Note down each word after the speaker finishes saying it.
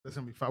That's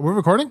gonna be fun. We're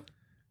recording?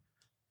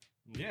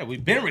 Yeah,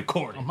 we've been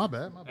recording. Oh, my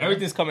bad.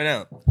 Everything's coming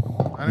out.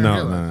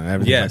 No,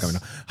 everything's not coming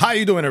out. How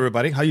you doing,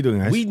 everybody? How you doing,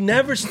 guys? We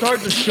never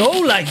start the show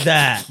like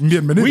that.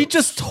 Bienvenidos. We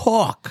just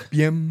talk.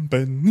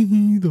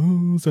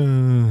 Bienvenidos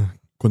a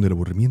Cuando el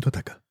aburrimiento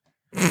ataca.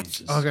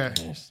 Okay.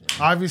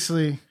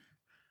 Obviously,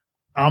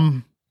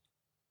 I'm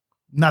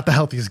not the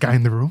healthiest guy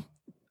in the room.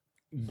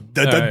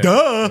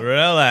 Duh.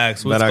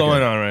 Relax. What's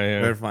going on right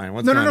here? We're fine.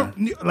 What's No.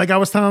 on? Like I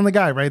was telling the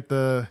guy, right?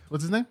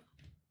 What's his name?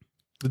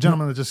 The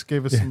gentleman that just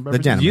gave us some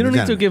beverages. gentleman. You don't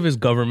need to give his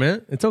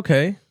government. It's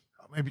okay.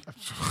 Maybe.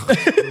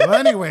 Well,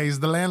 anyways,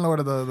 the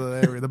landlord of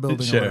the area, the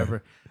building Sure. or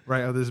whatever,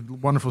 right? Of this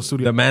wonderful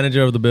studio. The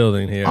manager of the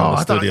building here. Oh, in the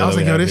I studio was that like,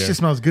 we yo, have this here. shit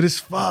smells good as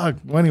fuck.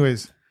 Well,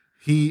 anyways,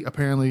 he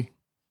apparently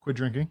quit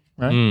drinking,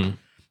 right?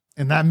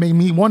 And that made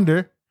me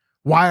wonder,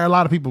 why are a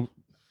lot of people,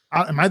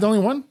 am I the only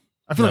one?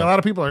 I feel like a lot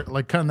of people are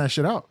like cutting that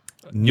shit out.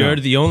 You're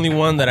the only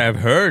one that I've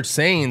heard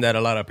saying that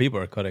a lot of people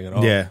are cutting it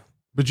off. Yeah.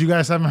 But you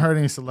guys haven't heard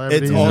any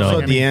celebrities. It's also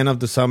like, the end of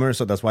the summer,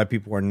 so that's why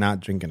people are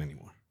not drinking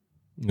anymore.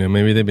 Yeah,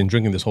 maybe they've been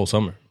drinking this whole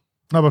summer.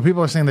 No, but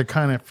people are saying they're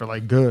cutting it for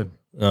like good.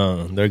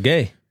 They're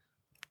gay.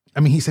 I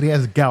mean, he said he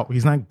has gout.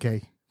 He's not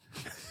gay.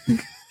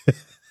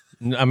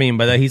 I mean,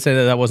 but he said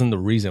that wasn't the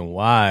reason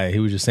why. He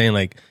was just saying,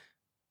 like,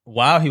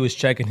 while he was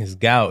checking his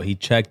gout, he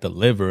checked the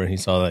liver and he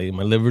saw that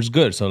my liver's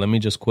good, so let me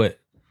just quit.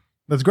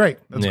 That's great.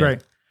 That's great.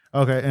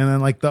 Okay, and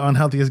then like the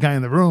unhealthiest guy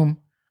in the room,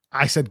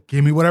 I said,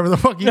 give me whatever the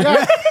fuck you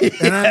got.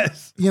 And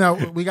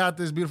then, we got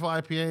this beautiful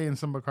IPA and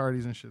some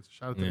Bacardis and shit. So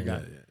shout out to the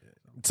guy.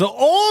 So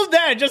all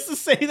that just to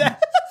say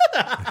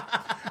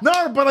that.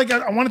 No, but like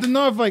I wanted to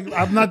know if like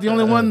I'm not the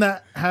only one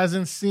that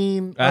hasn't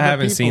seen. I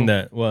haven't seen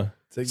that. What?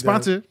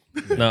 Sponsored.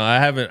 No, I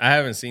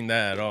haven't seen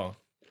that at all.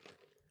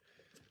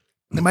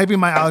 It might be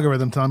my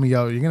algorithm telling me,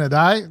 yo, you're gonna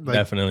die. Like,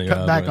 Definitely cut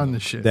your back algorithm. on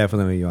this shit.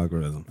 Definitely your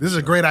algorithm. This is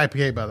a great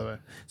IPA, by the way.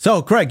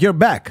 So, Craig, you're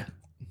back.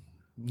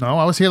 No,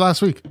 I was here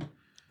last week.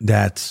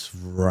 That's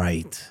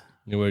right.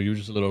 You were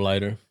just a little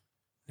lighter.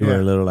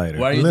 You're a little lighter.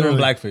 Why are you Literally.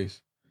 doing blackface?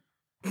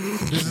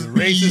 This is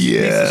racist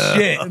piece of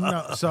shit.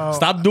 No, so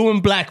Stop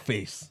doing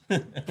blackface.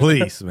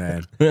 Please,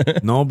 man.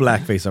 No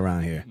blackface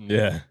around here.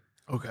 Yeah.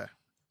 okay.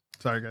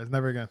 Sorry, guys.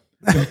 Never again.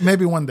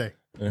 Maybe one day.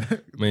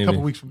 Maybe. A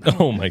couple weeks from now.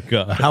 Oh my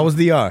god. How was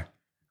DR?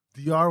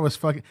 DR was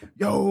fucking.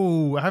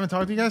 Yo, I haven't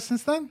talked to you guys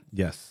since then.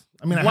 Yes.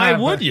 I mean, Why I have,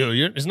 would but-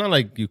 you? It's not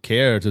like you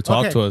care to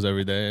talk Okay. to us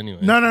every day anyway.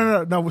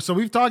 No. So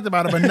we've talked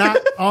about it, but not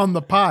on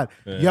the pod.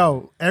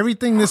 Yo,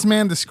 everything this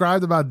man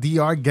described about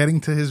DR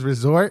getting to his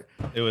resort.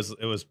 It was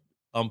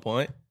on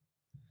point.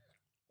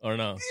 Or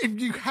no? If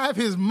you have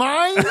his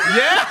mind,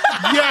 Yeah.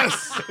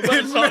 yes.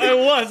 It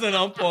wasn't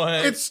on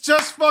point. It's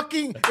just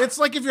fucking. It's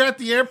like if you're at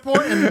the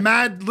airport and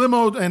mad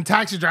limo and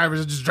taxi drivers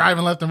are just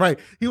driving left and right.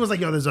 He was like,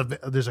 "Yo, there's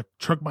a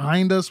truck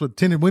behind us with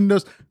tinted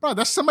windows, bro.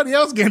 That's somebody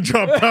else getting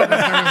dropped up."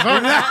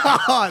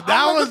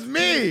 That was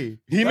me.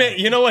 He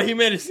made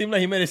it seem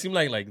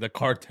like the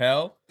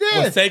cartel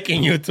Yeah. was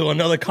taking you to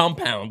another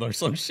compound or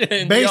some shit.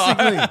 in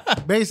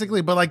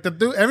Basically, but like the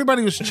dude,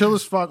 everybody was chill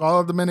as fuck.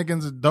 All the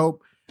Dominicans are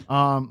dope.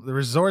 The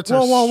resorts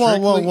are Whoa.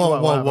 strictly-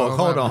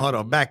 Hold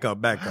on. Back up.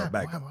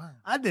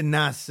 I did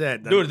not say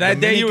that. Dude, that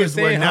day you were Dominicans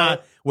saying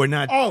we're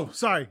not. Oh,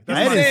 sorry.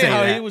 I didn't say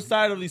how that. he was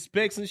tired of these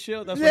pics and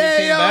shit. That's why he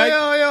came back.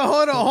 Yo,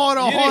 hold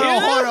You didn't hear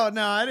that? on.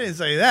 No, I didn't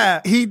say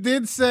that. He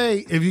did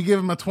say if you give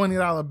him a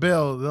 $20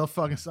 bill, they'll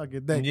fucking suck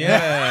your dick.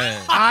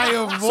 Yeah. I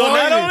avoided. So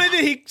not only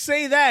did he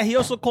say that, he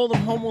also called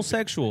them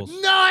homosexuals.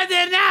 No, I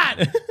did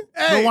not.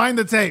 Rewind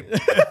the tape.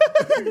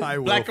 I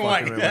will Black and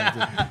white.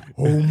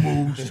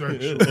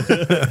 Homosexual.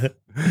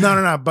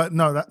 No. But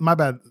no, my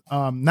bad.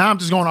 Now I'm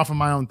just going off of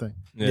my own thing.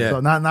 Yeah. So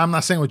now I'm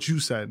not saying what you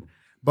said,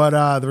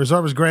 but the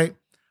resort was great.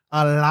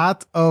 A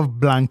lot of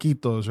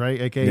blanquitos, right,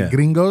 aka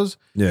gringos,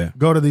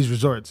 go to these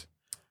resorts.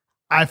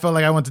 I felt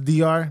like I went to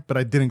DR, but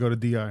I didn't go to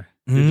DR.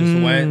 You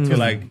just went to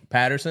like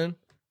Patterson.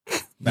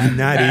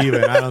 Not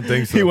even. I don't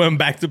think so. He went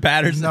back to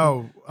Patterson.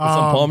 No, With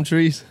some palm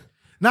trees.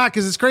 Nah,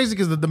 because it's crazy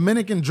because the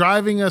Dominican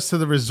driving us to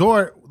the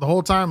resort the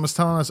whole time was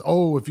telling us,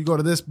 oh, if you go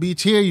to this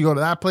beach here, you go to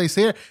that place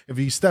here. If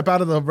you step out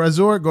of the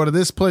resort, go to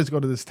this place, go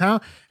to this town.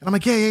 And I'm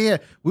like, yeah.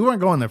 We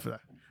weren't going there for that.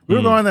 We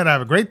were going there to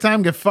have a great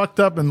time, get fucked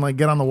up, and like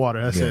get on the water.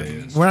 That's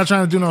it. We're not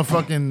trying to do no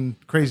fucking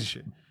crazy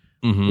shit.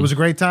 It was a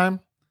great time.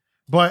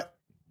 But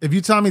if you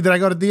tell me, did I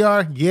go to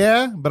DR?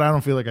 Yeah, but I don't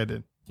feel like I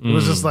did. It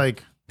was just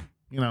like,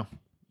 a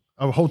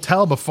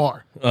hotel but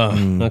far.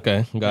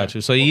 Okay, got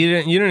you. So you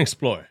didn't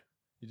explore.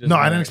 No,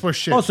 I didn't explore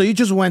shit. Oh, so you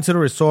just went to the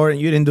resort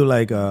and you didn't do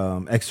like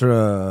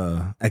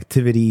extra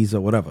activities or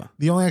whatever?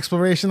 The only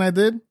exploration I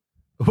did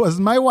was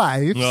my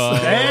wife's. Oh,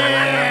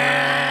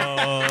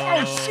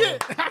 Oh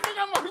shit! I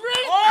forgot my ring.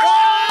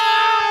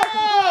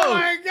 Oh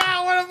my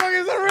god! What the fuck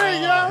is a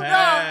ring, yo? No,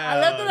 I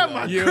left it at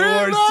my You crib.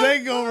 were bro.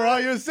 single, bro.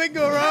 You're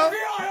single, bro.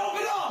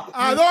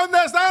 ¿A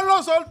dónde están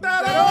los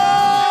solteros?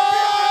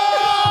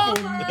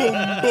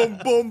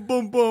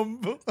 Boom,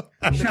 boom.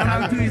 Shout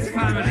out to his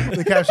family.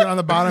 The caption on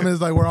the bottom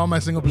is like, "Where all my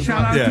single people."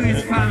 Shout out Yeah. to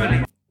his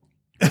family.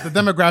 The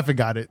demographic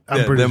got it.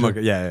 I'm pretty sure.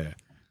 Yeah.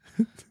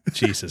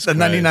 Jesus The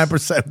Christ.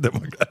 99% of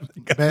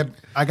demographic. Babe,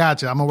 I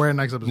got you. I'm gonna wear it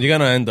next episode. You're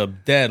gonna end up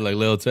dead like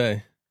Lil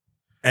Tay.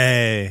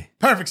 Hey.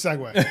 Perfect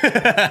segue.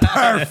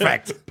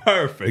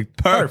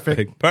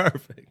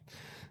 Perfect.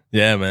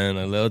 Yeah, man.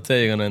 Like Lil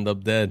Tay, you're gonna end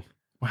up dead.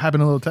 What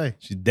happened to Lil Tay?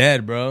 She's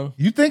dead, bro.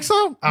 You think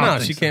so? I don't No,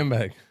 think she so. came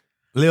back.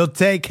 Lil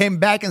Tay came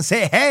back and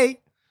said, hey.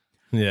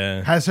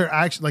 Yeah. Has her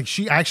actually like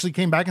she actually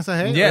came back and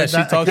said, "Hey"? Yeah, Or she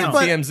that talked to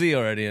account- TMZ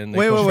already. And they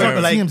Wait,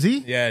 confirmed- like-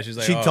 TMZ? Yeah, she's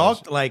like, She oh,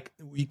 talked like,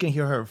 you can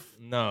hear her.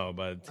 No,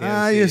 but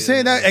TMZ. You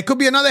say that? It could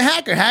be another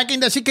hacker hacking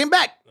that she came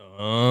back.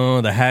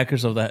 Oh, the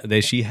hackers of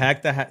she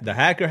hacked the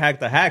hacker hacked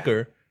the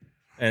hacker,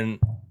 and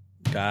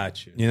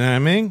got you. You know what I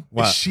mean?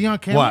 What? Is she on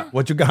camera?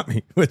 What you got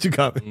me? What you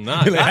got me?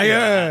 Nah, You're like, I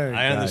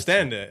 "Yeah,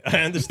 understand it. I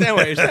understand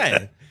what you're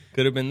saying.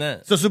 Could have been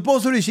that. So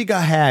supposedly she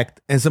got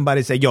hacked, and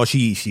somebody said, "Yo,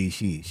 she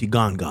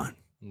gone.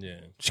 Yeah.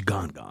 She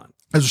gone."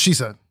 That's what she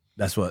said.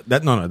 That's what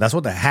that's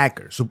what the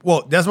hacker. So,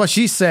 well, that's what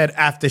she said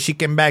after she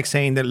came back,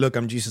 saying that, "Look,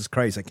 I'm Jesus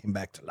Christ. I came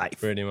back to life."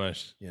 Pretty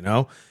much. You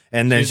know,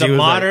 and then She's she a was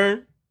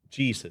modern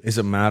Jesus. It's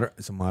a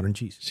modern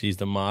Jesus. She's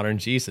the modern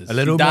Jesus. A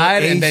little she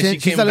died more Asian. and then she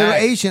She's came a little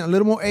back. Asian, a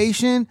little more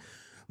Asian,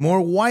 more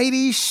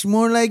whitish,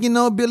 more like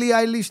Billie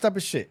Eilish type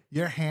of shit.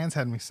 Your hands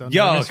had me so.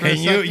 Yo, nervous for a can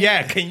you? second.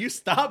 Yeah, can you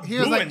stop He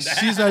was doing like, that?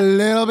 she's a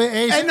little bit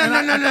Asian. Hey, no.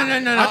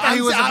 I thought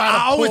he was about to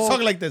I always pull-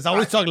 talk like this. I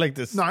always talk like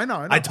this. No, I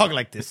know. I talk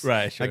like this.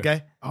 Right, sure.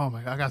 Okay. Oh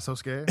my god, I got so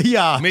scared.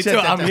 Yeah. Me too.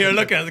 I'm here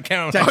looking at the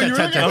camera. Cha, cha,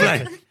 cha, cha. I'm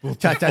like,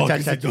 Cha, cha, cha,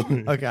 is cha, he cha.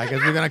 doing? Okay, I guess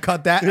we're gonna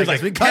cut that. I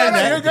guess we No, cut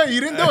no, you're that. good.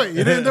 You didn't do it.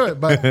 You didn't do it.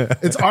 But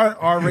it's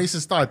our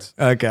racist thoughts.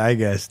 Okay, I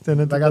guess. I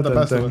I got the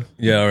best of it.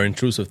 yeah, or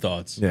intrusive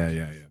thoughts.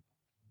 Yeah.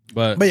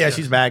 But Yeah,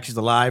 she's back. She's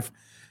alive.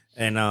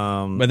 And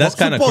But that's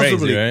kinda crazy,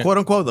 supposedly, right? quote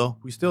unquote, though.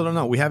 We still don't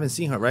know. We haven't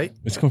seen her, right?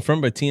 it's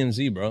confirmed by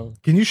TMZ, bro.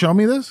 Can you show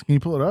me this? Can you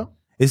pull it up?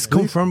 It's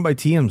confirmed by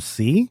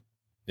TMC.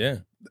 Yeah.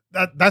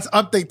 That's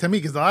update to me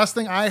because the last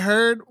thing I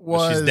heard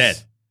was she's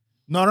dead.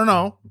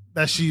 No,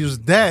 that she was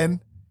dead.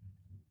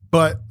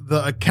 But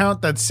the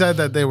account that said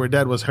that they were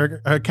dead was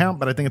her account.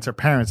 But I think it's her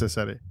parents that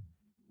said it.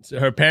 So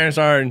her parents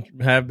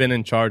have been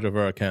in charge of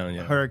her account.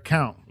 Yeah. Her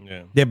account.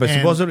 Yeah. Yeah, but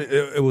And- supposedly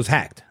it was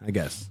hacked, I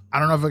guess. I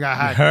don't know if it got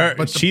hacked.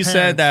 but the She said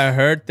parents- that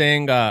her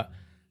thing got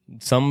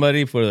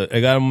somebody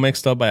it got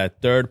mixed up by a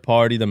third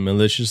party that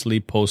maliciously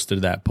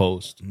posted that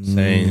post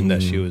saying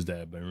that she was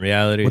dead. But in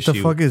reality, What the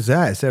fuck is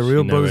that? It said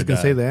real never brothers can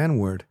say died. the N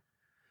word.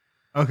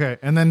 Okay,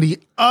 and then the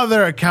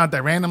other account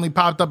that randomly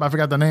popped up, I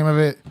forgot the name of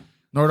it.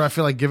 Nor do I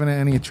feel like giving it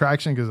any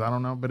attraction because I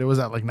don't know, but it was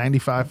at like Look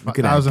at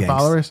that 95,000 gangsta.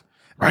 followers,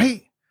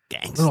 right?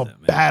 Gangster, Little man.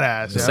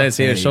 badass. It Yeah. says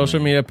here, Yeah, social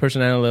media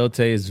personality Lil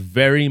Tay is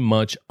very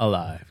much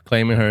alive,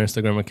 claiming her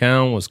Instagram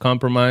account was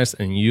compromised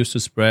and used to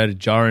spread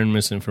jarring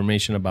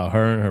misinformation about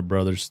her and her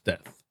brother's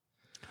death.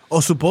 Oh,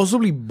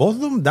 supposedly both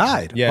of them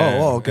died. Yeah.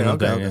 Oh, okay, you know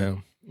okay, that, okay. yeah.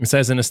 It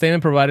says in a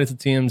statement provided to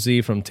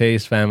TMZ from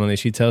Tay's family,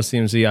 she tells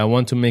TMZ, "I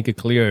want to make it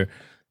clear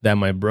that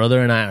my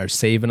brother and I are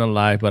safe and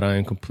alive, but I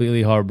am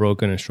completely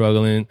heartbroken and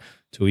struggling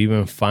to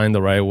even find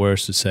the right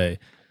words to say.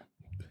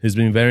 It's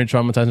been very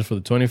traumatizing for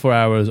the 24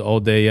 hours all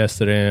day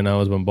yesterday, and I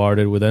was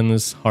bombarded with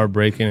endless,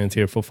 heartbreaking, and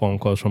tearful phone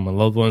calls from my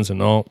loved ones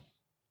and all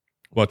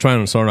while trying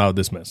to sort out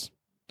this mess."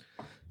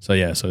 So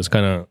yeah, so it's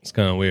kind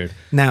of weird.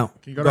 Now,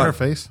 Can you go to her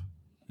face?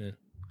 Yeah.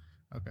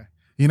 Okay.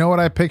 You know what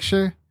I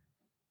picture?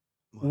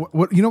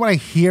 What you know what I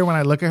hear when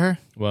I look at her?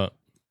 Well,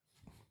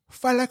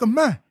 Fight like a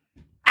man.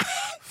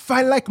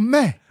 Fight like a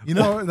man. You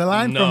know the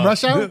line No. from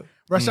Rush Hour?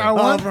 Rush Hour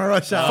 1? from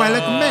Rush Hour. Fight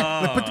like a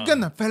man. Like, put the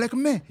gun down. Fight like a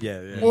man.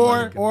 Yeah.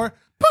 Or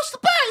push the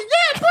button.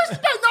 Yeah, push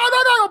the button.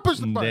 No, push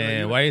the button.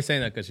 damn, why are you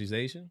saying that? Because she's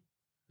Asian?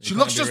 She You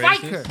looks trying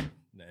just to be like racist? her.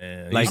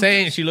 Damn. Like- You're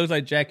saying she looks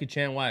like Jackie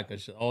Chan? Why?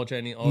 Because all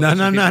Chinese. All No.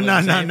 Asian people look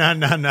the same?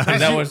 No. Is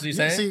that what she's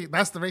saying? See,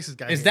 that's the racist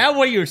guy. Is here. that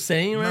what you're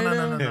saying right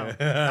now? No.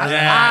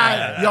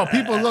 Yeah. Yo,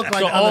 people look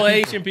like So other all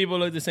people. Asian people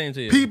look the same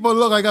to you? People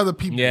look like other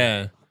people.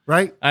 Yeah.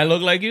 Right? I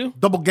look like you?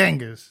 Double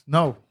gangers.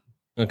 No.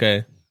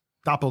 Okay.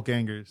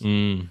 Doppelgangers.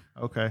 Mm.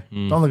 Okay.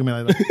 Don't look at me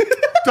like that.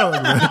 Don't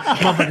look at me.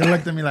 Motherfucker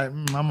looked at me like,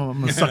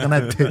 I'm sucking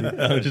that titty.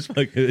 I'm just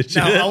fucking with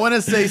you. Now, I want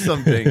to say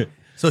something.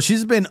 So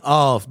she's been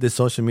off this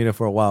social media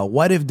for a while.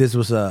 What if this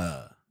was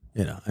a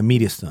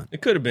media stunt?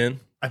 It could have been.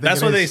 think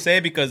That's it what they is.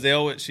 say because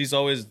she's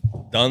always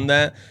done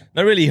that.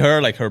 Not really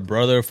her, like her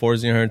brother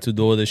forcing her to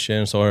do all this shit.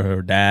 And so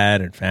her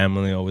dad and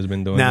family always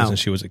been doing Now- this since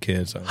she was a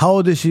kid. So How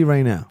old is she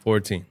right now?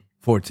 14.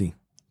 14.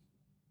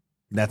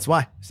 That's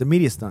why. It's a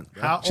media stunt.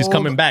 How She's old-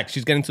 coming back.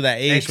 She's getting to that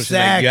age where she's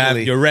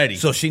like, you're ready.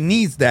 So she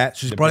needs that.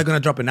 She's probably going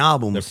to drop an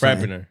album. They're soon.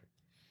 prepping her.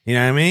 You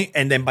know what I mean?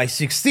 And then by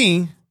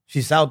 16,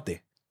 she's out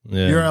there.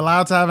 Yeah. You're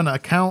allowed to have an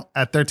account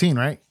at 13,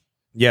 right?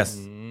 Yes.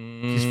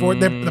 She's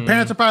the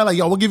parents are probably like,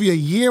 yo, we'll give you a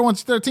year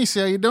once you're 13. See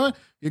how you're doing?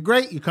 You're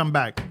great. You come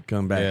back.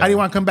 Come back. Yeah. How do you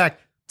want to come back?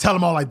 Tell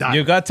them all I died.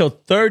 You got till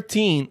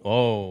 13.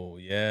 Oh,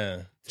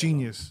 yeah.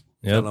 Genius.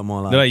 Yep. Tell 'em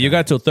all They're I like, you died.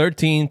 got till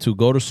 13 to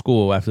go to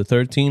school. After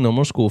 13, no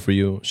more school for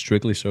you.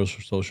 Strictly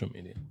social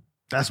media.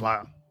 That's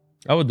wild.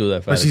 I would do that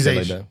if I But had a she's kid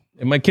like Asian. that.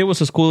 If my kid was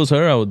as cool as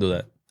her, I would do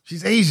that.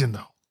 She's Asian,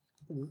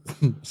 though.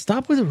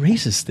 Stop with the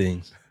racist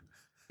things.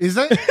 Is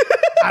that?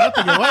 I don't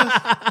think it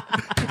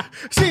was.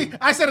 See,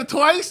 I said it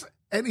twice,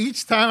 And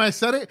each time I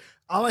said it,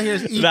 all I hear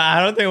is Nah,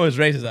 I don't think it was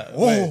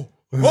racist.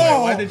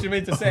 What did you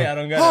mean to say? I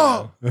don't get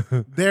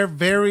it. they're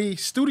very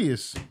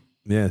studious.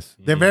 Yes.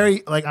 They're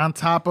very like on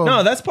top of.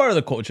 No, that's part of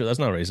the culture. That's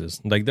not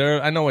racist. Like,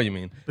 I know what you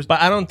mean, but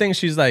I don't think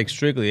she's like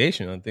strictly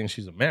Asian. I think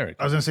she's American.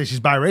 I was gonna say she's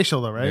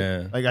biracial though, right?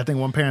 Yeah. Like I think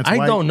one parent's I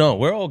white. don't know.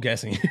 We're all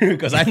guessing here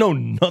because I know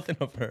nothing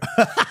of her.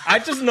 I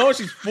just know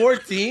she's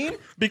 14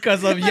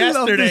 because of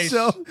yesterday.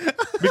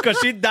 Because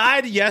she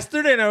died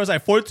yesterday, and I was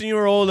like,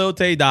 14-year-old Lil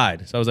Tay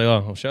died. So I was like,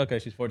 oh shit, okay,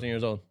 she's 14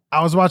 years old.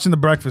 I was watching The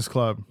Breakfast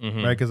Club,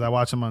 right? Because I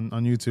watch them on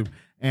YouTube,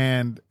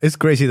 and It's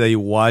crazy that you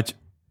watch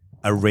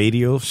a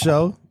radio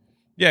show.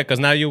 Yeah, because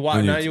now you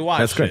watch. Now you watch.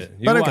 That's great. It.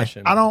 You but watch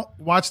okay, it. I don't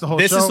watch the whole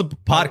This show. is a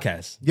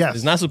podcast. Yes.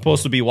 It's not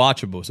supposed to be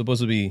watchable. It's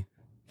supposed to be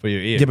for your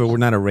ears. Yeah, but we're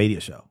not a radio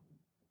show.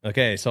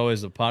 Okay, so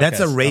is the podcast. That's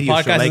a radio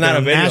podcast show, is like not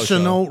a video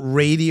national show.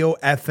 radio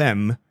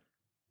FM,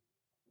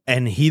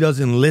 and he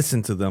doesn't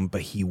listen to them,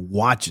 but he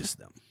watches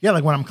them. Yeah,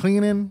 like when I'm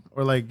cleaning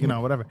or like,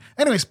 whatever.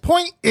 Anyways,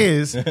 point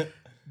is,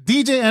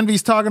 DJ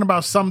Envy's talking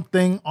about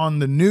something on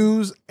the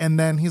news, and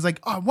then he's like,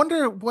 oh, I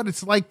wonder what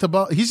it's like to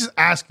blah. He's just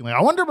asking, like,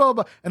 I wonder, blah,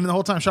 blah. And then the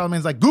whole time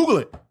Charlamagne's like, Google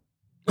it.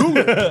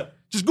 Google it.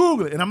 Just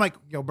Google it. And I'm like,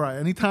 yo, bro,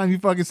 anytime you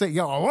fucking say,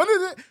 yo, I wonder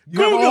that,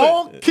 you have a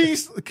whole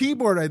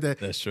keyboard right there.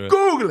 That's true.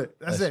 Google it.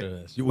 That's it. True,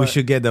 that's true. We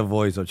should get the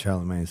voice of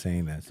Charlamagne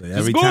saying that. So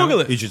every Google time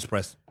it. you just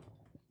press.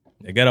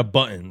 They got a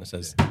button that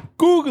says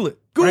Google it.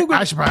 Right? Google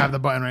I it. should probably have the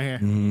button right here.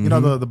 You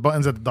know the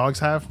buttons that the dogs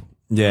have?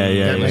 Yeah, yeah,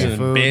 Get yeah. me Listen,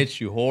 food. bitch,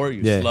 you whore,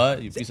 you Yeah.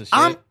 slut, you piece of shit.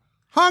 I'm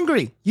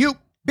hungry, you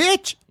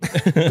bitch.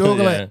 Google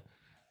Yeah.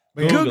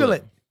 it. Google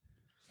it.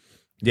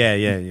 Yeah,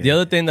 yeah, yeah. The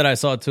other thing that I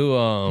saw too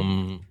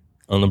on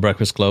the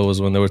Breakfast Club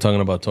was when they were talking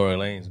about Tory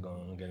Lanez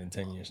getting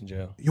 10 years in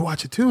jail. You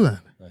watch it too then.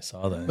 I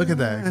saw that. Look at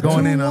that.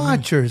 Going in on me.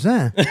 watchers,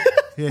 huh?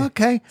 Yeah.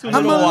 Okay, I'm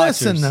little a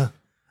watchers. listener.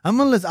 I'm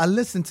a listen. I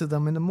listen to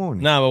them in the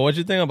morning. Nah, but what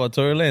you think about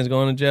Tory Lanez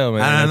going to jail,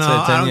 man? I don't know.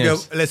 That's it, 10 I don't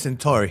years. give. Listen,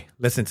 Tori,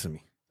 listen to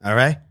me. All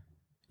right,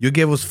 you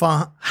give us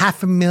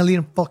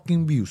 500,000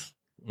 fucking views.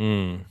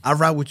 I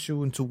ride with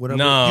you into whatever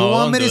No, you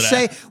want me don't to do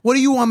say. that. What do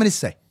you want me to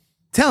say?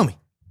 Tell me.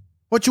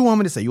 What you want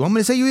me to say? You want me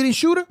to say you didn't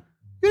shoot her?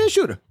 You didn't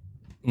shoot her.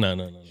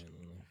 No.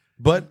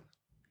 But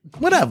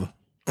whatever.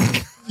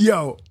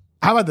 Yo,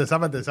 how about this?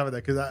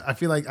 Because I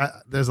feel like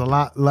there's a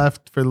lot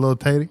left for Lil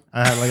Tay.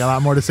 I had like a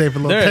lot more to say for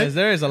Lil Tay.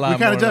 There is a lot We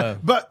kinda more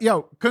left. But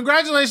yo,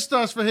 congratulations to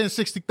us for hitting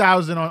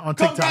 60,000 on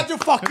TikTok.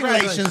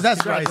 Congratulations.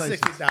 That's right.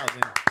 Congratulations.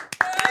 60,000.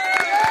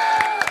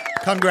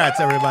 Congrats,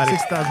 everybody.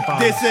 6,000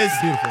 followers. This is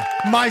beautiful.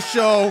 my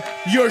show,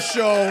 your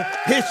show,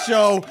 his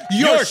show,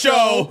 your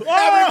show,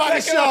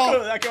 everybody's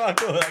show. That came out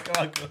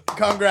cool.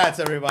 Congrats,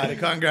 everybody.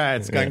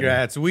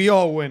 Congrats. We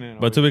all winning.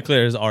 But to be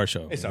clear, it's our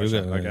show. It's our show.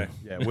 Okay.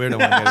 Yeah, we're the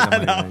one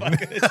getting the money.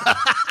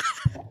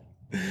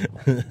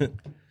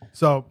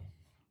 So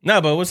Nah,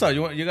 but what's up?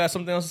 You got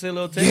something else to say,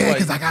 Lil Tay? yeah, Like,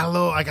 because I got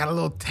a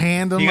little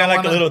tandem. you got I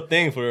like a wanna- little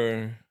thing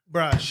for.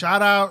 bruh.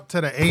 Shout out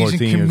to the 14 Asian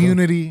years old.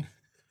 community.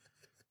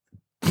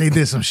 They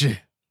did some shit.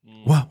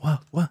 What?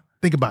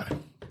 Think about it.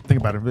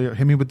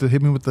 Hit me with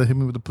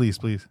the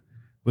please.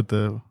 With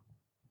the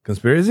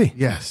Conspiracy?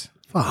 yes.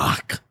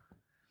 Fuck.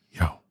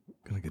 Yo.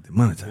 Gonna get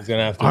demonetized. He's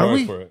gonna have to Are work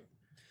we? for it.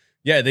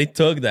 Yeah, they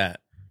took that.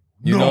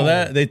 You No. know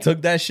that they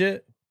took that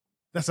shit.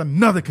 That's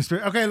another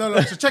conspiracy. Okay,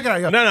 look, so check it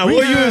out. Yo. No, We-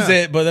 we'll use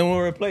it, but then we'll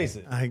replace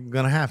it. I'm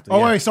gonna have to. Oh,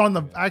 yeah. wait, so on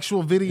the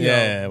actual video,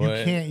 Yeah, you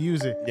well, can't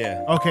use it.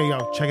 Yeah. Okay,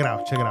 yo, check it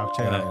out.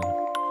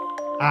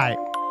 All right.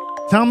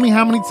 Tell me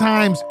how many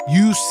times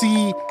you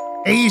see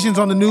Asians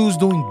on the news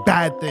doing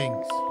bad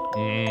things.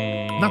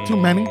 Not too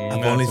many.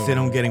 I've only seen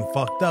them getting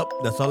fucked up.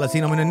 That's all I've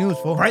seen them in the news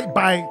for. Right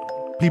by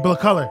people of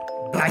color,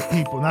 black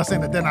people. Not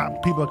saying that they're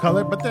not people of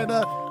color, but they're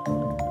the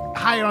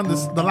higher on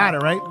the ladder,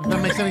 right? If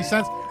that makes any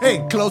sense. Hey,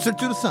 Closer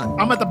to the sun.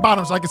 I'm at the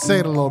bottom, so I can say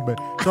it a little bit.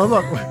 So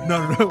look,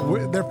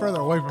 no, they're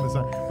further away from the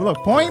sun. But look,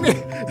 point.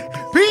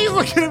 He's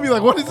looking at me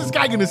like, what is this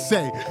guy gonna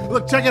say?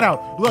 Look, check it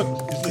out. Look,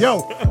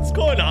 yo, What's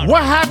going on?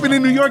 what happened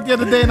in New York the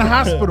other day in the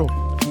hospital?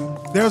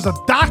 There was a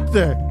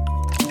doctor,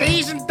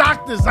 Asian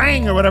doctor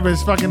Zhang or whatever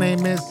his fucking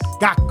name is,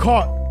 got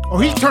caught,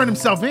 or he turned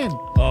himself in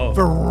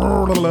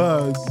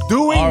for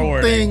doing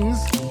R-wording. things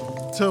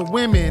to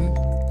women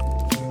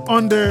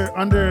under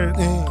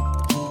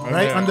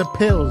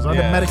pills,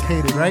 under Yeah.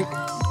 medicated, right?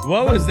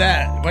 What was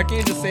that? Why can't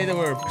you just say they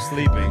were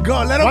sleeping? Go,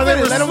 let them While they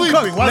finish. were Let them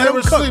sleeping, cook. while Let they them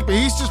were cook. sleeping,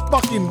 he's just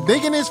fucking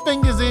digging his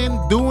fingers in,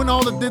 doing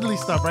all the diddly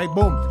stuff, right?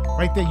 Boom,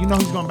 right there. You know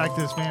he's going back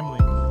to his family.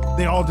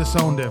 They all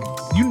disowned him.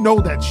 You know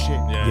that shit.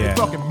 Yeah. They Yeah.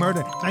 fucking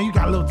murder. Now you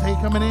got Lil Tay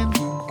coming in,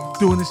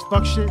 doing this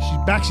fuck shit. She's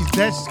back. She's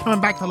dead. She's coming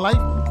back to life.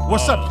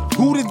 What's up?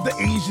 Who did the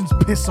Asians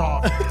piss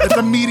off? That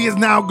the media's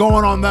now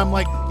going on them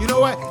like, you know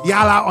what?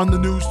 Y'all out on the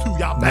news too.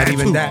 Y'all bad Not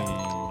even too. that.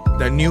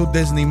 The new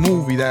Disney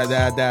movie,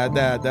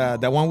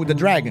 the one with the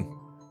dragon.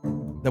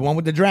 The one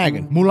with the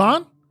dragon.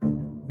 Mulan?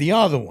 The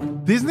other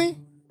one. Disney?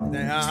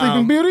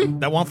 Sleeping Beauty?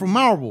 That one from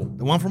Marvel.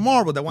 The one from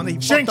Marvel. The one that he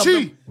fucked up.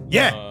 Shang-Chi?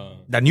 Yeah.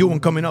 That new one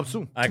coming up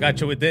soon. I got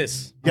you with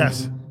this.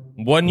 Yes.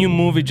 What new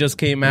movie just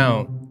came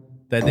out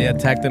that they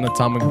attacked an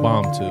atomic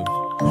bomb to?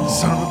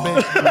 Son of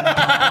a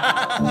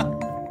bitch.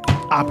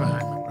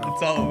 Oppenheimer, bro.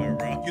 It's over,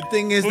 bro. You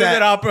think is Who did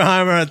that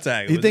Oppenheimer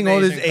attack? you Was think an all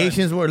these Asian country.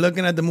 Asians were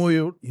looking at the movie?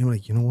 You're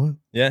like, you know what?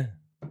 Yeah.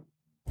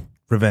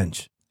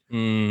 Revenge.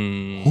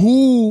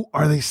 Who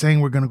are they saying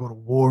we're gonna go to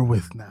war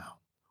with now?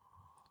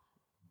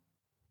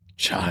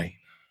 China.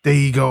 There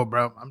you go,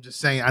 bro. I'm just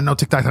saying. I know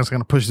TikTok's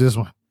gonna push this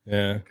one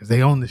Yeah. because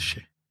they own this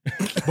shit.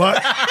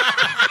 But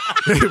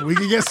we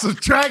can get some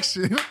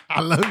traction.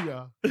 I love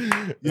y'all.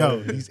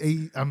 Yo,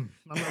 these I'm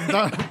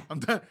done. I'm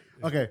done.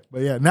 Okay,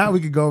 but yeah, now we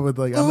could go with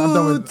like I'm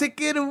done with. Take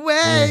it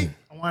away.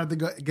 I wanted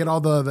to get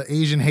all the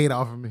Asian hate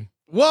off of me.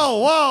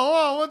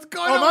 Whoa. What's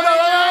going on?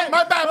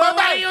 My bad. What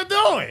are you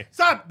doing?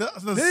 Stop.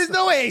 There's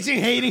no Asian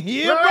hating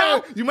here, Bro,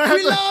 bro. you might have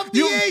We to- love the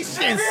you-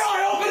 Asians.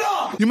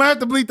 You might have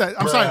to bleep that.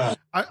 I'm sorry.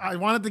 I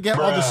wanted to get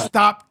all the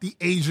stop the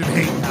Asian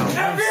hate out.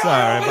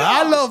 Sorry, but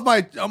I love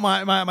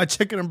my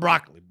chicken and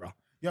broccoli, bro.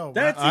 Yo,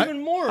 That's I-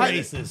 even more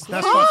racist.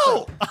 That's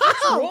Oh,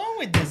 What's wrong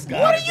with this guy?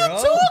 what are you bro?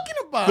 talking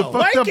about?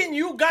 Why fucked up- can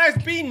you guys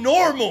be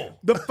normal?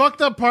 The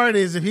fucked up part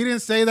is if he didn't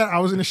say that, I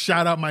was gonna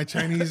shout out my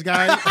Chinese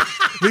guy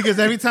because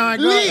every time I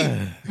go,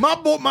 Lee, my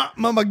boy,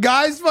 my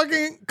guy's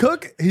fucking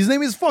cook. His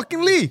name is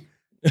fucking Lee.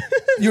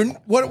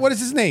 What is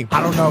his name?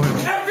 I don't know him.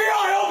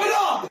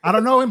 I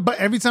don't know him, but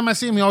every time I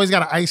see him, he always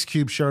got an Ice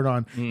Cube shirt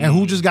on. And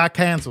who just got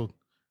canceled?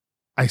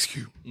 Ice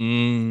Cube.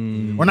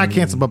 Or not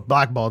canceled, but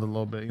blackballed a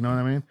little bit. You know what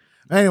I mean?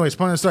 Anyways,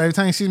 point of the story. Every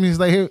time he sees me, he's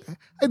like, "Hey, how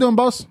you doing,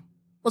 boss?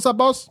 What's up,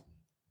 boss?"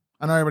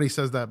 I know everybody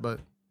says that, but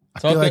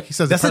I feel like he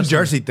says That's it a personally.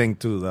 Jersey thing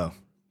too, though.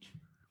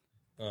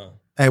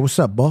 Hey, what's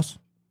up, boss?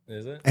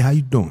 Is it? Hey, how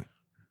you doing?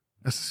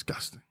 That's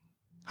disgusting.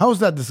 How is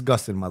that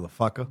disgusting,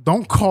 motherfucker?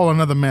 Don't call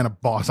another man a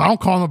boss. I don't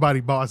call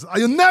nobody boss.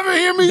 You'll never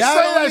hear me say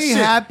that only shit.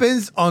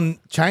 happens on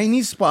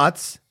Chinese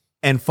spots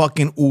and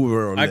fucking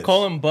Uber or I Lyft.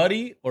 call him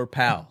buddy or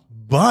pal.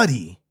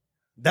 buddy.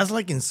 That's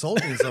like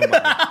insulting somebody.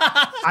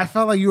 I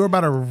felt like you were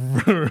about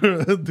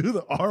to do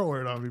the R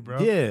word on me, bro.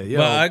 Yeah, yo.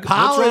 But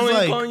Pal what's wrong is with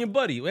like, you calling your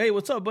buddy? Hey,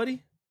 what's up,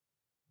 buddy?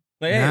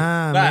 Like, hey,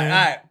 Nah, all man.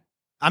 right,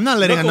 I'm not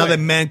letting Look another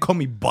away. man call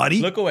me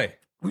buddy. look away.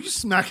 Were you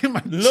smacking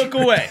my Look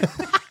chin? away.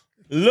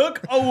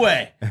 Look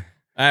away. All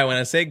right, when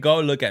I say go,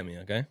 look at me,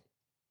 okay?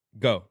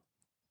 Go.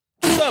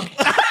 What's up?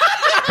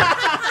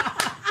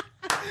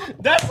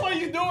 That's what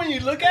you do when you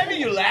look at me,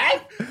 you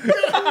laugh? Because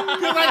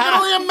I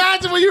can only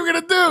imagine what you were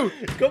going to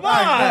do. Come on. All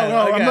right,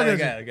 go, go. I'm looking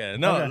okay, at you. okay.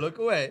 No, Okay. look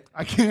away.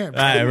 I can't.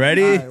 All right,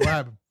 ready? All right, what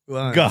happened?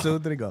 1, Go. 2,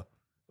 3, go.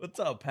 What's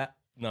up, Pat?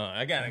 No,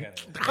 I got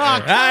it. Ah, All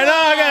right, no,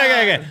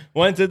 I got it.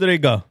 1, 2, 3,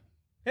 go.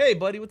 Hey,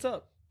 buddy, what's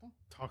up?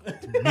 Talk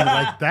to me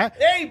like that.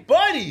 Hey,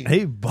 buddy.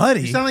 Hey,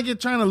 buddy. You sound like you're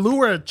trying to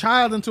lure a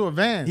child into a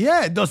van.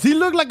 Yeah, does he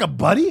look like a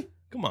buddy?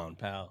 Come on,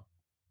 pal.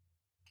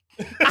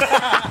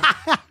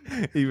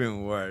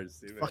 Even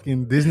worse.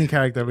 Fucking Disney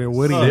character over here,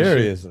 Woody. and shit.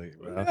 Seriously,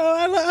 bro.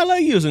 I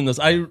like using those.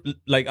 I'm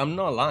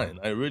not lying.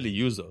 I really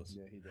use those.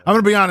 I'm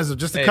going to be honest.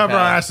 Just to Hey, cover pal.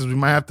 our asses, we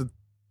might have to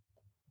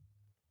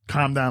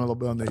calm down a little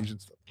bit on the Asian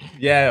stuff.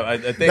 Yeah, I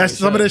think That's we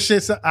some of should.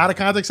 this shit out of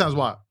context sounds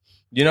wild.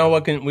 You know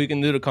what we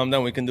can do to calm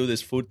down? We can do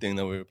this food thing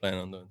that we were planning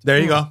on doing. There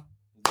you go.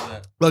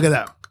 Look at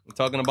that. We're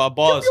talking about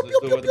boss. Let's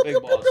do it with the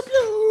big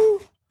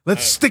boss.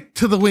 Let's stick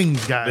to the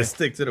wings, guys. Let's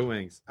stick to the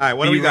wings. All right,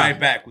 what Be do we got? right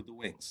back with the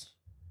wings.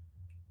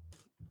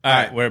 All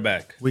right, we're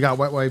back. We got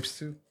wet wipes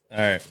too. All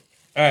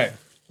right.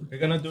 We're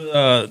gonna do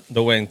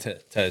the wing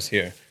test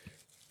here.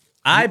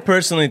 I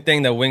personally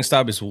think that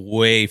Wingstop is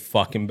way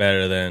fucking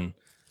better than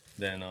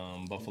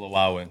Buffalo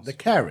Wild Wings. The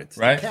carrots.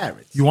 Right? The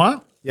carrots. You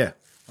want? Yeah.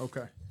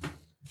 Okay.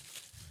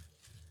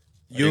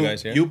 you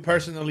guys here? You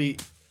personally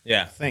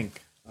Yeah.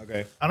 think.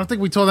 Okay. I don't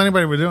think we told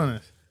anybody we're doing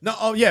this. No,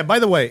 oh yeah, by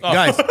the way,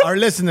 guys, our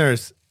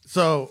listeners,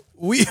 so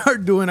we are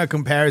doing a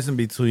comparison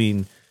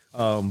between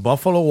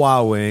Buffalo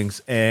Wild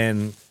Wings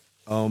and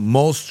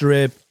Mole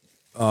Strip.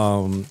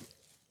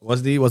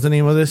 What's the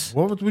name of this?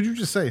 What would you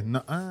just say?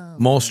 No,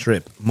 Mole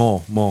Strip.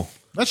 Mole.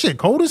 that shit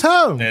cold as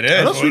hell. It is.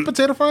 Are those sweet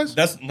potato fries?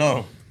 That's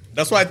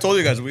why I told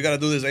you guys we gotta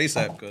do this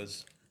ASAP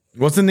because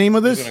What's the name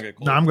of it's this? gonna get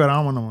cold. No, I'm good. I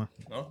don't want no more.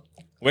 No?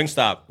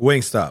 Wingstop.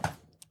 Wingstop.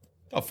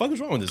 What the fuck is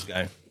wrong with this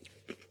guy?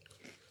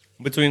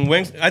 Between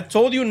wings, I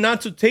told you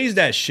not to taste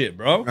that shit,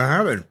 bro. I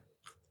haven't.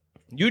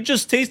 You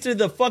just tasted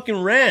the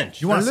fucking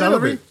ranch. You want A little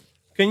celery? bit.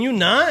 Can you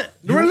not?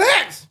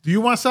 Relax. Do you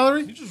want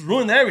celery? You just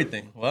ruined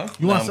everything. What?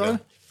 You No, want I'm celery?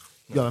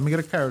 good. Yo, let me get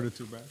a carrot or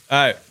two, bro. All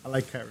right, I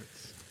like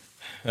carrots.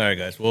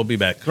 guys, we'll be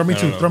back. Throw me I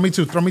don't two.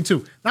 know. Throw me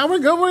two. Now we're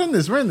good. We're in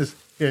this.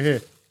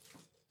 Here.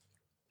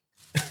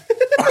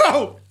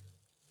 Oh.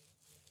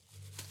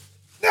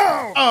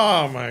 No.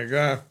 Oh my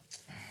god.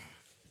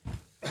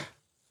 All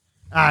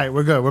right,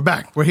 we're good. We're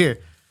back. We're here.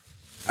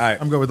 All right.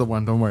 I'm good with the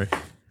one. Don't worry. All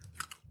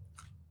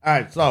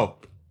right, so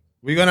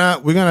we're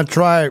gonna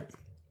try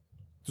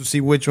to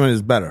see which one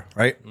is better,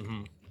 right?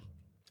 Mm-hmm.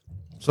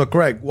 So,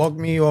 Craig, walk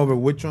me over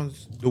which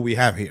ones do we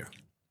have here?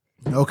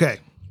 Okay.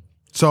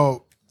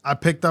 So I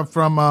picked up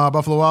from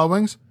Buffalo Wild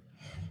Wings.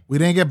 We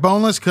didn't get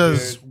boneless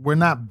because we're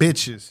not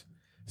bitches.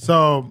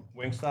 So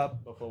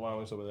Wingstop, Buffalo Wild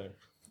Wings over there.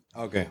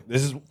 Okay,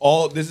 this is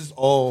all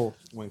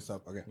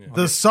Wingstop. Okay,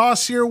 the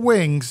saucier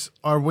wings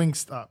are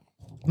Wingstop.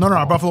 No,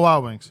 Buffalo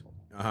Wild Wings.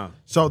 uh-huh.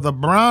 So the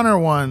browner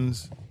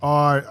ones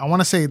are, I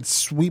want to say it's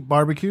sweet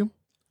barbecue.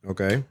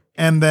 Okay.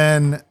 And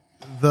then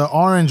the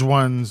orange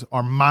ones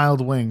are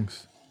mild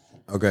wings.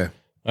 Okay.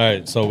 All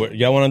right, so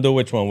y'all want to do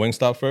which one?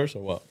 Wingstop first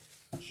or what?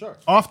 Sure.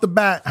 Off the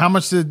bat, how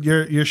much did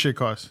your shit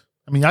cost?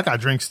 I mean, I got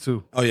drinks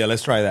too. Oh yeah,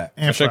 let's try that.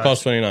 And That shit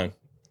fries. cost $29.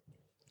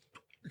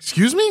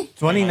 Excuse me?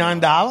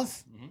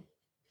 $29.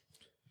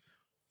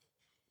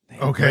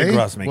 Okay. Ray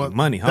Gross making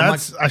money. How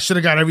much? I should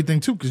have got everything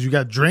too because you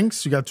got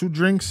drinks. You got 2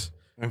 drinks.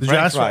 And Did you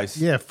French ask for- fries.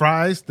 Yeah,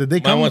 fries. Did they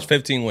Mine come? was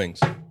 15 wings.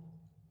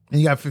 And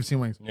you got 15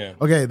 wings. Yeah.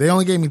 Okay, they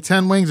only gave me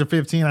 10 wings or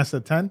 15. I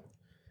said 10.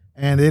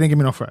 And they didn't give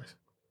me no fries.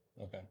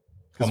 Okay. How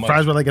Because much?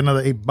 fries were like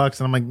another $8.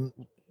 And I'm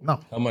like, no.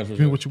 How much was Give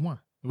me it? what you want.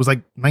 It was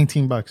like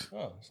 $19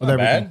 Oh, it's with not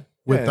everything. bad.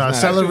 With Yeah, it's not.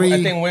 celery.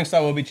 I think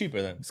Wingstop will be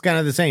cheaper then. It's kind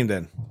of the same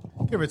then.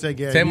 give or take,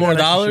 yeah. $10 you more got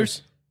extra dollars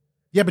shit.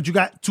 Yeah, but you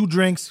got 2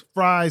 drinks,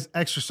 fries,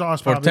 extra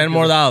sauce. for probably, $10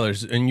 more because-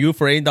 dollars, and you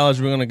for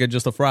 $8 we're gonna get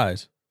just the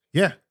fries.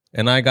 Yeah.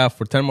 And I got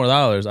for $10 more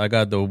dollars, I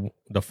got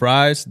the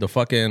fries, the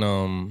fucking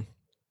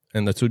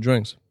and the 2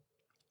 drinks.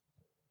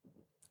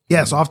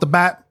 Yeah, so off the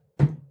bat,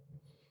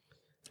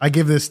 I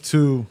give this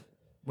to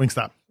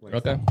Wingstop.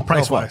 Okay.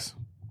 Price wise.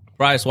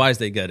 Price wise,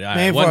 they get it. All right,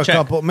 Maybe one for a check.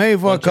 couple. Maybe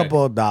for One a check.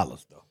 couple of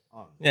dollars though.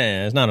 All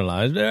Yeah, it's not a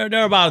lot.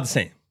 They're about the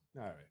same.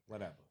 right,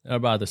 whatever. They're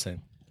about the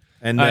same.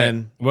 And All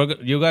then right,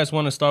 you guys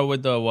want to start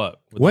with the what?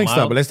 With the Wingstop.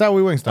 mild? But let's start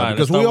with Wingstop All right,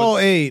 because let's we start all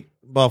with- ate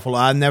Buffalo.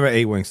 I never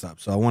ate Wingstop,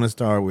 so I want to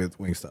start with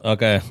Wingstop.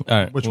 Okay. All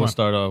right. Which we'll one?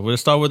 start off. We'll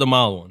start with the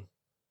mild one.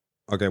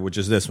 Okay, which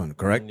is this one,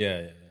 correct?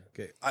 Yeah.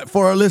 Okay.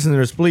 For our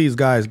listeners, please,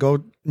 guys,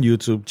 go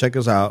YouTube, check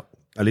us out,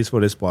 at least for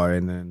this part,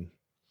 and then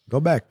go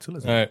back to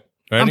listen. All right.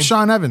 Ready? I'm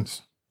Sean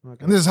Evans.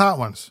 And this is Hot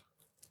Ones.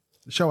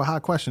 The show with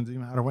hot questions,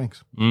 even hotter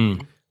wings.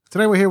 Mm.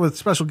 Today we're here with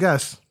special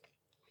guests,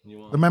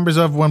 the members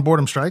of When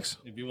Boredom Strikes.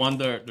 If you want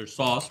their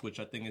sauce, which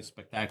I think is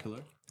spectacular.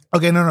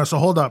 Okay, no. So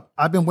hold up.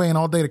 I've been waiting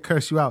all day to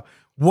curse you out.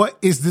 What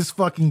is this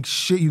fucking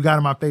shit you got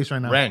in my face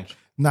right now? Ranch.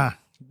 Nah.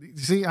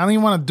 See, I don't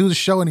even want to do the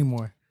show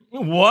anymore.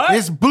 What?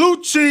 It's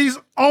blue cheese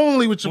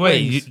only with your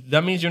Wait, wings.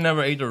 that means you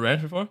never ate the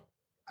ranch before?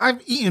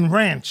 I've eaten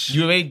ranch.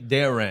 You ate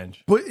their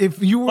ranch. But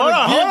if you were Hold to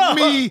on, give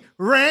hold me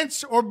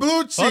ranch or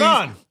blue cheese,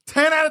 on.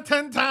 10 out of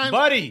 10 times,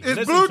 Buddy, it's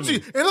listen blue to cheese.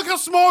 me. And look how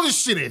small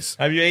this shit is.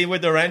 Have you ate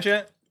with the ranch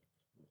yet?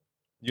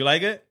 You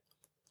like it?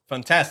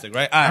 Fantastic,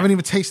 right? All I right. haven't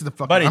even tasted the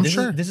fucking. Buddy, I'm this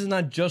sure. is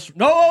not just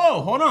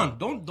no, hold on.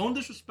 Don't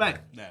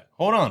disrespect that.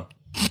 Hold on.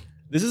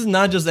 This is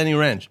not just any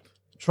ranch.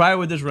 Try it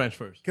with this ranch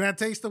first. Can I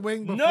taste the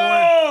wing before?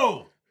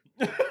 No!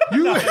 You,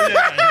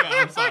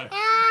 I'm sorry.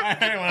 I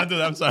didn't want to do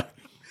that. I'm sorry.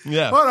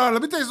 Yeah. All hold on.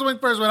 Let me taste the wing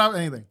first without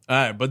anything.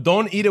 right, but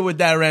don't eat it with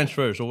that ranch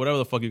first or whatever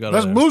the fuck you got.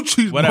 That's over there. blue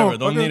cheese, Whatever.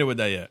 Don't motherfucker. eat it with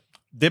that yet.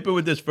 Dip it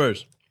with this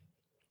first.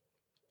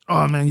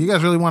 Oh, man. You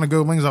guys really want to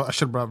good wings? I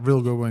should have brought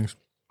real good wings.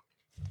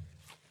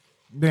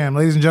 Damn,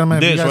 ladies and gentlemen,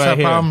 if you This guys right have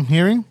a here. problem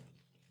hearing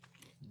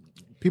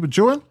people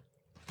chewing,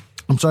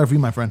 I'm sorry for you,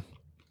 my friend.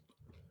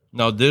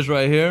 Now this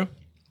right here,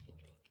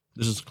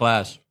 this is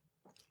class.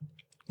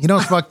 You know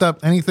what's fucked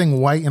up?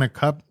 Anything white in a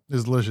cup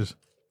is delicious.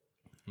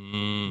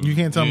 You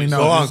can't tell me no.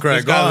 Go on, Craig.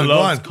 This guy Go on, go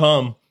loves on.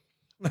 cum.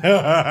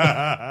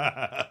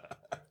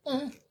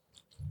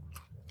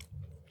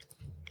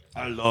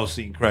 I love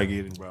seeing Craig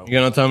eating, bro. You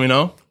gonna tell me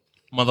no,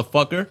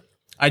 motherfucker?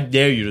 I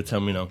dare you to tell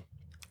me no.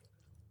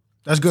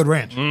 That's good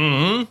ranch.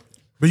 Mm-hmm.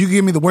 But you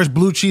give me the worst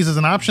blue cheese as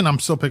an option, I'm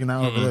still picking that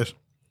over this.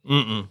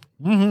 Blue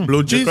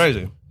You're cheese?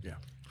 crazy.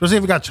 Especially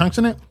if it got chunks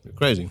in it. You're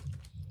crazy.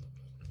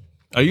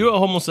 Are you a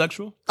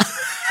homosexual?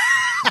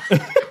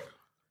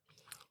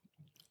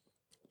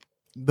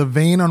 The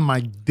vein on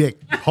my dick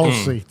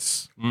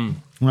pulsates when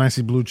I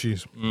see blue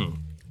cheese.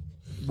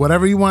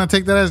 Whatever you want to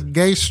take that as,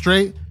 gay,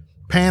 straight,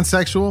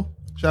 pansexual.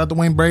 Shout out to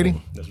Wayne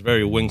Brady. That's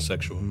very wing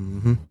sexual.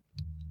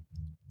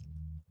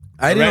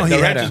 I didn't know he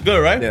The had ranch is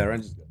good, right? Yeah, the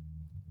ranch is good.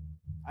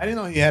 I didn't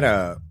know he had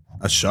a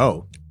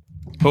show.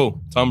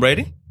 Who? Tom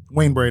Brady?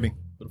 Wayne Brady.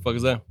 What the fuck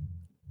is that?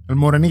 And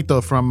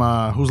Morenito from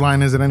Whose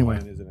Line Is It Anyway?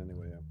 Is it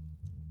anyway?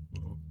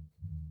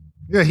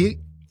 Yeah,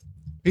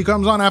 he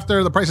comes on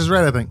after The Price is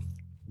Right, I think.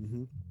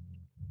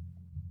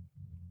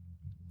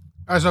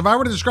 All right, so if I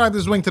were to describe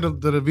this wing to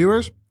the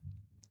viewers,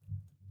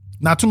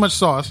 not too much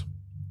sauce,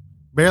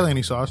 barely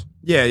any sauce.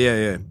 Yeah.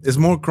 It's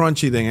more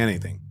crunchy than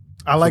anything.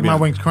 I like be my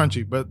honest. wings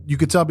crunchy, but you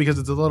could tell because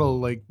it's a little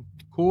like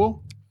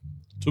cool.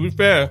 To be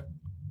fair,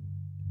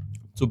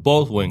 to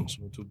both wings,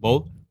 to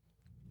both,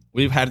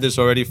 we've had this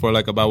already for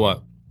like about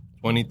what,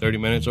 20, 30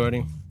 minutes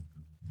already?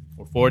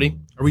 Or 40?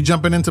 Are we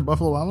jumping into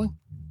Buffalo Wild Wing?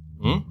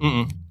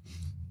 Mm-mm.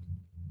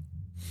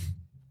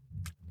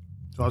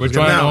 So I'll We're just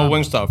get trying the a- whole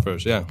Wingstop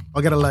first, yeah.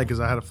 I'll get a leg because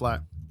I had a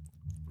flat.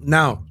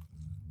 Now,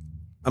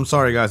 I'm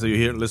sorry, guys, that you're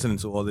here listening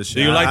to all this shit.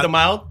 Do you like the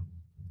mild?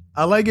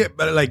 I like it,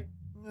 but like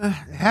it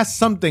has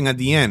something at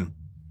the end,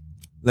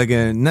 like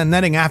a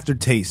not an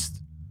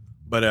aftertaste,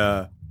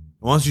 but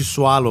once you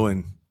swallow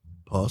and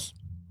pause,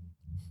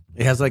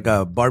 it has like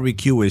a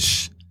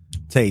barbecue-ish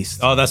taste.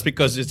 Oh, that's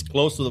because it's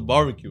close to the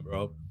barbecue,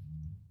 bro.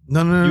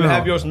 No. You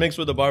have yours mixed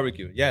with the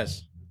barbecue,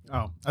 yes.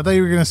 Oh, I thought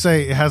you were gonna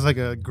say it has like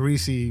a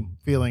greasy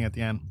feeling at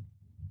the end.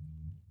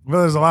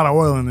 Well, there's a lot of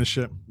oil in this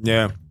shit.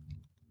 Yeah,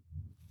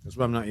 that's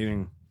why I'm not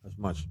eating as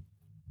much.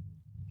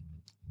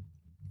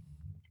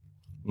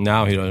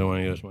 Now he doesn't want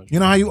to eat as much. You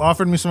know how you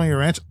offered me some of your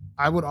ranch?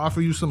 I would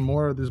offer you some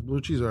more of this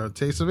blue cheese or a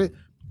taste of it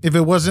if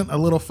it wasn't a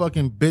little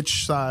fucking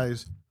bitch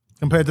size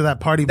compared to that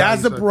party.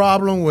 That's the value size.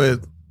 problem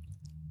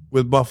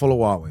with Buffalo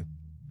Wild Wings.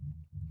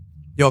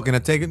 Yo, can I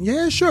take it?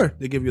 Yeah, sure.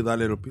 They give you that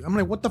little piece. I'm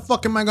like, what the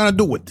fuck am I gonna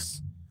do with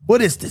this?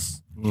 What is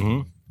this?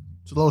 Mm-hmm.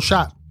 It's a little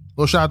shot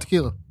of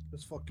tequila.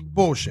 That's fucking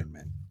bullshit,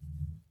 man.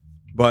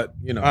 But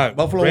you know, All right,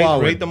 Buffalo rate,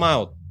 Wild rate Wings. them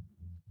out.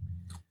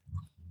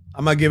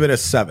 I'm gonna give it a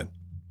 7.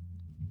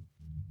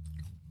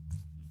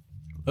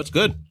 That's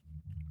good.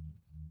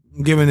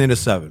 I'm giving it a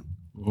 7.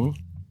 Mm-hmm.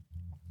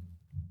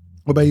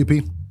 What about you,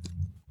 P?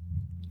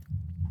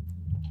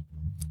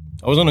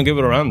 I was gonna give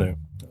it around there.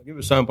 I'll give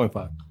it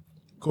 7.5.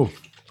 Cool.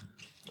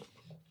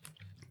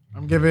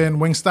 I'm giving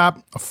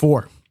Wingstop a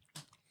 4.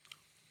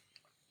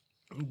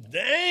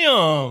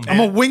 Damn. I'm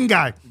a wing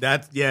guy.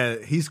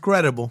 He's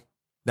credible.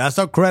 That's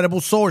a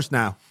credible source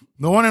now.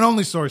 The one and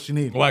only source you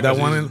need. Why? That 'Cause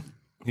one.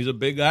 he's a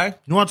big guy.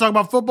 You want to talk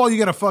about football? You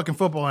get a fucking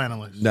football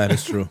analyst. That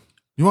is true.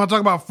 You want to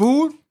talk about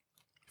food?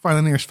 Find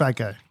the nearest fat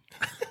guy.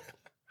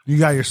 You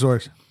got your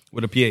source.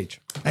 With a PH.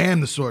 I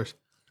am the source.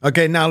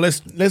 Okay, now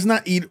let's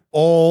not eat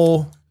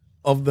all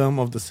of them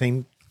of the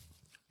same.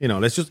 You know,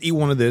 let's just eat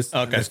one of this.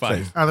 Okay, Let's fine.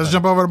 taste. All right, let's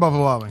jump over to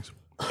Buffalo Wild Wings.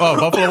 Oh,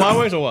 Buffalo Wild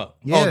Wings or what?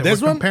 Yeah,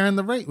 this we're one? comparing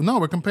the rate. No,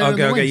 we're comparing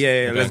Okay, the okay, wings. yeah.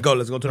 Okay.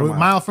 Let's go to the mile.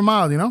 Mile for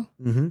mile, you know?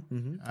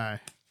 Mm-hmm. All right.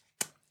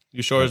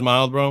 You sure it's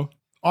mild, bro?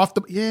 Off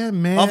the, yeah,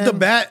 man. Off the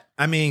bat,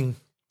 I mean,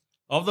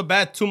 Off the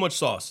bat, too much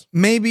sauce.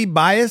 maybe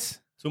bias,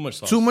 Too much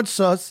sauce. too much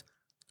sauce,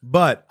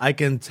 but I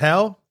can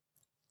tell.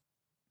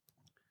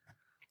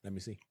 Let me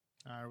see.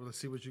 All right, well, let's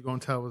see what you're going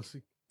to tell. Let's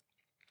see.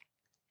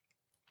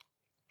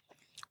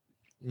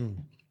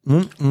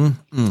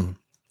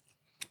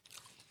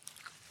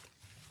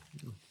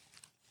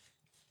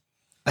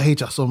 I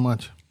hate y'all so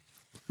much.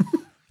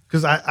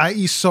 Because I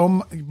eat so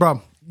much.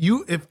 Bro,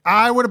 if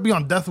I were to be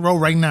on death row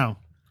right now,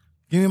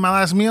 give me my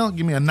last meal,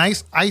 give me a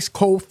nice ice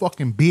cold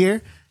fucking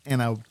beer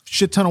and a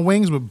shit ton of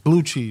wings with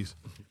blue cheese.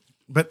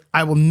 But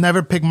I will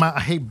never pick I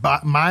hate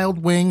mild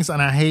wings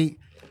and I hate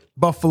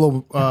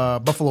buffalo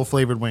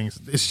flavored wings.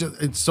 It's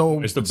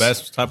It's the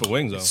best type of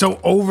wings, though. so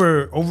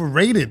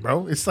overrated,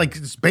 bro. It's like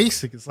it's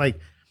basic. It's like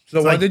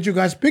So why did you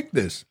guys pick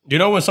this? You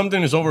know when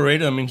something is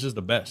overrated, that means it's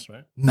the best,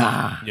 right?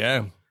 nah.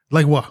 Yeah.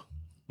 Like what?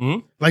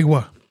 Like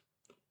what?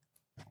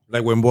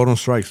 Like when bottom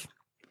strikes.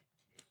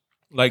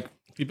 Like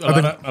people,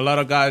 a lot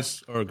of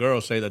guys or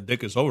girls say that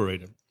dick is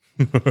overrated.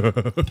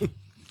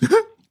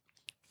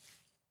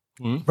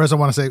 First, I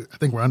want to say I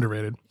think we're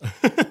underrated,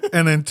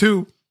 and then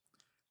 2,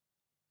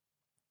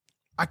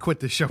 I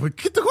quit this show. Who's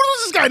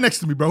this guy next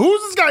to me, bro?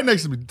 Who's this guy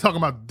next to me talking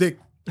about dick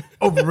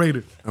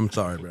overrated? I'm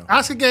sorry, bro.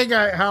 Ask a gay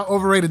guy how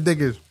overrated dick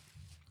is.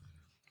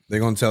 They're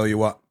gonna tell you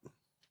what.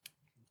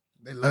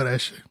 They love that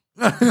shit.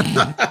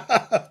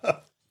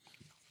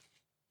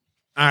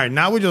 All right,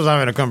 now we're just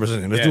having a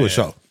conversation. Let's do a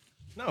show.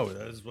 No,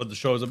 that's what the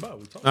show is about.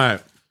 We talk. All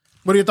right.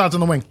 What are your thoughts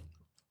on the wing?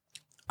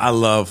 I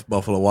love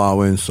Buffalo Wild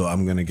Wings, so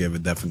I'm gonna give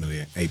it definitely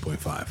an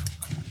 8.5.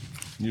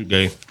 You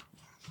gay.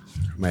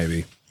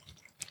 Maybe.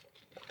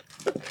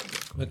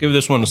 I'll give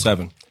this one a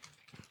 7.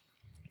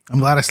 I'm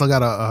glad I still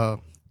got a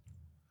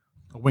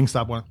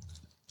Wingstop one.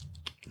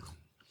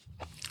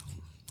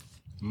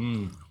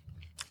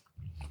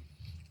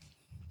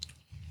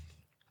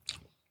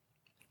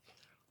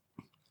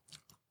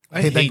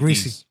 I hate that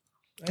greasy. these.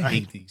 I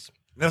hate these.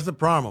 That's the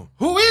problem.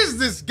 Who is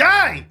this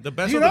guy? The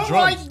best you of the don't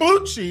drums. like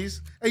blue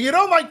cheese and you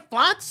don't like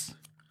flats?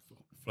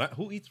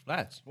 Who eats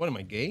flats? What am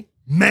I, gay?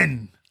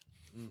 Men.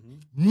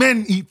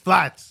 Men eat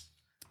flats.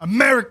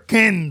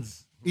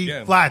 Americans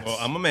eat flats. Well,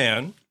 I'm a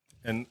man,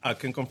 and I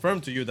can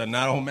confirm to you that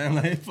not all men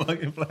like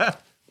fucking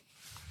flats.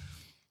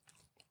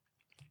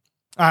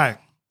 All right.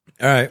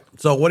 All right.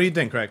 So what do you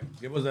think, Craig?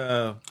 Give us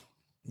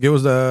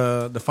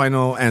the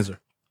final answer.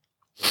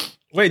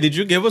 Wait, did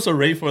you give us a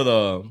rate for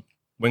the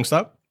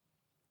Wingstop?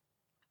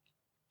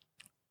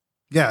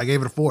 Yeah, I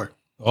gave it a 4.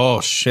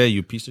 Oh shit,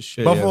 you piece of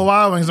shit. Buffalo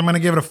Wild Wings, I'm going to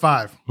give it a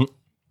 5.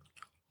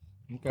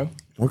 Okay.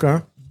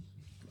 Okay.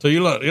 So you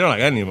don't like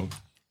any of them.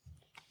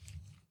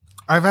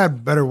 I've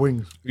had better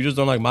wings. You just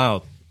don't like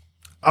mild.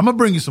 I'm going to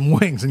bring you some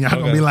wings and y'all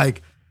going to Okay. be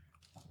like,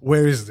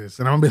 where is this?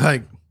 And I'm going to be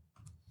like,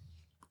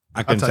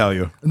 I can tell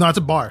you. no, it's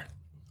a bar.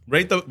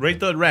 Rate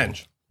the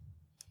ranch.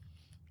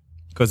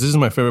 Because this is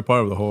my favorite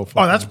part of the whole.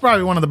 Oh, that's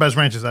probably one of the best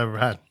ranches I've ever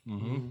had.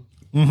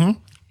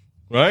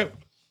 right.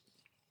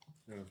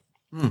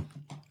 It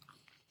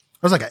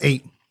was like an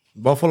 8.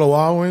 Buffalo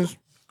Wild Wings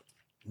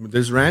with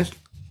this ranch.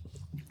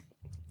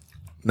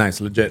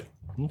 Nice, legit.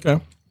 Okay.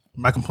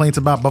 My complaints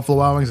about Buffalo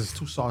Wild Wings is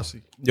too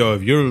saucy. Yo,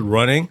 if you're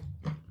running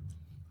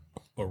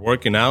or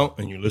working out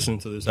and you're listening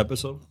to this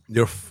episode,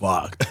 You're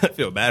fucked. I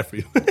feel bad for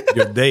you.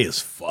 Your day is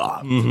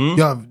fucked.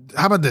 Yo,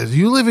 how about this?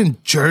 You live in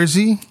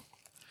Jersey?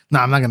 No,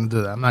 I'm not going to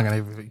do that. I'm not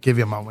going to give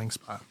you my wing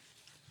spot.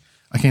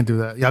 I can't do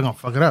that. Y'all going to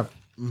fuck it up.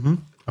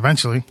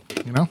 Eventually,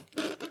 you know?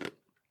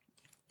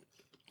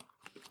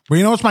 But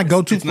you know what's my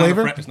go-to It's not a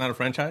flavor? it's not a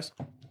franchise.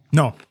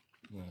 No.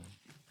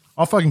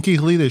 I'll fucking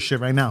Keith Lee this shit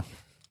right now.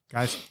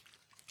 Guys.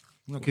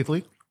 You know Keith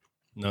Lee?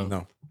 No.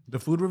 No. The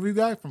food review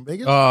guy from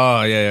Vegas.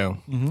 Oh, yeah.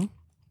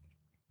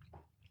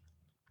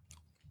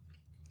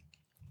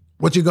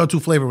 What's your go-to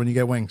flavor when you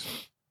get wings?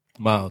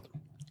 Mild.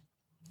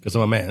 Because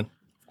I'm a man,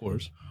 of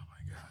course.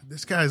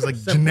 This guy's like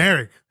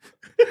generic.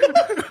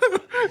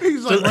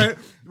 He's like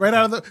right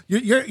out of the.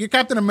 You're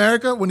Captain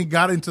America when he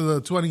got into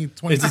the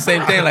 2020. It's the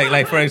same thing.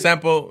 Like for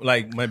example,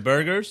 like my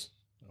burgers.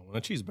 I want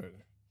a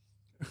cheeseburger.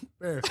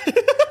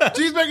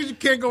 Cheeseburgers, you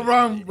can't go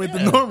wrong with the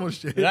normal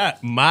shit. Yeah,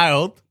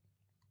 mild.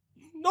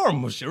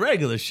 Normal shit,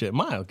 regular shit.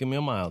 Mild. Give me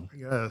a mild.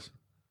 Yes.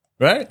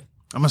 Right?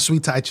 I'm a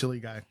sweet Thai chili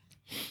guy.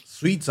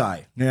 Sweet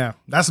Thai. Yeah,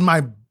 that's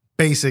my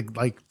basic.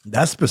 Like,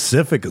 That's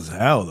specific as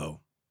hell, though.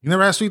 you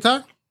never had sweet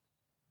Thai?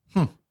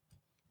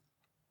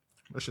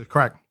 That shit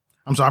crack.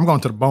 I'm sorry, I'm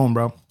going to the bone,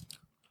 bro.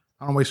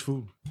 I don't waste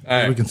food. All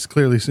right. We can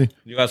clearly see.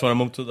 You guys want to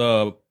move to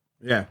the...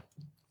 Yeah.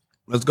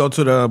 Let's go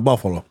to the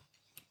buffalo.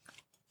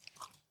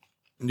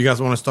 You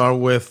guys want to start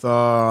with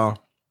Let's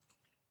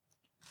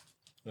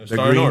the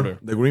start green in order.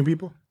 The green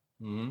people?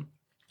 The All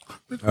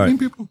green right.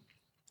 people.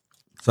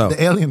 So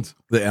The aliens.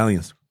 the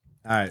aliens.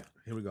 All right,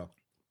 here we go.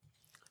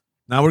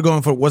 Now we're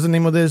going for what's the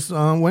name of this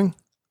wing?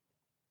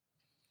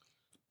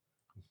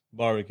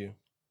 Barbecue.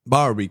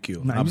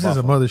 Barbecue. Nah, not you said some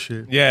buffalo. other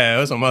shit. Yeah,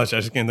 that's so much.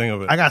 I just can't think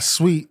of it. I got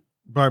sweet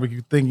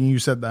barbecue thinking you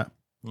said that.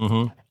 Mm-hmm.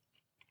 All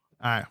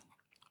right.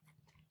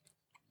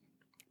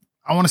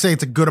 I want to say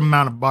it's a good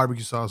amount of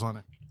barbecue sauce on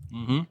it.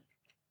 Mm-hmm.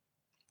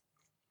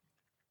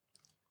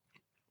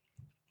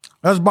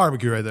 That's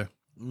barbecue right there.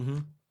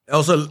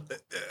 Also,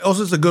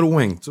 it's a good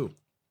wing too.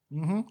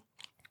 Mm-hmm.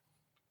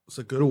 It's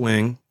a good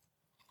wing.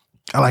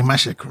 I like my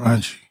shit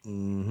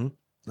crunchy.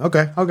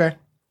 Okay.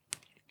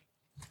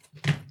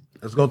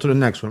 Let's go to the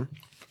next one.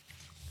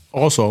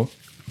 Also,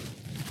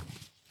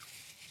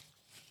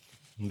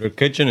 their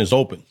kitchen is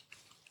open.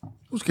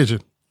 Whose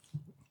kitchen?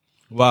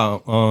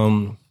 Wow.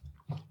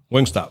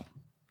 Wingstop.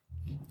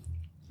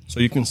 So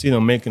you can see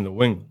them making the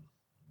wing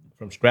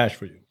from scratch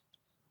for you.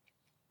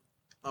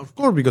 Of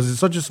course, because it's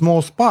such a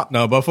small spot.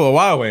 Now, Buffalo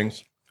Wild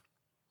Wings,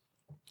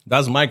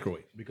 that's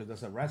microwave. Because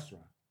that's a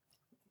restaurant.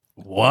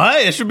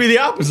 What? It should be the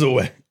opposite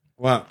way.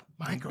 What?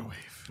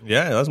 Microwave.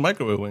 Yeah, that's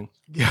microwave wing.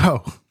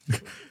 Yo,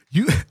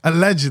 you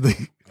allegedly.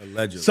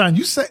 Allegedly. Son,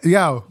 you say,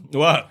 yo,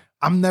 What?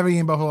 I'm never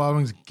eating Buffalo Wild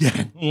Wings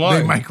again. Why?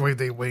 They microwave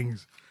their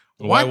wings.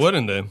 Why What?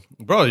 wouldn't they?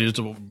 Bro, it's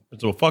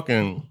a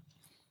fucking...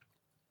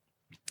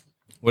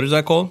 What is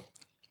that called?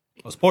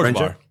 A sports Frencher?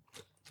 bar.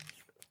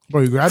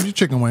 Bro, you grab your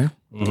chicken wing,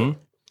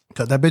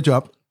 cut that bitch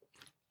up,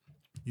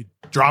 you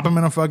drop them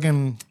in a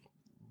fucking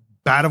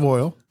vat of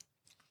oil,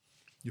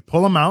 you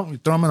pull them out, you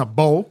throw them in a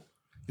bowl,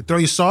 you throw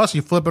your sauce,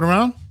 you flip it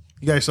around,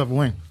 you got yourself a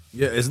wing.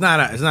 Yeah, it's not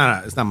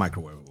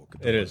microwavable.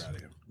 Get the It fuck is. outta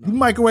here. You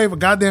microwave a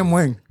goddamn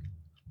wing,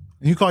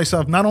 and you call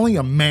yourself not only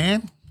a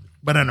man,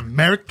 but an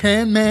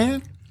American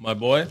man. My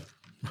boy,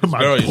 his My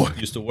girl boy.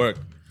 used to work.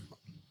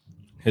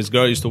 His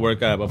girl used to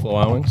work at Buffalo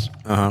Wild Wings.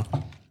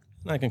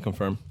 I can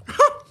confirm.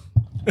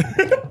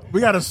 We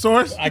got a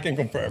source. I can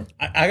confirm.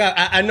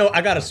 I know.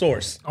 I got a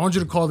source. I want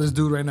you to call this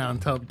dude right now and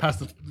pass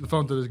the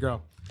phone to this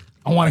girl.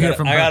 I want to hear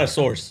from her. I got a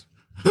source.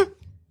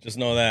 Just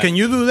know that. Can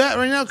you do that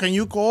right now? Can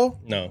you call?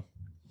 No.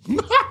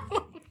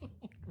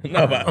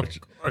 No, but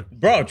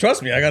bro,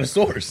 trust me, I got a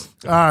source.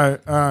 All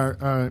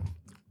right.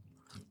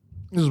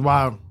 This is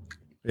wild.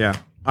 Yeah.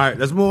 All right,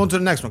 let's move on to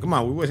the next one. Come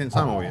on, we're wasting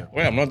time over here.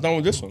 Wait, I'm not done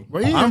with this one.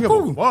 Where you I don't eating give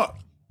a food? fuck.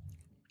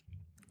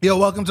 Yo,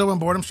 welcome to When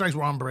Boredom Strikes.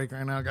 We're on break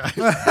right now, guys.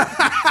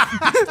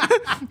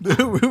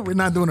 Dude, we're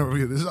not doing a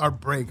review. This is our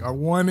break. Our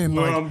one in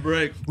We're like on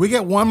break. we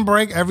get one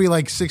break every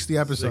like 60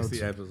 episodes.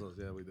 60 episodes,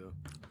 yeah, we do.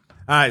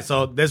 All right,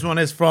 so this one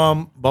is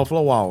from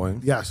Buffalo Wild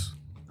Wings. Yes.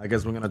 I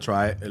guess we're gonna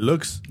try it. It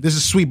looks This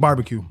is sweet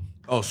barbecue.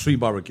 sweet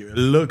barbecue. It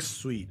looks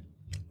sweet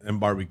and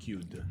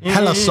barbecued.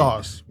 Hella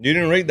sauce. You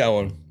didn't rate that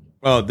one.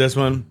 Oh, this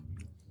one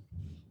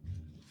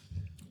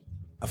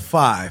a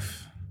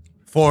 5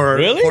 for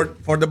Really?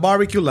 for the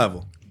barbecue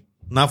level,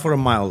 not for a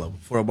mild level.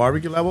 For a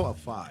barbecue level, a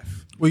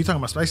 5 What are you talking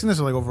about? Spiciness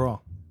or like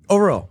overall?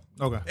 overall.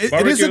 Okay. It is a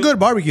Barbecue? good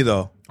barbecue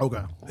though.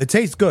 Okay. It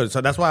tastes good,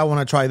 so that's why I want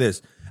to try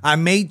this. I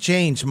may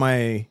change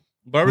my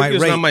Barbecue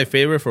is rate. not my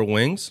favorite for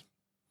wings,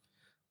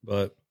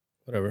 but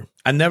whatever.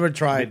 I never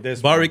tried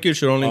this. Barbecue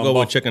should only On go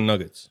with Buff- chicken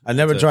nuggets. I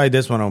never That's it. tried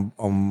this one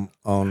on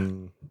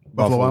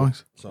Buffalo Wild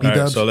Wings. So, All right,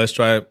 B-dubs. so let's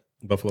try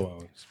Buffalo Wild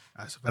Wings.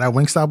 All right, so for that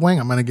Wingstop wing,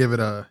 I'm gonna give it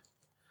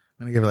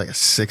like a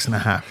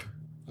 6.5.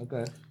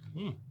 okay.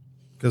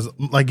 Because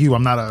like you,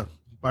 I'm not a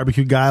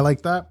barbecue guy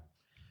like that.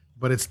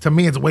 But to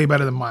me, it's way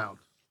better than mild,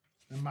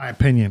 in my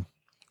opinion.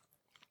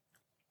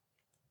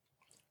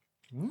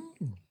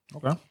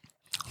 Okay.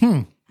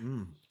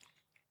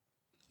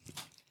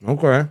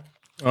 Okay. I'm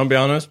gonna be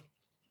honest.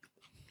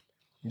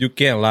 You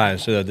can't lie and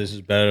say that this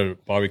is better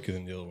barbecue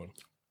than the other one.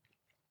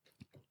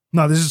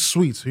 No, this is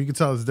sweet, so you can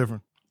tell it's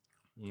different.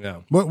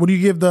 Yeah. What do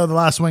you give the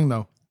last wing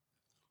though?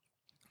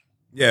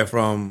 Yeah,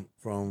 from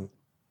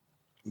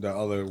the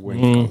other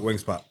wing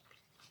spot.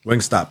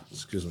 Wingstop,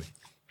 excuse me.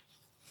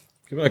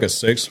 Give it like a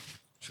 6,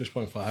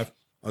 6.5.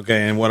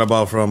 Okay, and what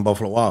about from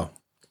Buffalo Wild?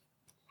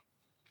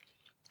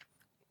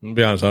 I'm gonna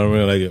be honest, I don't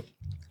really like it.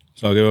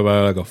 So I'll give it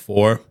about like a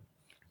 4.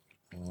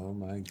 Oh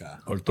my God.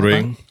 Or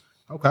 3.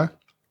 Okay.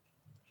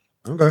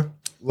 Okay.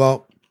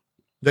 Well,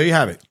 there you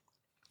have it.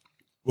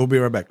 We'll be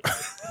right back.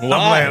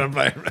 Why? I'm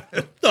playing.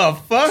 The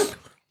fuck?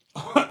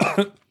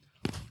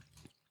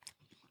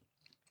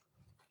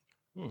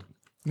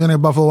 Gonna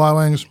get Buffalo Wild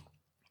Wings.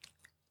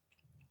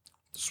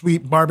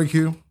 Sweet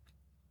barbecue. I'm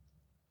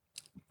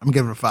gonna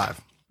give it a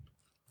 5.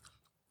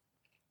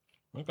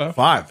 Okay.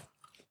 5.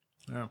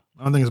 Yeah,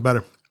 I don't think it's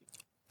better.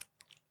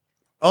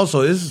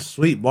 Also, this is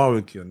sweet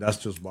barbecue, and that's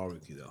just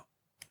barbecue, though.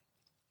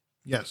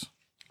 Yes.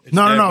 It's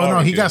No. their He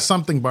barbecue. got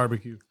something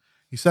barbecue.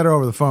 He said it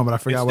over the phone, but I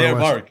It's forgot what their it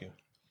was. barbecue.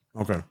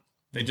 Okay.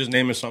 They just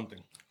name it something.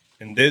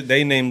 And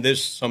they named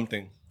this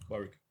something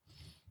barbecue.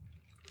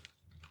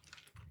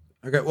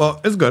 Okay,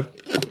 well, it's good.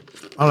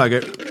 I like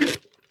it.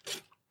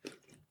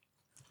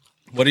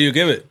 What do you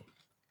give it?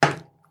 I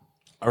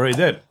already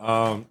did.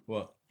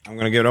 What? I'm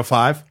going to give it a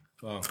 5.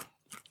 Oh.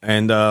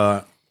 And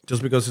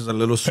just because it's a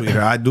little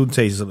sweeter, I do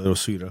taste a little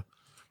sweeter.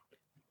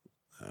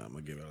 I'm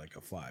going to give it like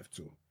a 5,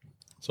 too.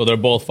 So they're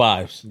both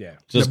 5s. Yeah. They're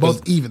Just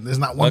both even. There's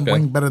not one Okay.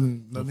 wing better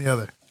than the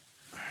other.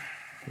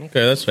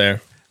 Okay, that's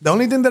fair. The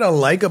only thing that I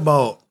like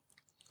about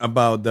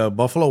the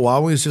Buffalo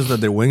Wild Wings is just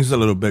that their wings are a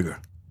little bigger.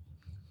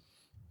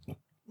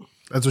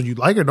 That's what you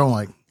like or don't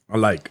like? I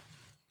like.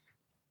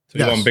 So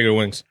you Yes. want bigger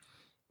wings.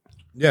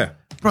 Yeah.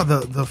 Bro,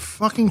 the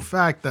fucking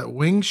fact that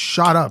wings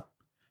shot up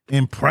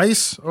in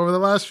price over the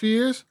last few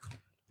years,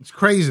 it's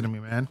crazy to me,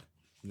 man.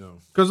 No.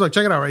 Because look,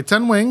 check it out, right?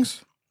 10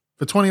 wings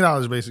for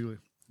 $20 basically.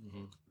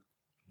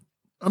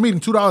 I'm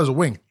eating $2 a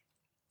wing.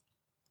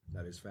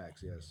 That is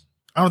facts, yes.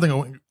 I don't think a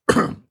wing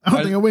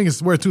think a wing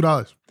is worth $2.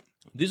 What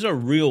These are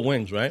real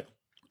wings, right?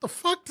 the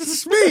fuck does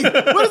this mean? What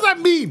does that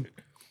mean?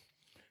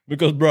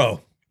 Because,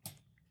 bro,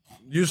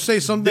 You say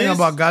something This-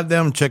 about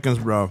goddamn chickens,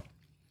 bro.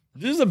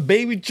 this is a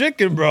baby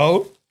chicken,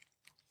 bro.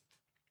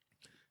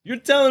 You're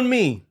telling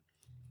me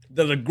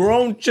that a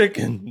grown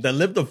chicken that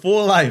lived a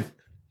full life,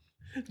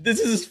 this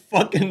is his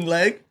fucking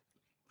leg?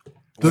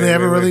 Do Wait, they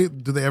ever wait, really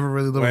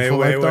live a full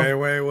life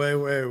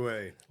though?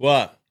 Wait.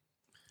 What?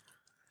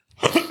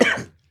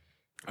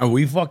 Are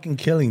we fucking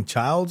killing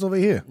childs over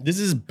here? This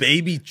is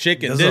baby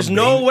chicken. This is There's a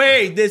no baby-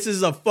 way this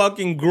is a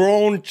fucking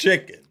grown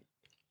chicken.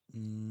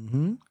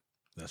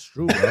 That's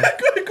true, bro.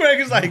 Craig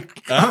is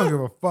like, I don't give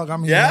a fuck. I'm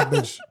eating Yeah? that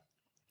bitch.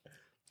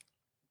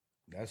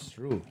 That's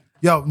true.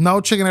 Yo,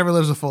 no chicken ever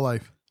lives a full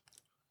life.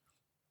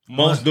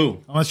 most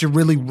do. Unless you're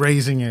really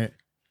raising it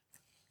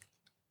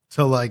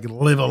to like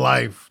live a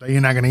life that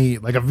you're not gonna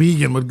eat. Like a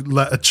vegan would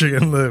let a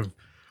chicken live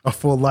a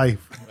full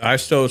life. I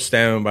still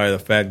stand by the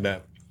fact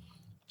that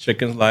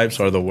chickens' lives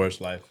are the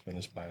worst life on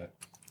this planet.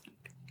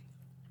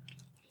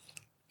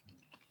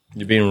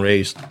 You're being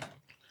raised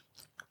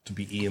to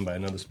be eaten by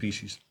another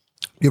species.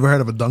 You ever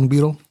heard of a dung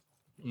beetle?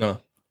 No.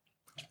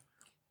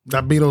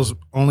 That beetle's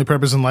only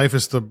purpose in life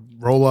is to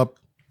roll up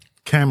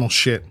camel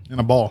shit in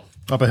a ball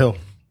up a hill.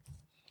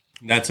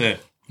 That's it.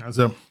 That's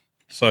it.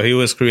 So he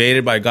was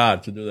created by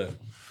God to do that.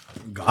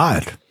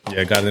 God.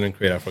 Yeah, God didn't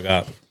create. I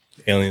forgot.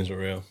 Aliens are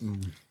real.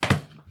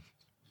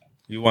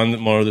 You want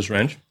more of this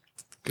ranch?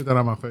 Get that out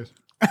of my face.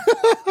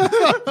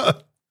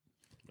 The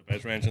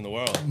best ranch in the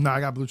world. Nah, I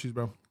got blue cheese,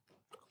 bro.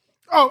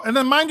 Oh, and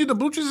then mind you, the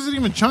blue cheese isn't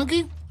even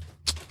chunky.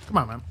 Come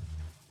on, man.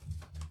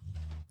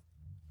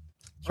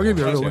 I'll give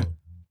you a real one.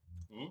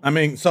 I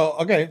mean, so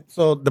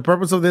the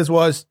purpose of this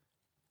was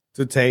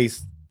to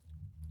taste,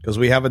 because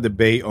we have a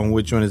debate on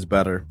which one is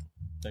better.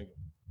 Thank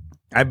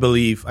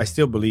you. I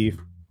still believe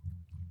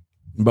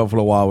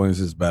Buffalo Wild Wings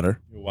is better.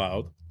 You're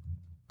wild.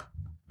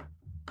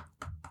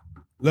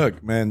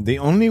 Look, man, the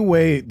only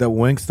way that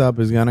Wingstop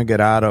is gonna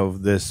get out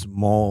of this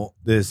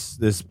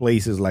this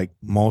place is like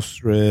mall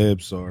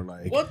strips or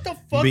like What the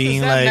fuck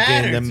being does that like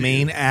matter in the to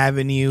main you?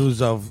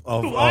 avenues of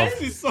Why is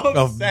he so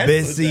of obsessed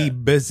busy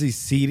with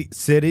that?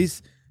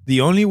 cities.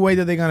 The only way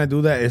that they're gonna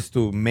do that is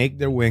to make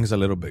their wings a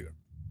little bigger.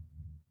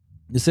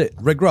 That's it.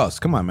 Rick Ross,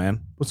 come on,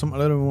 man, put a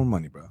little more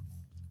money, bro.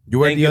 You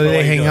were Thank the you other for day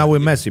what you're hanging out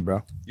doing. with Messi,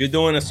 bro. You're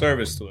doing a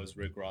service to us,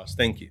 Rick Ross.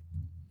 Thank you.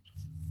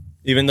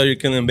 Even though you're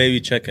killing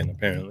baby chicken,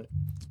 apparently.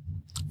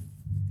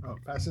 Oh,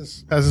 pass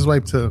his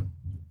wipe to.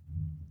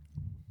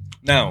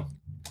 Now,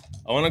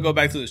 I want to go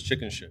back to this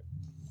chicken shit.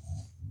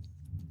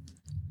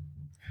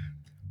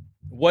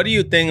 What do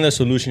you think the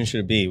solution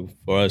should be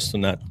for us to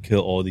not kill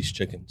all these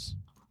chickens?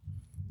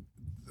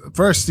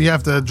 First, you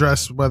have to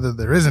address whether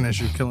there is an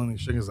issue killing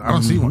these chickens. I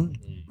don't see one.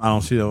 I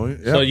don't see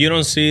that. Yeah. So you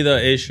don't see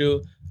the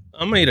issue.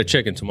 I'm gonna eat a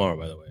chicken tomorrow,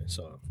 by the way.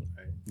 So,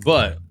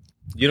 but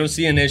you don't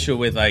see an issue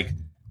with like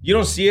you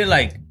don't see it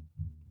like.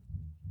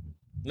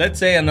 Let's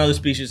say another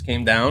species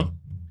came down,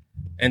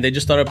 and they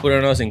just started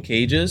putting us in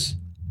cages,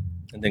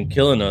 and then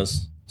killing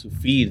us to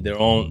feed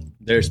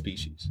their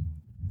species,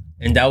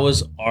 and that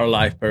was our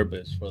life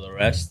purpose for the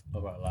rest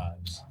of our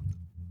lives.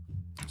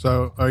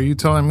 So, are you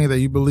telling me that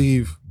you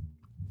believe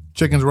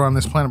chickens were on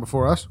this planet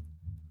before us?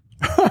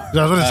 That's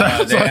what it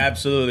sounds They like.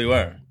 absolutely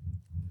were.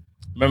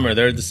 Remember,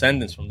 they're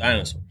descendants from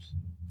dinosaurs.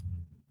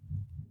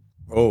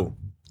 Oh,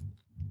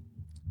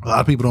 A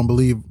lot of people don't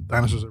believe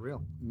dinosaurs are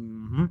real.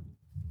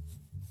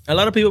 A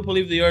lot of people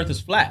believe the Earth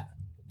is flat.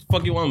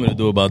 fuck you want me to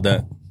do about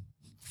that?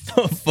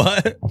 The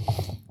fuck?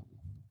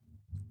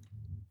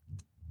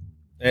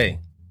 Hey,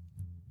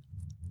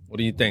 what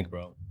do you think,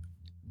 bro?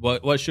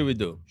 What should we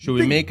do? Should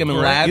we make him in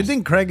labs? You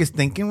think Craig is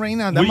thinking right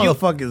now? That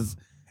motherfucker's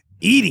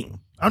eating.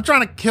 I'm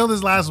trying to kill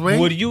this last wing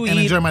Would you and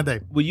eat- enjoy my day.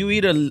 Would you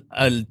eat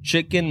a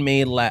chicken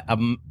made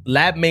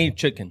lab made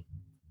chicken?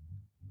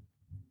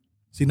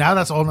 See, now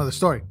that's a whole nother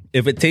story.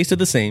 If it tasted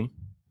the same,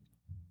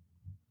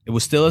 it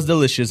was still as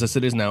delicious as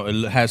it is now.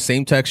 It has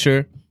same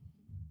texture.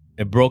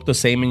 It broke the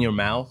same in your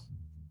mouth.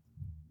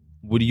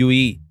 Would you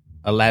eat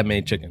a lab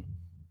made chicken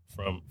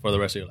for the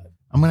rest of your life?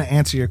 I'm going to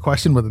answer your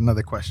question with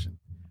another question.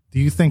 Do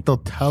you think they'll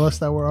tell us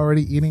that we're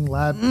already eating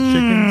lab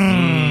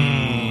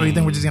chickens? Or do you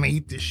think we're just going to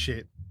eat this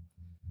shit?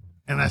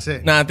 And that's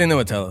it. Nah, I think they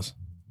would tell us.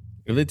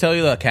 If they tell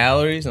you the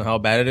calories and how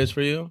bad it is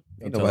for you,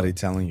 Ain't nobody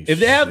telling you. if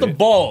they have the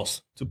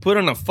balls to put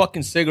in a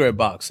fucking cigarette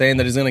box saying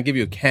that it's going to give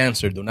you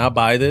cancer, do not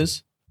buy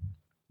this.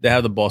 They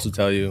have the balls to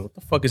tell you, what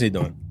the fuck is he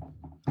doing?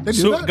 They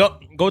do that?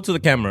 Go to the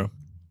camera.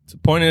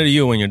 Point it at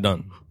you when you're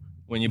done.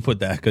 When you put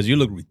that, because you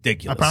look I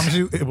ridiculous. promise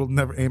you, it will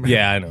never aim at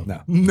Yeah, I know.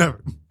 No.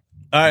 Never.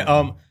 All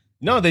right.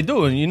 No, they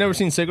do. You never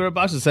seen cigarette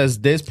box that says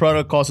this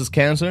product causes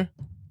cancer?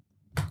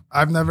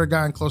 I've never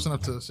gotten close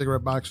enough to the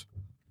cigarette box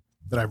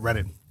that I've read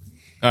it.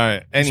 All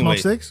right. Anyway, Smoke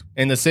sticks?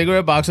 in the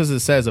cigarette boxes,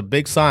 it says a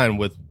big sign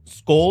with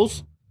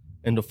skulls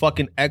and the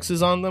fucking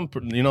X's on them.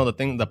 You know the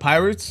thing, the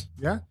pirates.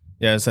 Yeah?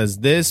 Yeah, it says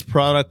this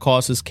product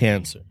causes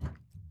cancer.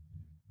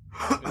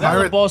 If they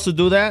have the balls to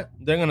do that,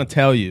 they're gonna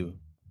tell you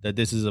that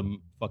this is a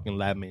fucking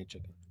lab made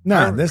chicken.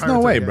 Nah, there's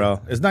no Pirates way, are gay.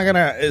 bro. It's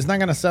not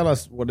gonna sell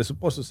us what it's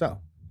supposed to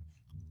sell.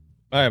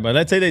 All right, but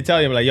let's say they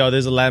tell you like, yo,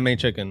 there's a lab made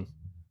chicken.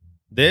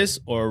 This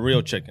or a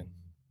real chicken.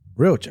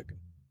 Real chicken.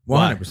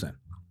 100%.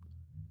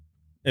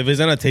 If it's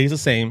gonna taste the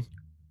same,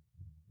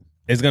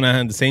 it's gonna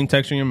have the same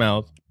texture in your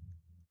mouth.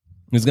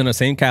 It's gonna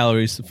same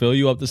calories to fill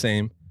you up the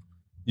same.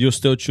 You'll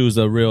still choose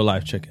a real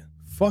life chicken.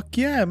 Fuck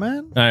yeah,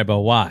 man. All right, but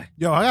why?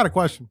 Yo, I got a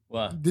question.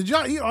 What? Did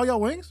y'all eat all your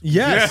wings?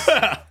 Yes.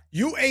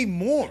 You ate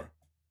more.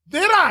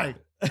 Did I?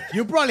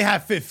 You probably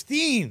had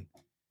 15.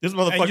 This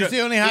motherfucker. And you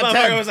still only had this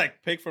 10. motherfucker was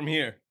like, pick from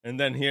here, and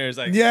then here is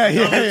like, Yeah,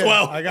 yeah, another yeah.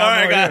 12. I All got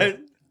right, more, yeah. guys.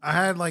 I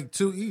had like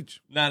 2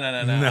 each. No.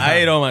 I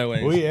ate all my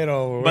wings. We ate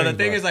all. but the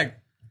thing is, like,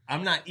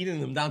 I'm not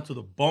eating them down to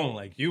the bone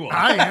like you are.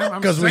 I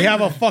am. because we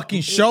have a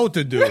fucking show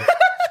to do.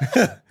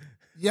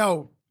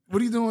 Yo,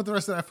 what are you doing with the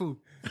rest of that food?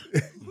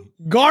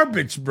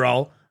 Garbage,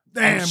 bro.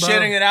 Damn, I'm bro.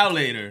 shitting it out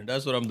later.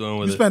 That's what I'm doing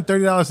with You it. spent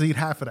 $30 to eat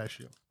half of that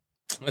shit.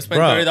 I spent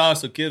Bro.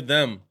 $30 to give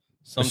them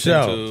something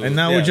Show. to. And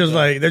now yeah, we're just so-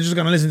 like, they're just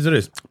gonna listen to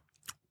this.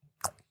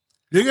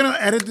 You're gonna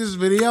edit this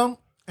video.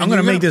 I'm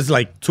gonna make this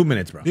like 2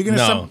 minutes, bro. You're gonna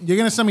No. you're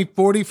gonna send me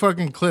 40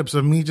 fucking clips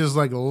of me just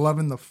like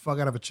loving the fuck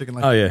out of a chicken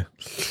like Oh yeah.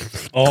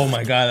 Oh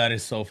my god, that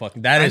is so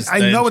fucking. That is. I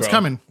the know it's intro.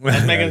 coming.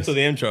 Let's make it to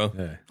the intro.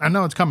 I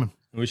know it's coming.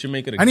 We should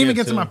make it. I didn't even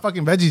get to my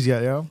fucking veggies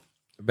yet, yo.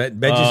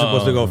 Veggie's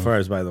supposed to go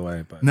first, by the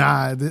way. But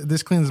Nah,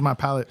 this cleans my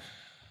palate.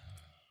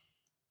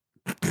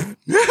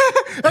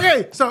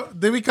 Okay, so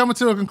did we come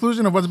to a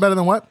conclusion of what's better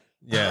than what?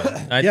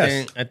 Yeah,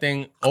 Yes. I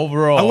think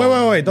overall.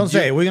 oh wait! Don't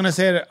say it. We're gonna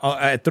say it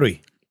at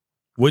 3.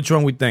 Which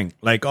one we think?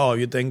 Like, oh,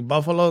 you think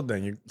Buffalo?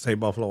 Then you say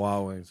Buffalo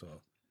Wild Wings. So.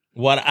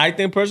 What I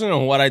think personally,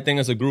 and what I think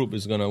as a group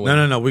is gonna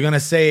win. No. We're gonna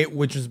say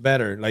which is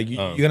better. Like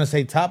you're gonna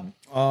say top.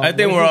 I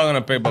think we're all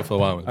gonna pick Buffalo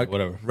Wild Wings.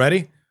 Whatever.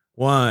 Ready?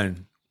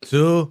 1,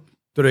 2,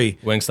 3.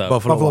 Wingstop.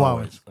 Buffalo Buffalo Wild Wild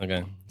Wings.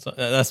 Okay, so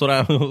that's what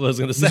I was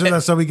gonna You say. said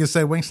that so we can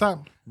say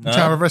Wingstop? You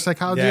trying to reverse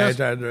psychology? Yeah, I us?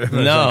 tried to reverse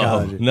No,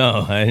 psychology.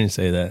 no, I didn't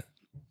say that.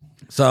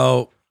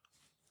 So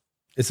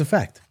it's a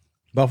fact.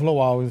 Buffalo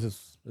Wild Wings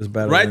is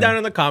better. Write than- down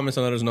in the comments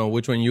and let us know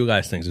which one you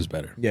guys think is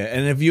better. Yeah,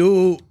 and if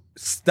you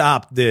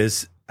stop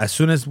this as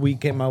soon as we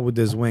came out with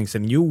these wings,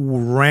 and you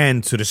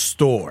ran to the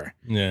store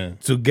Yeah.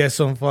 to get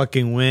some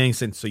fucking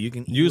wings, and so you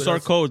can eat Use with our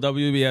us. code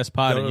WBS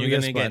Pod and you're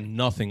WBS gonna get Pod.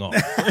 nothing off.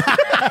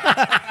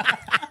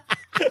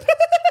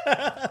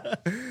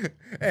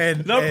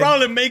 And They'll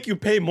probably make you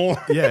pay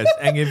more. yes,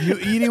 and if you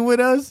eating with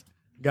us,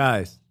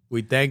 guys,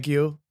 we thank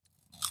you,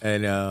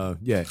 and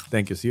yeah,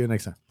 thank you. See you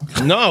next time.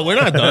 No, we're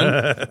not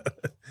done.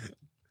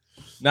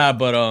 Nah,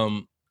 but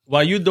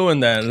while you doing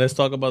that, let's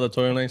talk about the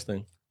Tory Lanez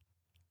thing.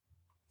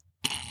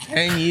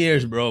 10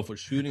 years, bro, for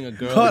shooting a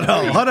girl. Hold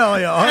on.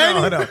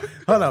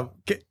 Hold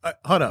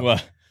on.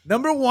 What?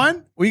 Number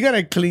 1, we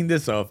gotta clean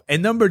this off,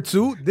 and number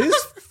 2, this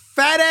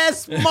fat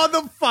ass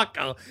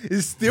motherfucker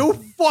is still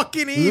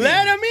fucking eating.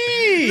 Let him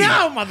eat.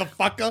 No,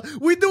 motherfucker,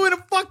 we doing a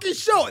fucking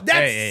show. That's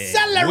Hey,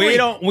 celery.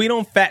 we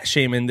don't fat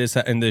shame in this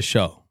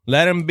show.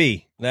 Let him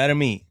be. Let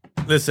him eat.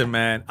 Listen,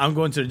 man, I'm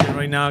going to the gym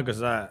right now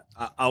because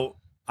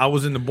I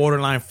was in the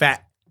borderline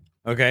fat.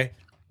 Okay,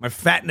 my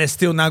fatness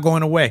still not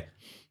going away.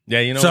 Yeah,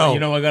 you know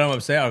what got him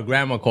upset? Our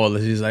grandma called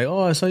us. He's like,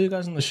 "Oh, I saw you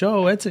guys on the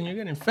show, Edson. You're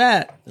getting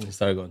fat." And he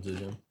started going to the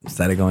gym.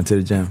 Started going to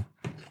the gym.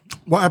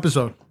 What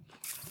episode?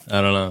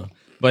 I don't know.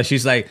 But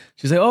she's like,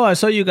 oh, I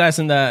saw you guys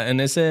in that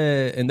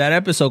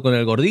episode con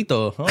el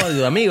gordito. Oh,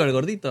 your amigo, el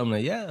gordito. I'm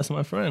like, yeah, that's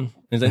my friend.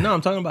 He's like, no,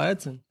 I'm talking about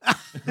Edson.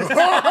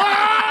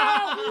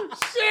 Oh,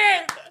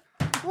 shit!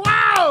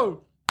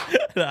 Wow!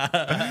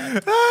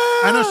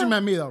 I know she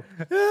meant me though.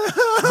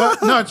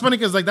 But no, it's funny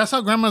because like that's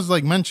how grandmas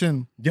like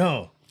mention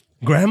Yo,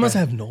 grandmas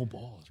have no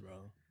balls,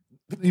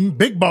 bro.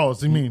 big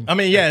balls. You mean? I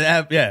mean, they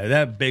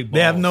have big balls.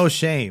 They have no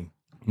shame.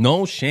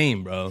 no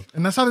shame, bro.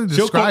 And that's how they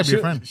describe your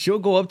friend. She'll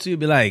go up to you and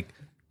be like,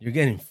 "You're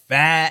getting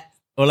fat,"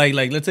 or like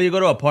let's say you go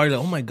to a party,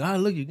 like, "Oh my god,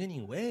 look, you're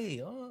gaining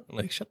weight." Oh,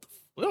 like shut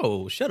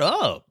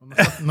up.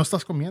 No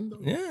estás comiendo.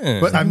 Yeah,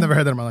 But I've never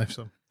heard that in my life.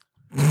 So,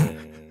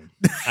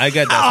 I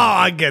get that. Oh,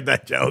 I get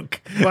that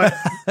joke. but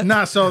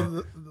nah.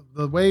 So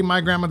the way my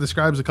grandma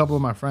describes a couple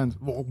of my friends,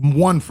 well,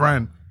 one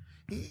friend.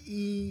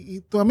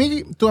 Y tu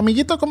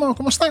amiguito,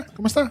 ¿cómo está?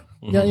 ¿Cómo está?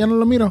 Ya no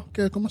lo miro.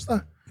 ¿Cómo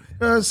está?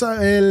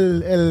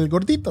 El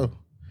gordito.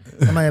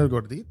 I'm like, el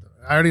gordito.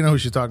 I already know who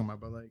she's talking about,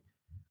 but like,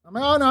 I'm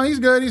like, oh no, he's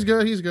good. He's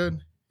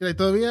good. Like,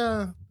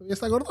 todavía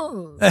está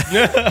gordo.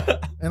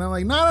 And I'm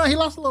like, no, he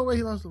lost a little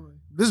weight.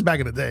 This is back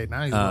in the day.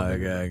 Now he's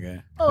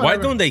Okay. Oh, Why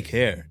don't they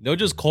care? They'll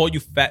just call you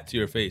fat to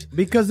your face.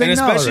 Because they and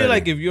know especially already.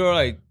 like if you're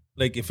like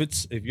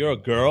if you're a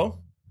girl,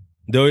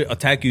 they'll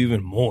attack you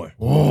even more.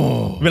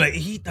 Oh. Be like,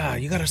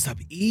 hijita, you gotta stop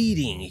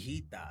eating,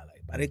 hijita.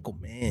 Like, pare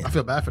comer. I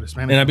feel bad for the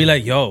Spanish. And I'd be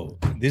like, yo,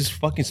 these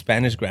fucking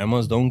Spanish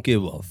grandmas don't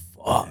give a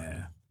fuck. Yeah.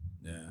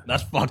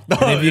 That's fucked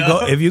up. And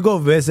if you go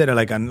visit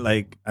like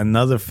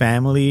another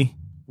family,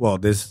 well,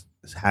 this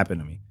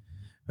happened to me.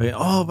 Like,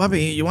 oh,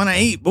 papi, you want to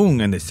eat? Boom.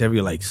 And they serve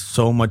you like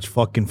so much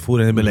fucking food.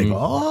 And they be like,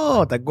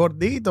 oh, está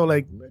gordito.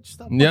 Like,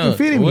 stop fucking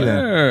feeding me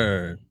that.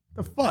 word.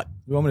 The fuck?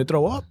 You want me to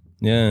throw up?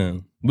 Yeah.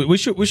 We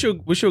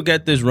should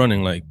get this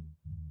running, like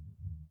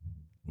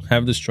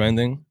have this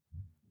trending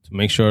to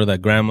make sure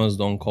that grandmas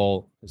don't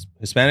call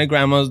Hispanic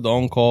grandmas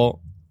don't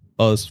call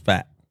us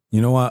fat.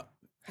 You know what?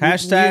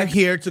 Hashtag We're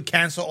here to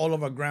cancel all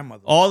of our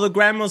grandmothers. all the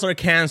grandmas are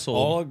canceled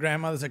All our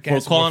grandmothers are for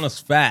canceled. calling us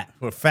fat.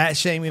 For fat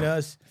shaming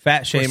us.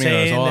 Fat shaming us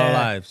saying all our that.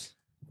 lives.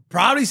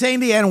 Probably saying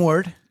the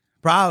N-word.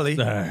 Probably.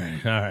 All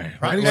right.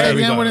 Why do you Where say are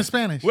we the N-word going? in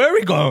Spanish? Where are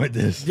we going with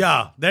this?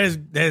 Yeah,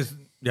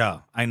 yeah,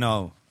 I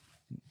know.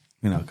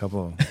 You know, a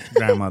couple of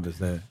grandmothers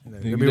that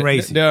they be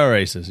racist. They are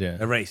racist, yeah.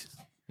 They're racist.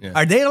 Yeah.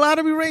 Are they allowed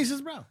to be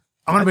racist, bro? I'm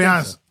gonna be think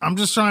honest. I'm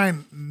just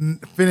trying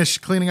to finish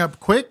cleaning up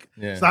quick.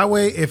 Yeah. So that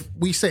way, if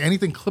we say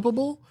anything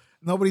clippable,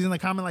 nobody's in the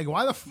comment like,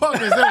 "Why the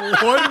fuck is there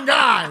one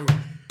guy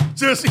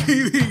just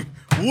eating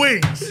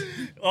wings?"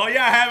 Oh,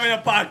 yeah, having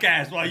a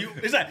podcast. Well,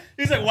 he's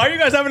like, why are you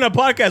guys having a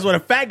podcast with a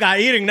fat guy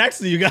eating next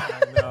to you guys?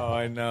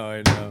 I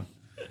know.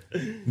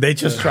 They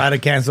just try to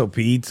cancel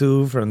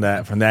P2 from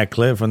that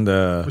clip from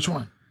the Which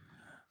one?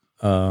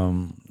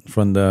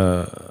 from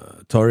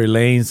the Tory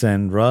Lanez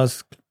and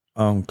Russ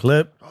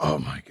clip. Oh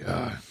my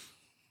god.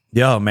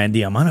 Yo, man,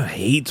 the amount of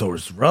hate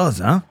towards Russ,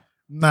 huh?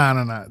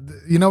 Nah.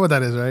 You know what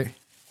that is, right?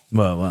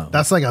 Well.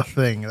 That's like a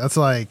thing. That's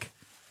like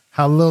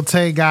how Lil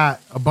Tay got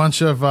a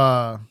bunch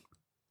of.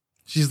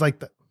 She's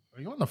like, are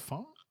you on the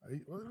phone?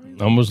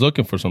 I was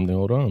looking for something.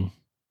 Hold on. All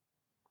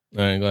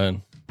right, go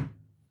ahead.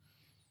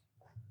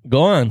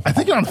 Go on. I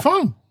think you're on the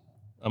phone.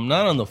 I'm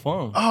not on the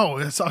phone. Oh,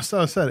 that's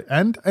I said it.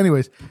 And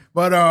anyways,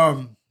 but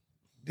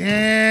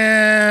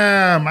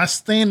damn, I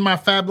stained my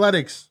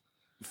Fabletics.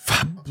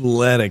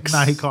 Fabletics.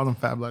 Nah, he called them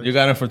Fabletics. You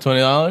got it for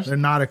 $20? They're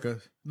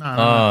Nauticas.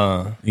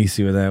 Nah. You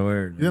see with that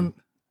word. You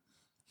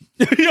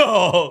didn't-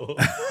 Yo.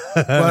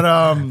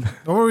 But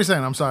what were we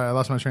saying? I'm sorry, I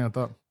lost my train of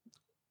thought.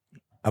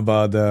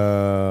 About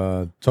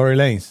Tory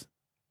Lanez.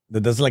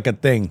 That's like a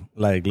thing.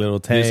 Like Lil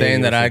Tay. You're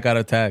saying that I got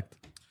attacked.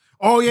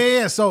 Oh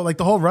yeah. So like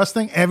the whole Russ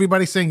thing,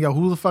 everybody's saying, "Yo,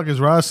 who the fuck is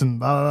Russ?" And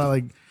blah, blah, blah.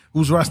 Like,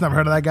 who's Russ? Never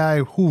heard of that guy.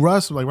 Who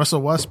Russ? Like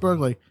Russell Westbrook.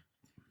 Like,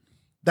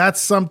 that's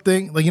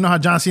something. Like, you know how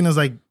John Cena's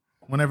like,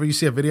 whenever you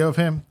see a video of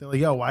him, they're like,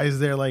 "Yo, why is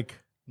there like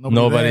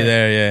Nobody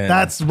there, yeah.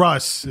 That's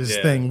Russ's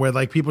thing, where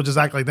like people just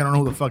act like they don't know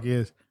who the fuck he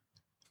is.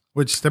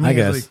 Which to me, I is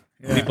guess.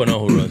 like, People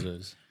know who Russ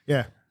is.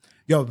 yeah.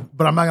 Yo,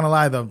 but I'm not gonna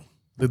lie though.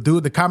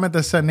 The comment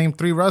that said name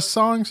 3 Russ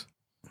songs,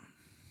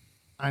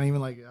 I didn't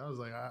even like it. I was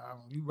like,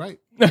 you right.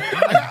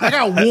 I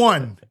got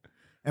one.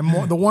 And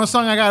the one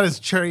song I got is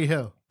Cherry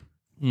Hill.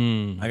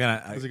 Mm.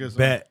 That's a good song.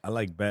 bet. I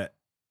like bet.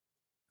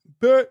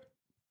 Bet.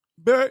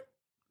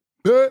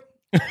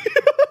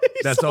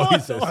 That's all he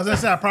says. As I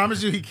said, I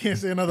promise you he can't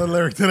say another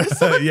lyric to that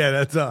song. Yeah,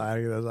 that's all.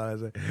 That's all I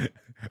say.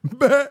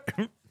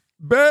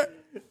 Bet.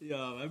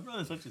 Yo, my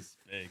brother's such a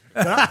spig.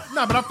 But I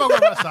fuck with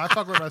Russ though. I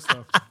fuck with Russ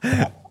though.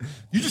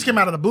 You just came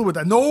out of the blue with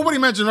that. Nobody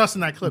mentioned Russ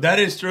in that clip. That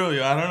is true,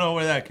 yo. I don't know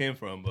where that came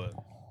from, but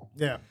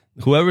Yeah.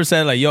 whoever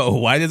said like, yo,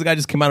 why this guy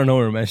just came out of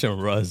nowhere and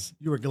mentioned Russ?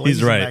 You were glazing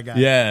He's right. that guy.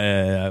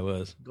 Yeah, I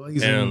was.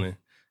 Glazing. Apparently.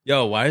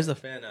 Yo, why is the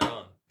fan not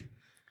on?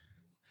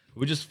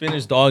 We just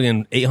finished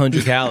dogging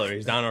 800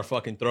 calories down our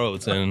fucking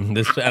throats, and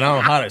this I don't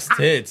know how his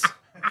tits.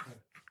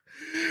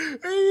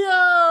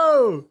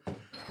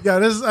 Yo,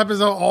 this is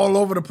episode all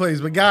over the place.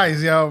 But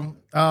guys, yo,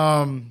 We're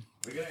gonna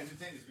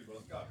entertain these people.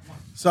 Let's go. Come on.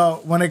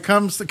 so when it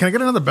comes to, can I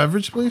get another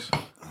beverage, please?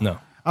 No.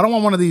 I don't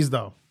want one of these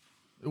though.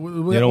 You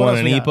don't want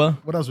an IPA?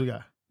 What else we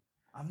got?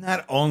 I'm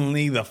not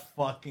only the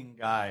fucking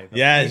guy.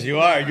 Yes, you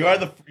are. You're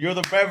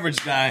the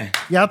beverage guy.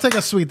 Yeah, I'll take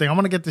a sweet thing. I'm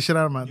gonna get this shit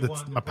out of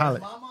my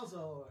palate.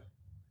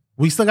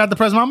 We still got the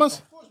Press Mamas?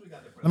 Of course we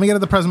got the Let me get a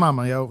depressed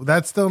mama, yo.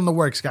 That's still in the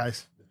works,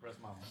 guys.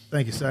 Depressed mama.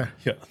 Thank you, sir.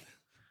 Yeah.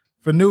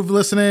 For new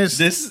listeners,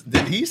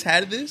 He's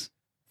had this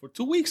for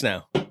 2 weeks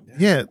now.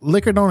 yeah,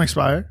 liquor don't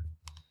expire.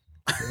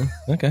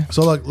 Okay.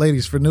 So look,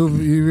 ladies, for new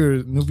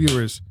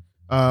viewers,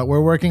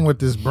 we're working with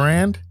this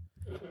brand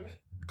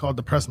called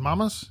Depressed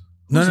Mamas.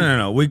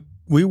 No.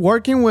 We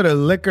working with a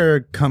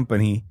liquor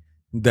company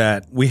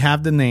that we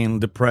have the name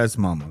Depressed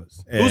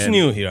Mamas. Who's And-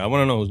 new here? I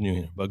want to know who's new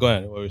here. But go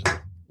ahead. What were you saying?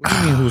 What do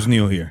you mean who's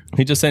new here?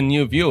 He just said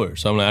new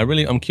viewers. So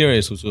I'm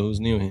curious who's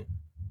new here.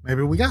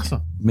 Maybe we got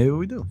some. Maybe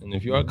we do. And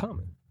if you are,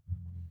 comment.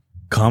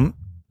 Come.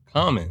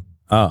 Comment.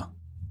 Oh,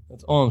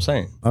 That's all I'm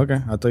saying. okay.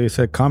 I thought you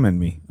said comment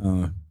me.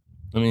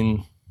 I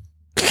mean,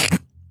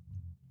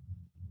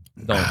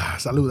 don't.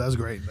 Salud, that's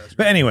great.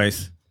 But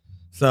anyways,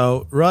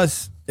 so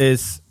Russ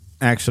is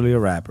actually a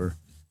rapper.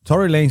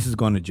 Tory Lanez is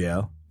going to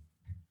jail.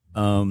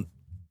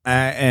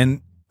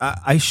 And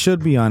I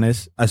should be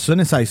honest. As soon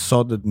as I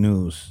saw the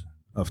news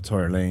of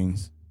Tory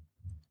Lanez,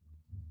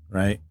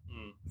 right,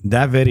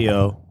 that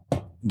video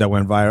that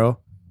went viral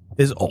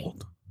is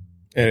old.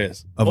 It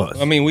is. Of us.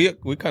 I mean,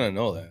 we kind of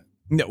know that.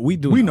 No, we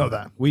do. We know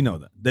that. We know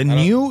that.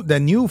 The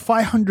new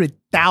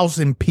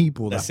 500,000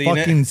 people that seen it?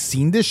 fucking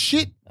seen this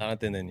shit I don't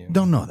think they knew.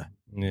 don't know that.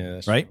 Yeah,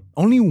 that's Right?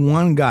 Only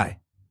one guy.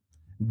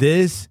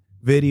 This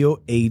video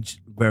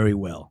aged very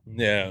well. true.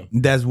 Yeah.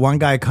 There's one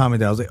guy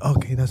commented. I was like,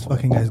 okay, that's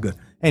fucking guy's good.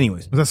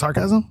 Anyways, Was that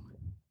sarcasm?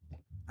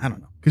 I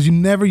don't know. Because you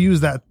never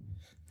use that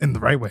in the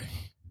right way.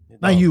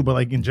 Not you, but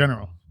like in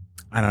general.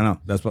 I don't know.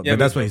 That's what. Yeah, but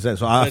that's but- what he said.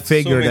 So I But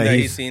figured assuming that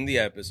he's he's seen the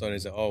episode. He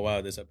said, "Oh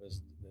wow, this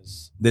episode."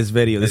 this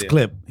Video.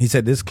 clip. He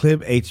said this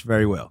clip aged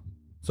very well.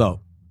 So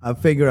I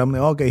figured I'm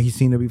like, okay, he's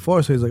seen it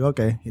before. So he's like,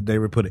 okay, they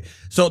reput it.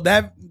 So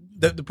that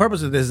the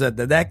purpose of this is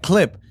that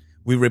clip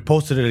we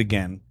reposted it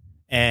again,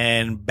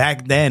 and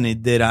back then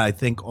it did I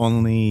think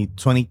only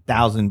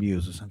 20,000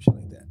 views or something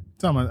like that.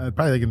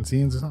 Probably like in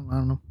scenes or something. I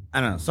don't know.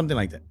 I don't know, something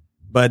like that.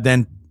 But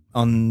then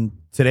on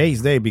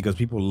today's day, because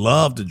people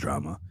love the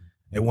drama,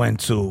 it went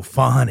to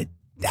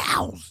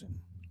 400,000,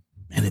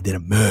 and it did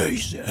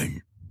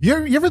amazing. You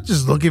ever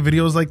just look at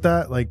videos like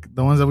that, like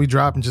the ones that we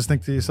drop, and just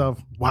think to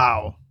yourself,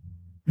 "Wow,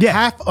 Yeah,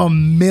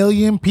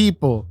 500,000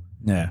 people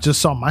yeah. just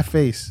saw my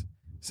face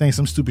saying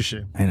some stupid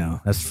shit." I know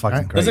that's fucking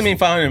Right? crazy. Doesn't mean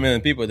 500 million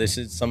people. They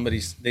said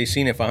they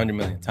seen it 500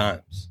 million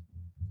times.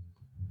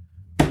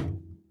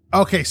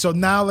 Okay, so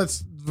now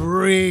let's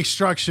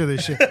restructure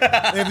this shit.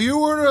 If you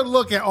were to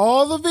look at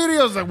all the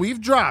videos that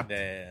we've dropped,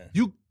 Yeah.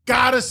 you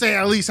gotta say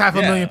at least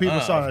 500,000 people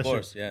saw of that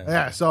course, shit.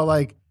 yeah. So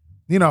like,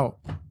 you know,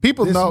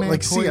 people This know, man,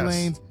 like Tory Tory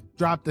Lanez, Lanez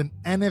dropped an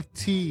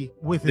NFT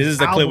with his This is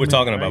the clip album we're in it,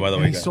 talking about, by the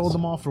and way, he guys. sold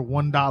them all for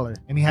 $1,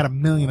 and he had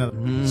 1 million of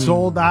them.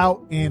 Sold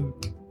out in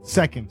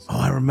seconds. Oh,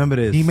 I remember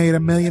this. He made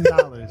 $1 million,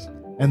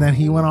 and then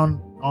he went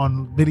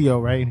on video,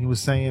 right? And he was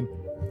saying,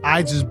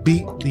 "I just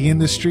beat the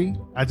industry.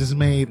 I just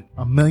made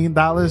 $1 million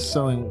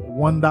selling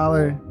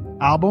 $1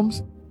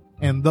 albums,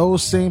 and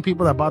those same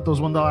people that bought those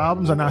 $1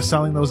 albums are now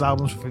selling those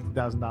albums for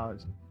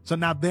 $50,000. So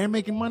now they're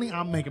making money.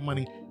 I'm making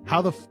money.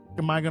 How the f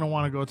am I gonna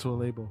want to go to a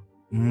label?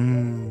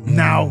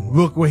 Now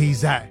look where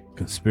he's at.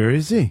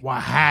 Conspiracy. What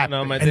happened?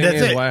 No, my And thing that's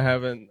is, it. why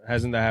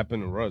hasn't that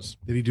happened to Russ?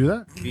 Did he do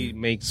that? He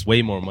makes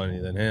way more money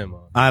than him.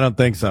 I don't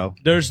think so.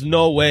 There's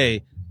no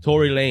way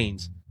Tory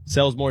Lanez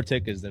sells more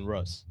tickets than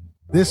Russ.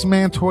 This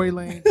man, Tory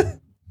Lanez.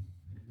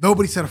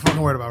 Nobody said a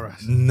fucking word about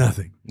Russ.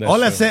 Nothing. That's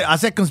All I true.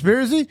 said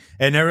conspiracy,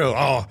 and everyone,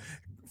 oh,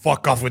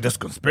 fuck off with this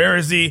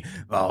conspiracy.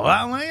 Oh,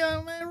 I'm like,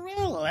 oh, man,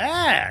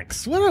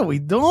 relax. What are we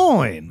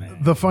doing, man?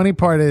 The funny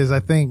part is,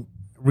 I think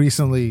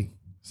recently,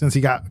 since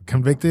he got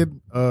convicted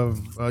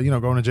of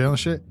going to jail and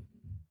shit,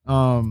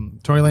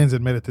 Tory Lanez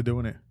admitted to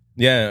doing it.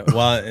 Yeah,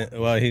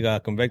 while he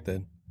got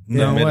convicted.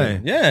 No He way.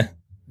 admitted. Yeah.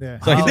 Yeah,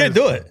 So he did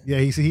do it. Yeah,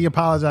 he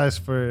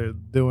apologized for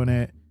doing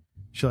it,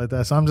 shit like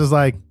that. So I'm just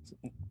like,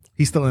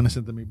 he's still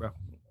innocent to me, bro.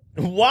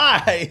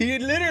 Why? He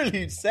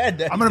literally said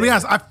that. I'm gonna be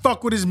honest. I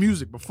fuck with his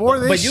music before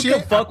this. But you shit,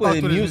 can fuck I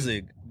with his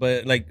music.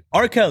 But like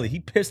R. Kelly, he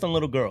pissed on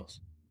little girls.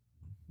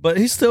 But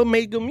he still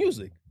made good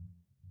music.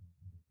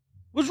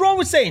 What's wrong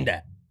with saying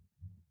that?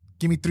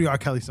 Give me 3 R.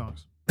 Kelly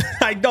songs.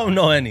 I don't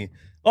know any.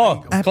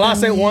 Oh,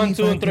 Closet 1,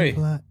 2, and 3.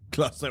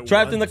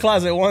 Trapped in the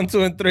Closet 1,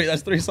 2, and 3.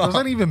 That's 3 songs. Those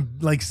aren't even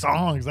like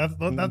songs. That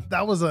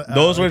was a.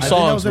 Those were I think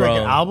songs, those are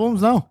like bro.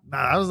 albums, no?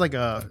 Nah, that was like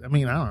a. I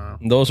mean, I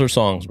don't know. Those are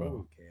songs,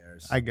 bro.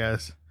 I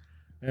guess.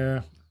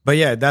 Yeah. But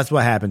yeah, that's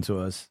what happened to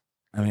us.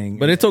 I mean,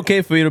 But it's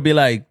okay for you to be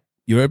like,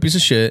 you're a piece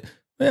of shit.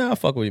 Yeah, I'll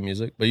fuck with your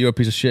music, but you're a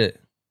piece of shit.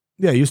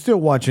 yeah, you're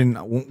still watching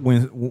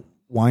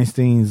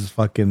Weinstein's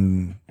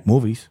fucking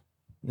movies.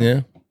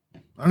 Yeah.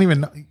 I don't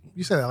even know.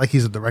 You said that like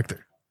he's a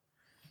director.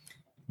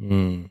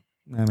 Mm.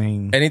 I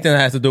mean, Anything that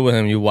has to do with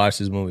him, you watch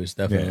his movies,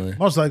 definitely.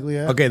 Most likely,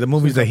 yeah. okay, the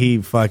movies that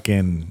he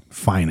fucking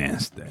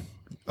financed. Then.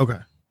 Okay.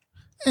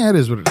 Yeah, it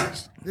is what it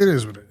is. It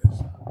is what it is.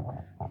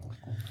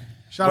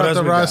 Shout What out else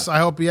to we Russ. got? I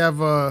hope you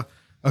have a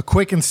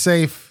quick and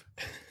safe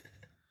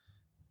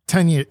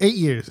 8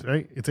 years,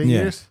 right? It's 8 Yeah.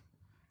 years.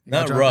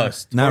 Not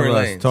Russ. Not Tory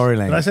Russ. Lanez. Tory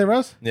Did I Lanez. say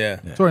Russ? Yeah.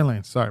 Tory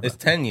Lanez. Sorry. It's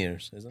 10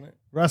 years, isn't it?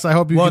 Russ, I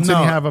hope you Well, continue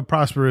no. to have a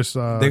prosperous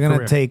They're gonna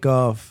career. take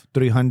off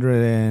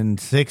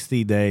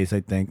 360 days, I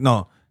think.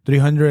 No,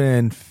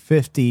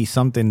 350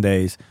 something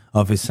days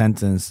of his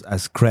sentence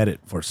as credit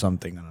for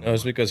something. I don't know. No,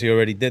 it's because he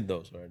already did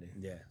those already.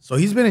 Yeah. So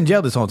he's been in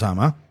jail this whole time,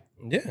 huh?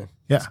 Yeah.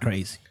 Yeah.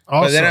 Crazy.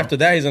 Also, But then after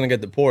that, he's going to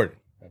get deported.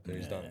 After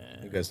he's done.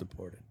 He gets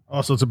deported.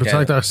 also to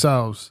protect Yeah.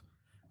 ourselves,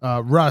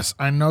 Russ,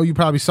 I know you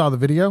probably saw the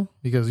video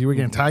because you were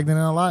getting tagged in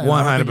it a lot. and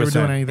I don't think you were 100%.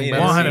 doing anything He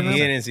bad. didn't, he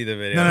didn't see the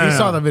video. No, no, He no.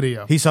 saw the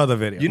video. He saw the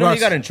video. You know Russ. he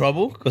got in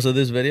trouble because of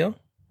this video?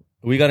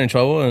 We got in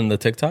trouble in the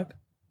TikTok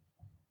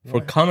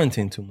for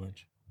commenting too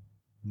much.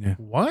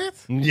 What?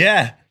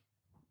 Yeah.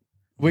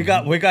 We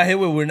got hit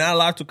with we're not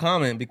allowed to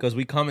comment because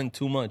we comment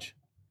too much.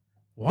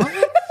 What?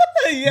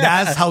 Yeah.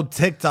 That's how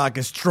TikTok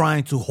is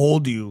trying to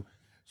hold you,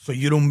 so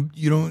you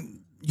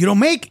don't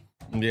make it.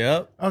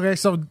 Yep. Okay,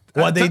 so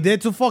What they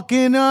did to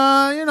fucking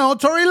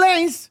Tory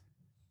Lanez,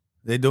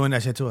 they're doing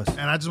that shit to us.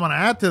 and I just want to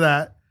add to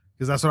that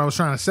because that's what I was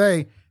trying to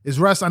say. Is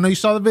Russ? I know you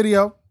saw the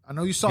video. I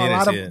know you saw He a didn't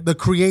lot see of it. the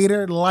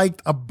creator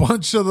liked a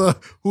bunch of the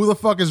who the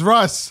fuck is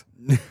Russ,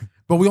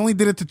 but we only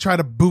did it to try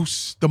to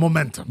boost the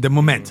momentum. The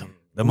momentum.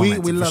 The We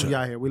momentum. for love sure.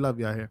 y'all here. We love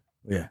y'all here.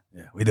 Yeah,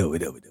 we do.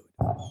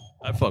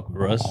 I fuck with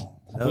Russ.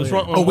 What's yeah.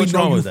 wrong, Oh, we what's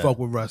wrong know you with that? fuck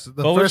with Russ. The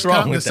But what's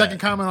wrong the with second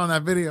that? comment on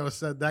that video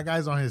said that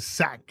guy's on his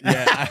sack.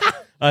 Yeah,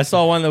 I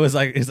saw one that was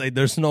like, it's like,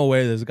 there's no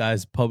way this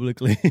guy's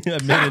publicly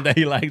admitting that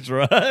he likes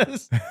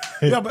Russ.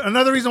 Yeah, but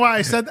another reason why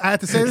I had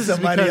to say this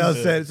Somebody is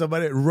because else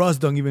said, Russ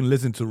don't even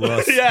listen to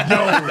Russ. Yeah,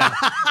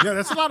 yeah,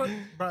 that's a lot of.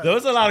 Bro, there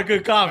was a lot of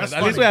good comments.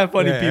 That's At least funny. we have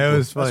funny Yeah, people. it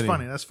was that's funny.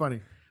 funny. That's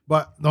funny.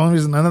 But the only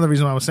reason, another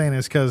reason why I was saying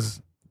is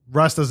because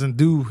Russ doesn't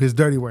do his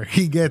dirty work.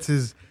 He gets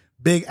his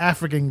big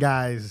African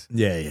guys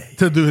Yeah.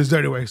 to do his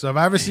dirty work. So if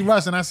I ever see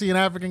Russ and I see an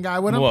African guy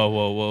with him, Whoa.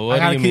 I What do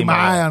gotta you keep mean my by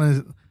eye that? on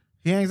his.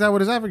 He hangs out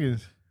with his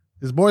Africans.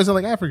 His boys are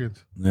like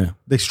Africans. Yeah.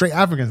 They straight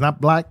Africans, not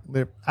black.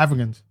 They're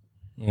Africans,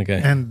 Okay.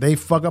 and they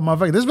fuck up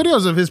motherfuckers. There's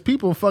videos of his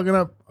people fucking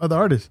up other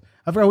artists.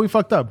 I forgot who he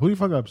fucked up. Who he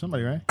fucked up?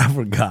 Somebody, right? I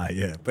forgot,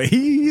 yeah. But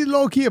he's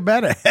low key a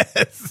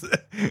badass.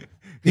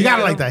 He got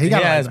it like that. He He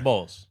got it like has that.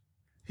 balls.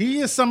 He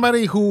is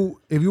somebody who,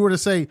 if you were to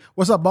say,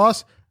 "What's up,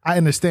 boss?" I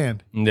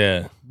understand,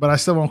 Yeah. but I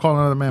still won't call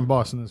another man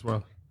boss in this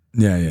world.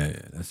 Yeah.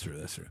 That's true.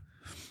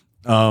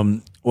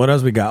 What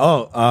else we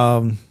got?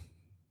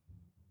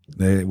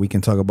 We can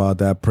talk about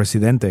that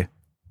Presidente,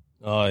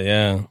 Oh,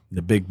 yeah.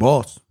 the big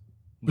boss.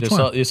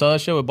 You saw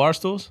that shit with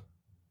Barstools?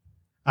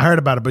 I heard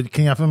about it, but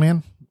can you fill me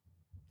in?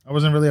 I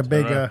wasn't really a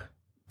big around.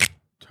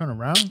 turn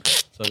around.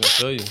 So I can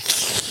show you.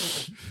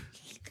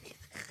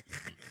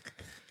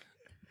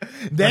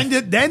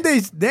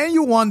 Then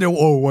you wonder,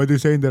 why they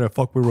saying that I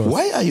fuck with Russ?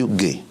 Why are you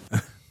gay?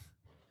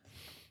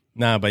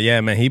 Nah, but yeah,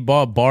 man, he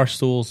bought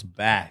Barstools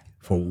back.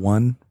 For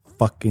 $1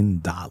 fucking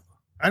dollar.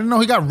 I didn't know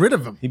he got rid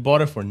of him. He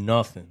bought it for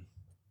nothing.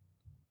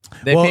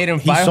 They Well, paid him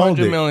he sold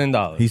 $500 it.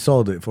 million He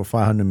sold it for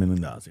 $500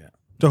 million. Yeah.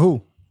 To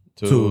who?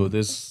 to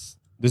this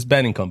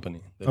betting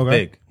company. That's Okay.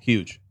 big,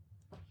 huge.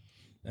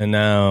 And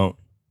now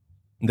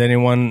they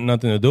didn't want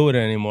nothing to do with it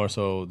anymore,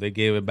 so they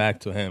gave it back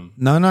to him.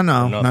 No.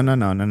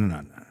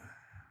 nothing.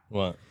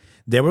 What?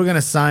 They were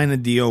gonna sign a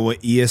deal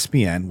with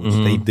ESPN, which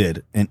they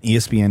did, and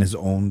ESPN is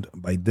owned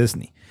by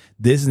Disney.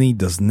 Disney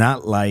does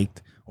not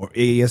like, or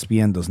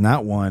ESPN does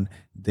not want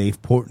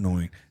Dave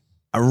Portnoy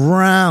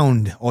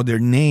around, or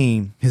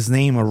his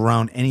name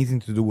around anything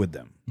to do with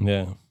them.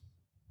 Yeah.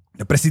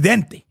 The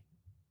Presidente,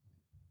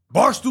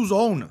 Barstool's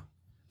owner.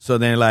 So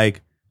they're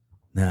like,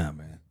 nah,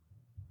 man,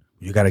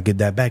 you gotta get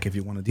that back if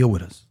you want to deal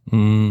with us.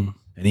 Mm.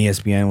 And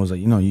ESPN was like,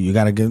 you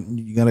gotta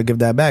give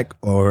that back,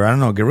 or I don't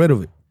know, get rid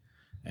of it.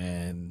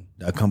 And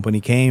the company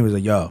came, was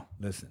like, yo,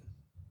 listen,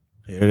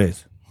 here it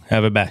is,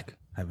 Have it back.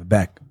 have it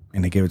back,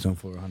 and they gave it to him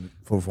for $1.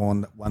 For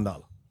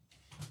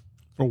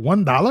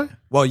 $1?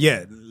 Well,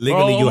 yeah,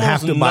 legally you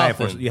have to almost buy it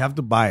nothing. you have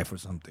to buy it for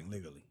something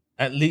legally.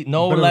 At least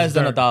no But it was less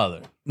than dirt.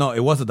 $1. No, it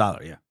was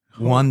 $1. Yeah,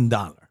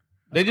 $1.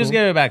 They just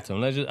gave it back to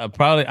him. They just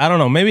probably I don't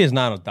know. Maybe it's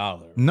not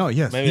 $1. No,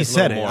 yes, Maybe he it's a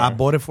said it. little I more.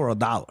 bought it for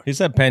 $1. He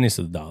said pennies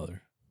to the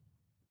dollar.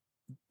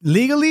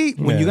 Legally,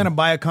 when Yeah. you're gonna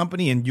buy a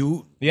company and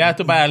you, You have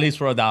to buy at least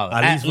for $1.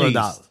 At least for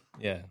 $1.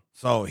 Yeah.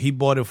 so he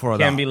bought it for $1.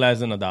 Can't be less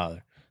than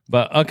 $1.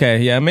 But okay,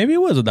 yeah, maybe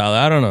it was $1.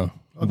 I don't know.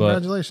 Well, But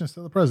congratulations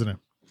to the president.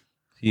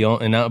 he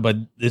owned, and now, but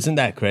isn't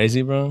that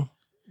crazy, bro?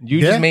 You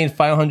Yeah. just made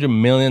 $500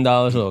 million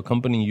of a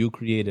company you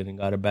created and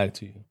got it back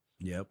to you,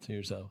 Yep. to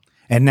yourself.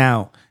 And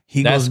now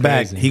he That's goes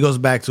back. crazy. He goes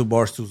back to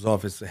Barstool's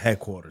office, the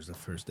headquarters, the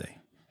first day.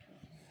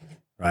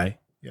 Right?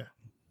 Yeah.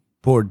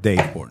 Poor Dave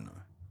Portnoy.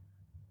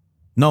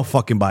 No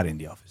fucking body in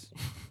the office.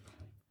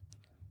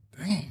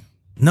 Dang.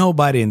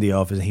 Nobody in the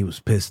office. And he was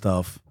pissed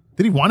off.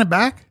 Did he want it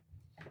back?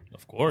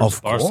 Of course.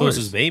 Of Barstool's course.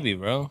 his baby,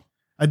 bro.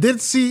 I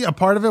did see a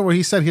part of it where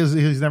he said he's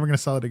never going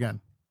to sell it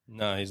again.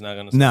 No, he's not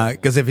gonna. No,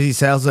 because if he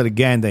sells it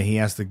again, then he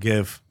has to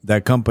give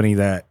that company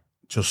that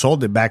just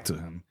sold it back to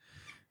him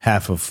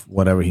half of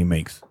whatever he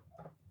makes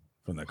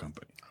from that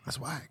company. That's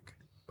whack.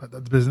 But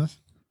that's business.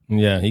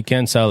 Yeah, he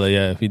can't sell it.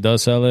 Yeah, if he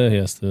does sell it, he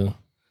has to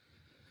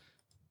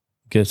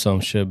get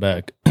some shit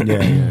back.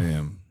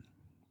 Yeah.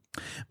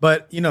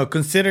 But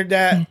consider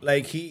that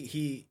like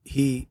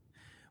he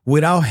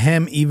without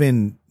him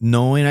even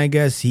knowing, I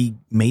guess he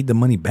made the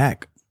money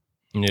back.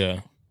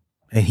 Yeah.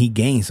 And he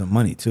gained some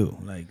money too,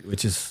 like,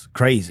 which is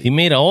crazy. He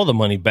made all the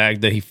money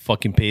back that he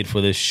fucking paid for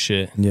this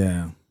shit.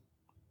 Yeah.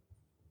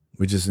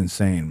 Which is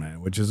insane,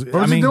 man. Which is,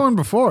 What was he doing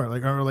before?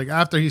 Like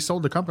after he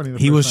sold the company?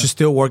 He was just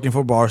still working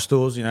for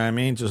Barstools, you know what I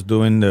mean? Just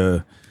doing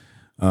the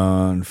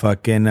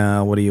fucking,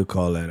 what do you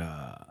call it?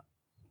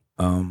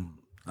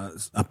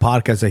 A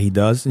podcast that he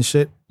does and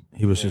shit.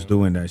 He was just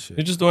doing that shit.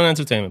 He's just doing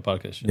entertainment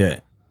podcast shit. Yeah.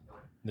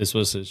 This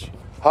was his.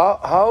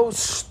 How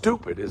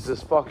stupid is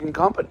this fucking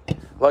company?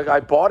 Like,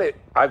 I bought it,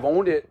 I've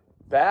owned it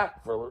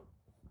back for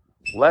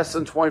less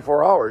than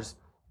 24 hours.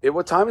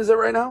 What time is it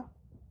right now?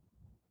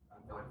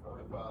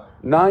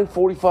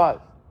 9:45.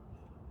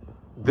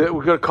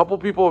 We got a couple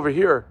people over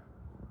here.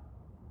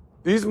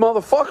 These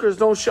motherfuckers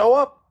don't show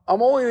up.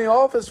 I'm only in the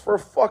office for a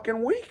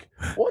fucking week.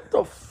 What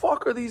the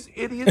fuck are these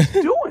idiots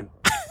doing?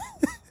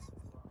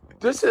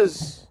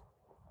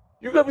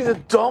 You gotta be the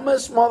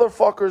dumbest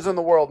motherfuckers in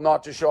the world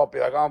not to show up. Be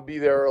like, I'll be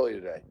there early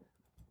today.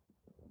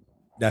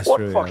 That's what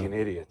true. Fucking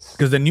idiots.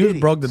 Because the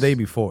news broke the day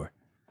before.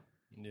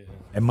 Yeah.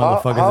 And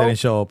motherfuckers didn't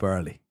show up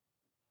early.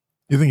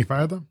 You think he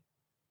fired them?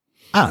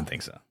 I don't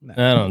think so. No.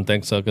 I don't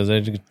think so, because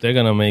they're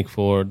gonna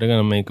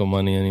make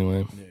money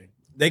anyway. Yeah.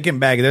 They came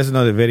back. There's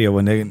another video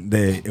when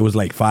it was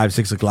like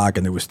 5-6 o'clock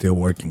and they were still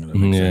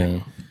working.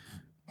 Yeah.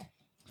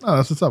 Oh,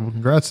 that's what's up. Well,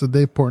 congrats to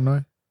Dave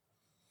Portnoy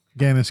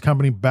getting his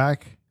company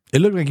back. It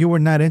looked like you were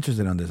not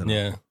interested on this.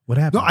 Yeah. What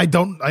happened? No, I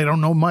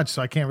don't know much,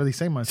 so I can't really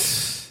say much.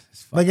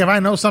 Like, if I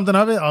know something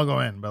of it, I'll go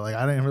in. But like,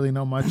 I didn't really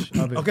know much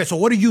of it. Okay, so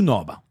what do you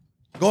know about?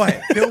 Go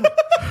ahead.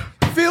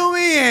 Fill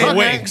me in.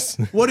 Wings.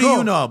 What do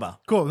you know about?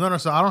 Cool. No.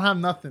 So I don't have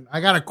nothing.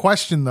 I got a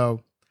question though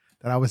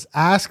that I was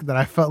asked that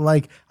I felt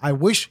like I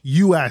wish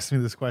you asked me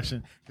this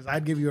question because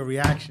I'd give you a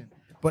reaction.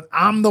 But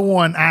I'm the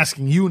one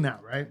asking you now,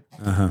 right?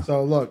 Uh-huh.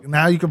 So look,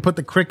 now you can put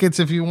the crickets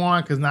if you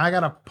want, because now I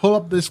gotta pull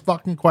up this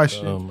fucking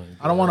question. Oh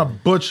I don't want to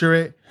butcher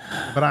it,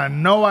 but I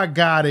know I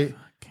got it.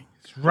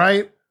 It's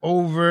right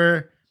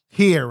over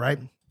here, right?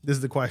 This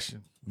is the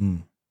question.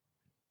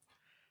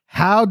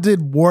 How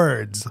did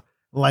words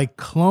like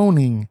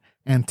cloning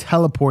and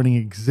teleporting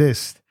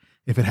exist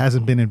if it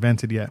hasn't been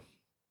invented yet?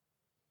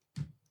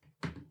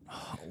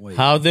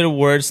 How did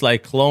words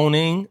like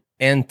cloning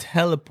and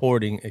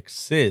teleporting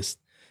exist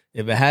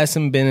if it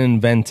hasn't been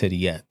invented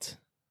yet?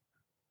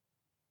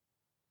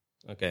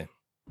 Okay.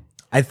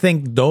 I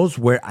think those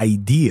were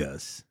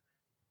ideas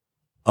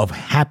of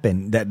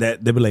happen that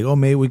they were like, oh,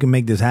 maybe we can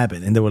make this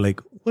happen. And they were like,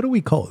 what do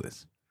we call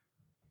this?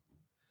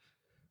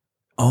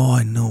 Oh,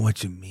 I know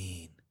what you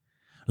mean.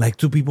 Like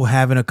two people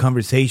having a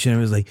conversation. And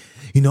it was like,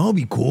 it'd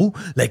be cool.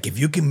 Like if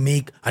you can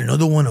make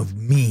another one of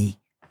me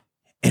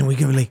and we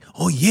can be like,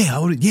 oh yeah,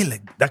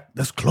 like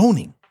that's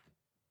cloning.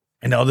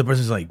 And the other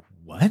person's like,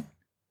 what?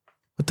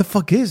 What the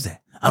fuck is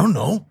that? I don't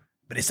know,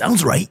 but it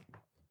sounds right.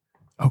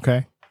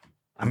 Okay.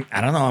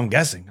 I don't know. I'm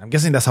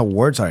guessing that's how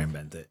words are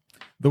invented.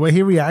 The way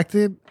he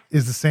reacted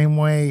is the same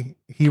way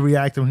he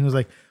reacted when he was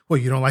like, well,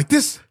 you don't like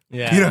this?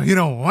 Yeah. You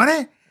don't want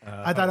it?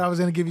 I thought I was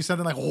going to give you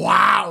something like,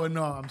 wow. And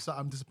no,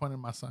 I'm disappointed in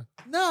my son.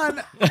 No, I'm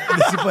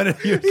disappointed.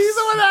 He's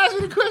the one that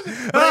asked me the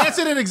question. But I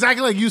answered it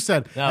exactly like you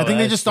said. No, I think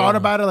they just thought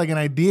about it like an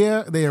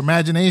idea, their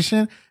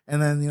imagination,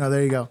 and then,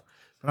 there you go.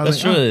 That's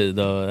true,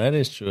 though. That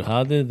is true.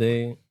 How did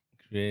they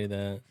create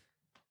that?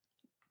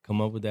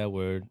 Come up with that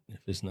word if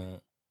it's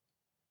not.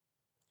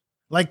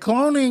 Like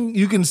cloning,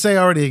 you can say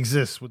already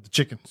exists with the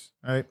chickens,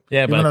 right?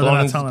 Yeah, Even but though they're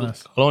not telling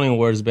us. cloning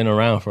word's been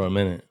around for a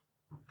minute.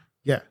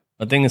 Yeah.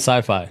 I think it's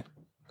sci-fi.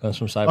 Comes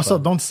from sci-fi. Also,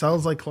 don't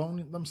cells like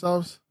clone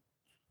themselves?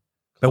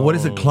 But what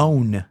is a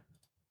clone?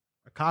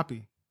 A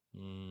copy.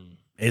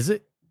 Is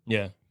it?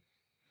 Yeah.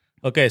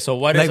 Okay, so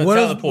what is a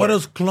teleport? What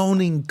does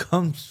cloning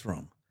comes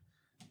from?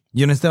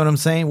 You understand what I'm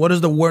saying? What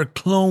does the word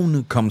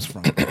clone comes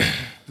from?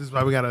 This is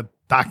why we got a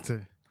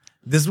doctor.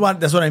 That's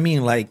what I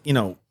mean. Like,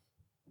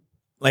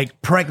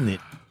 like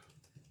pregnant.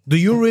 Do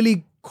you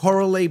really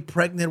correlate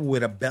pregnant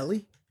with a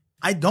belly?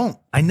 I don't.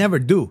 I never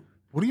do.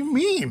 What do you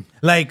mean?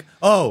 Like,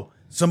 oh,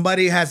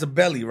 somebody has a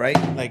belly, right?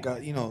 Like,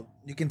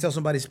 you can tell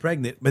somebody's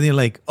pregnant, but they're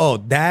like,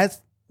 oh,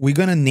 we're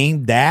going to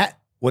name that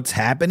what's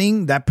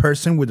happening, that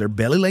person with their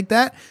belly like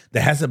that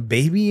has a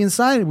baby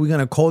inside, we're going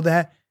to call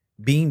that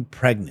being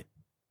pregnant.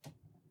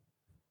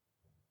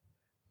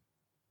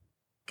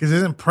 Because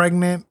isn't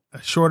pregnant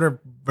a shorter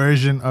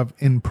version of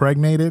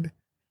impregnated?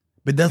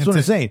 But that's what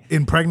I'm saying.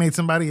 Impregnate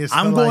somebody is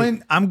I'm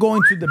going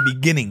to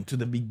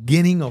the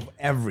beginning of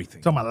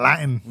everything. Talking about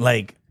Latin.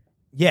 Like,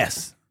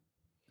 yes.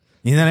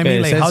 You know what I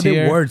mean? Like, how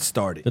did words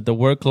started? That the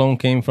word clone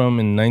came from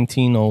in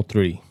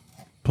 1903.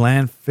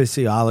 Plant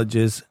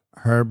physiologist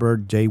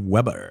Herbert J.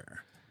 Weber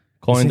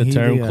coined the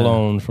term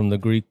clone from the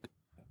Greek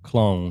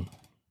clone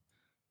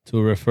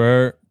to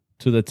refer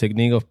to the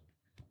technique of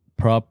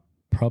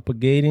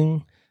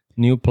propagating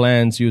new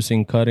plants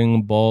using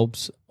cutting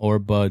bulbs or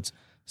buds.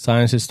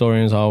 Science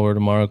historian Howard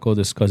Marco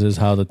discusses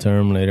how the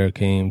term later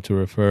came to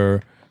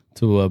refer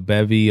to a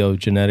bevy of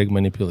genetic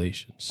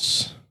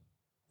manipulations.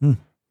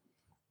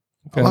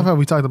 I love how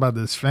we talked about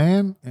this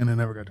fan and it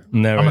never got done.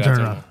 Never I'm got gonna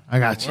turn it turned on. I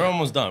got you. We're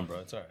almost done, bro.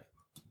 It's all right.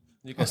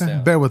 You can Okay, stay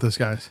on. bear with us,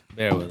 guys.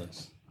 Bear with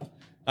us. All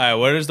right,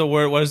 what is the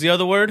word? What is the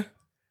other word?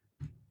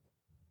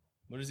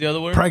 What is the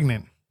other word?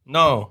 Pregnant.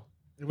 No.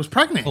 It was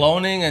pregnant.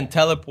 Cloning and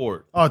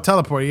teleport. Oh,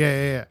 teleport.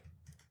 Yeah.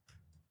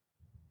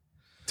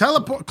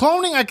 Teleport.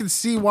 Cloning, I can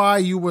see why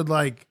you would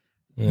like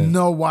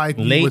know why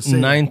you Late would say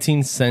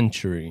 19th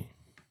century.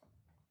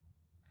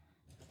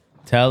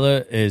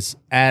 Tele is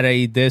at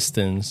a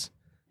distance,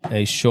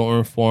 a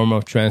shortened form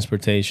of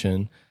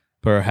transportation,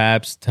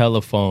 perhaps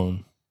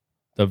telephone.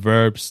 The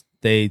verb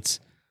dates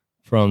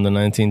from the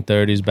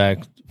 1930s back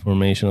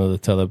formation of the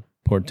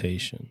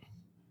teleportation.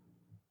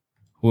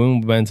 Who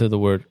invented the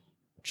word?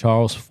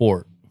 Charles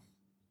Fort.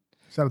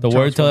 Shout out The to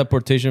word Charles Fort.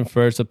 teleportation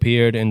first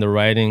appeared in the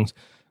writings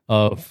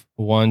of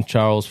one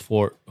Charles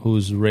Fort,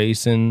 who's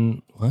raised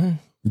in what?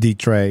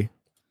 Detroit.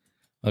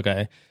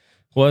 Okay.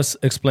 Was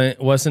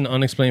an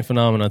unexplained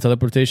phenomenon.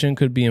 Teleportation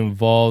could be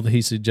involved,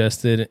 he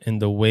suggested, in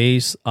the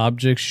ways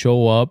objects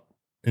show up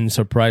in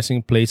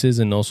surprising places,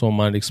 and also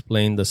might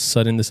explain the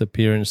sudden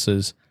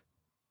disappearances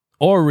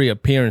or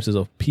reappearances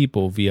of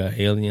people via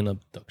alien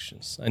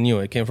abductions. I knew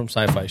it came from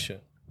sci-fi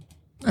shit.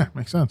 Yeah,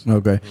 makes sense.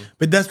 Okay,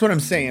 but that's what I'm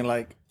saying.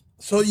 Like,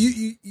 so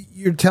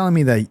you're telling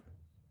me that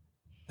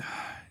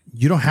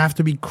you don't have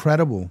to be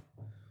credible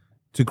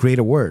to create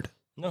a word.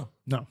 No.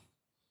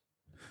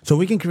 So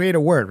we can create a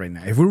word right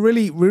now. If we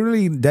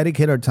really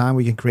dedicate our time,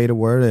 we can create a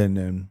word,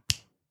 and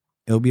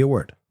it'll be a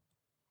word.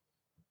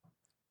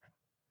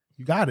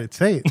 You got it.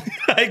 Say it.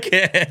 I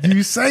can't.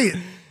 You say it.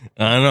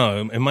 I don't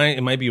know. It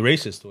might be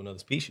racist to another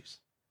species.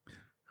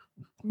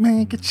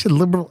 Man, get your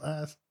liberal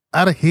ass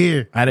out of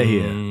here. Out of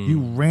here.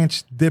 You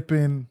ranch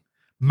dipping,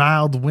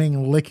 mild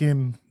wing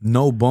licking,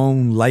 No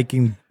bone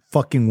liking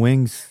fucking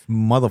wings,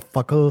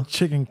 motherfucker.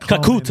 chicken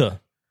cloning. Kakuta.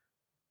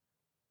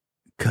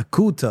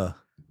 Kakuta.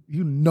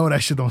 You know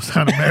that shit don't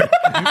sound American.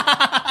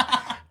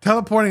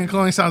 Teleporting and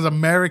cloning sounds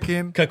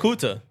American.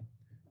 Kakuta.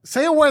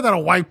 Say a word that a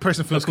white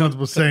person feels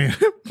comfortable saying.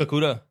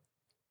 Kakuta.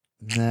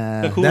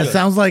 Nah, Kakuta. that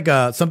sounds like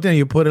something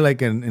you put it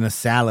like in a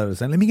salad or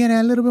something. Let me get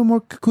a little bit more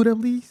kakuta,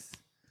 please.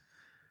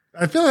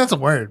 I feel like that's a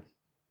word.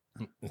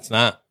 It's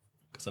not,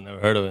 because I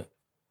never heard of it.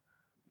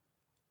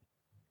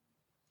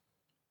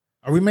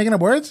 Are we making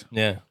up words?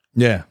 Yeah.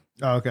 Yeah.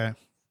 Oh, okay.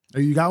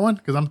 You got one?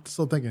 Because I'm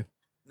still thinking.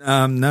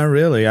 Not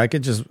really. I'm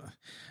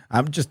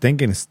just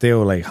thinking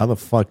still, like, how the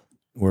fuck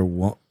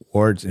were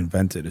words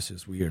invented? It's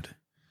just weird.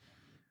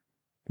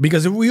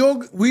 Because if we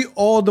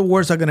all the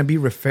words are going to be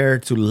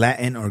referred to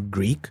Latin or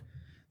Greek,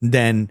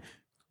 then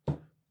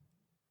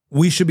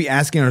we should be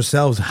asking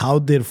ourselves, how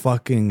did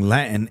fucking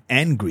Latin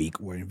and Greek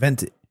were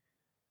invented?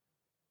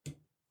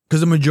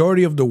 Because the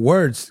majority of the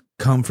words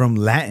come from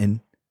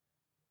Latin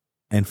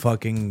and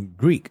fucking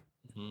Greek.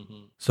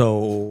 So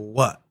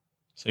what?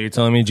 So you're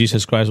telling me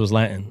Jesus Christ was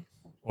Latin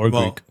or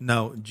Well, Greek?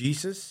 no,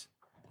 Jesus.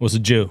 Was a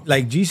Jew.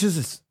 Like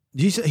Jesus,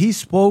 he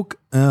spoke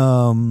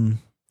on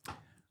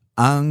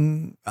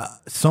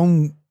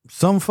some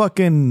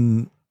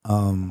fucking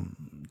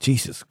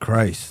Jesus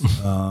Christ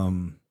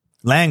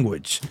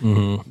language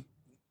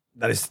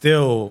that is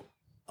still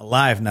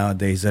alive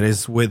nowadays. That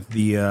is with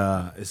the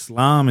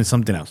Islam and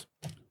something else,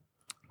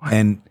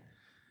 and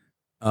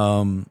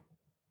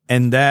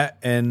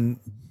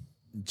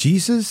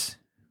Jesus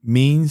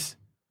means,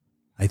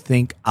 I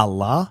think,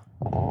 Allah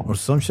or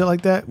some shit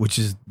like that, which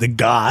is the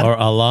God. Or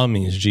Allah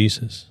means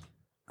Jesus.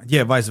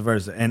 Yeah, vice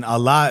versa. And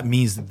Allah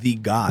means the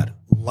God.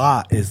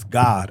 Allah is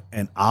God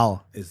and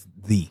Al is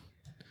the.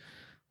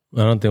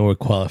 I don't think we're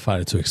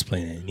qualified to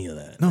explain any of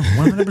that. No,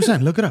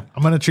 100%. Look it up.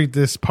 I'm going to treat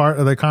this part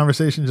of the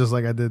conversation just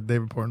like I did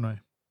David Portnoy.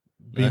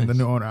 Being Nice. the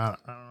new owner. I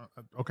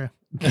don't, okay.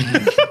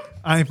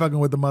 I ain't fucking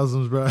with the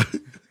Muslims, bro.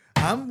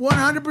 I'm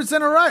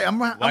 100% all right.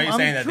 Why are you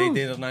saying that they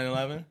did of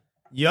 9/11?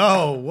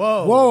 Yo,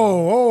 whoa.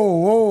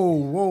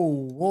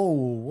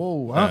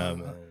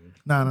 Whoa.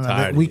 No.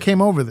 Tired We of you.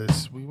 came over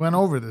this. We went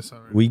over this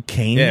already. We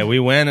came. Yeah, we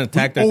went and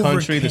attacked We the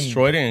country, overcame.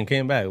 destroyed it, and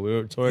came back. We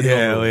were already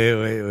Yeah, over.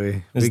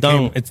 wait. It's We done.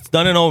 came- It's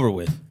done and over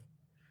with.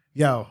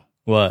 Yo.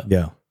 What?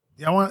 Yeah.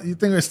 You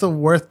think it's still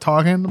worth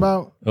talking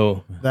about?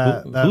 Oh,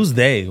 That- who's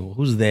they?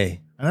 Who's they?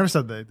 I never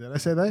said they. Did I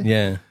say they?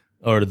 Yeah,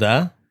 or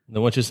the?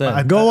 Then what you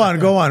said? Go on.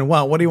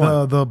 What do you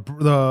want?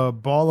 The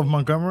ball of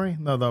Montgomery?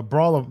 No, the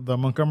brawl of the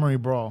Montgomery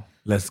brawl.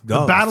 Let's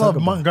go. The Battle Let's of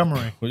talk about it.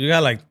 Montgomery. Well, you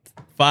got like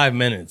 5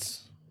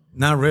 minutes.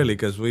 Not really,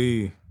 because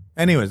we.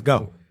 Anyways,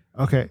 go.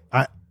 Okay.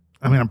 I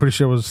mean, I'm pretty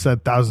sure it was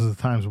said thousands of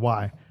times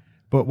why.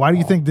 But why do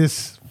you think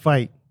this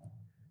fight,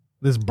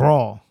 this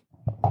brawl,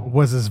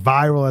 was as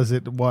viral as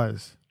it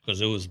was? Because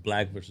it was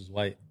black versus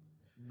white.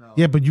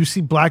 Yeah, but you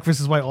see black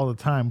versus white all the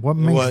time. What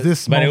makes was-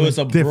 this But it moment was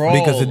a different?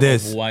 brawl Because it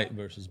is. of white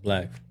versus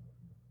black.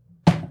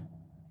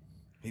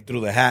 He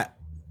threw the hat.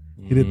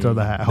 He did throw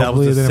the hat. was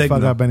Hopefully the it didn't fuck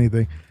signal. up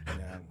anything.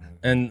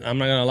 And I'm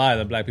not going to lie,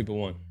 the black people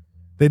won.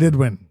 They did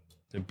win.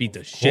 They beat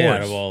the shit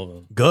out of all of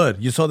them.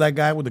 Good. You saw that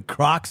guy with the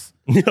Crocs?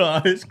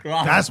 Yeah, his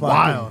Crocs. That's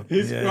wild.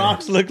 His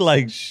Crocs look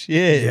like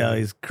shit. Yeah,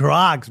 his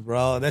Crocs,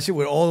 bro. That shit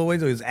went all the way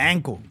to his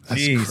ankle.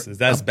 Jesus,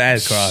 that's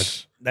bad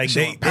Crocs. Like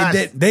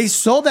they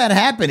saw that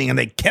happening and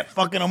they kept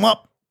fucking him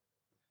up.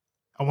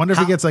 I wonder if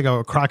he gets like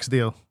a Crocs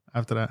deal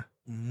after that,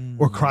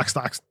 or Croc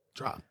stocks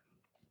drop.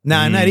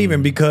 Nah, not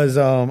even because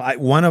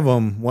one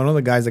of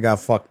the guys that got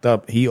fucked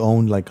up, he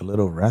owned like a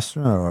little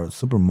restaurant or a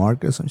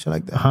supermarket or some shit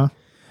like that. Huh?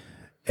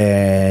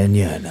 And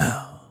you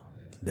know,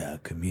 the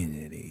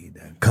community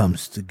that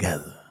comes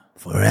together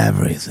for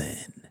everything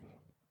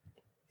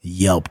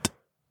yelped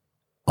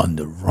on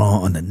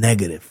the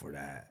negative for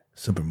that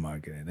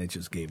supermarket, and they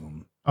just gave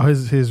him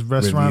his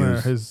restaurant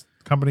reviews. or his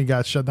company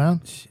got shut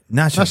down.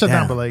 not shut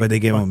down, but but they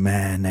gave him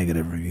mad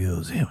negative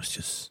reviews. It was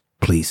just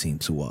pleasing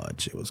to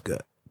watch. It was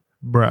good.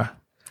 Bruh,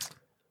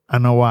 I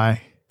know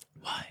why.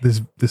 Why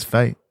this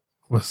fight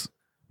was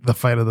the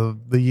fight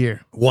of the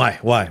year. Why?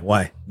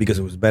 Because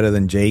it was better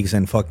than Jake's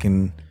and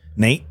fucking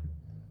Nate.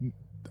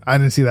 I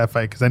didn't see that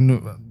fight because I knew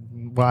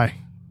why.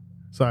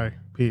 Sorry,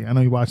 Pete. I know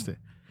you watched it,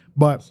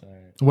 but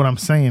what I'm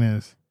saying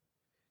is,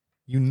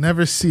 you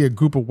never see a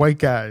group of white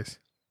guys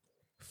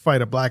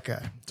fight a black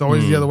guy. It's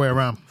always the other way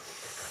around.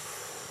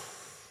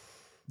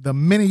 The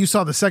minute you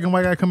saw the second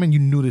white guy come in, you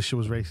knew this shit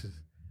was racist.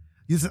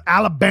 This is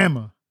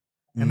Alabama,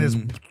 and there's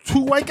two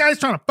white guys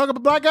trying to fuck up a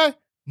black guy.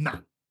 Nah,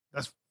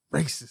 that's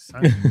racist.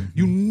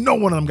 You know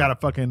one of them got a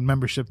fucking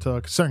membership to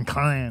a certain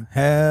clan,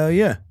 Hell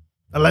yeah.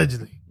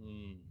 allegedly.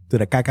 To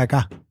the KKK.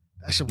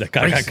 That shit was The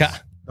KKK.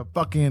 racist. The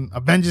fucking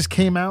Avengers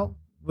came out.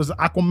 Was it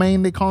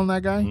Aquaman they calling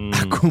that guy?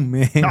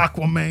 Aquaman.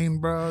 Aquaman,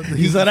 bro.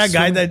 You saw that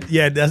guy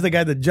that's the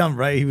guy that jumped,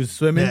 right? He was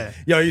swimming. Yeah.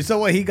 Yo, you saw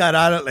what he got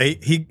out of,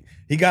 like, he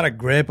got a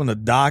grip on the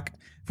dock.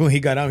 When he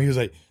got out, he was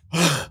like,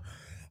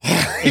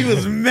 he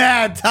was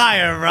mad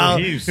tired, bro.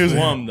 He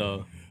swum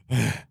though.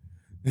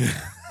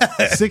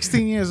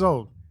 16 years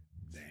old.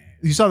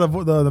 You saw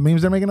the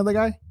memes they're making of the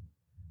guy?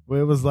 Where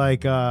it was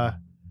like,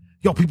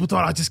 yo, people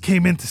thought I just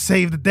came in to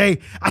save the day.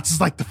 I just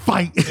like to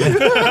fight.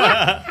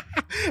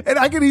 And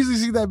I could easily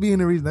see that being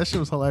the reason. That shit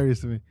was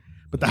hilarious to me.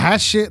 But the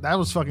hat shit, that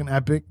was fucking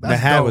epic. That's The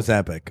hat dope. was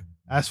epic.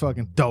 That's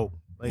fucking dope.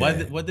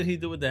 Like, What did he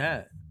do with the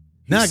hat?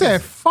 he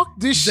said, fuck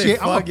this shit.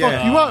 I'm going to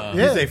fuck you up. He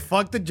Yeah. said,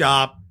 fuck the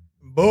job.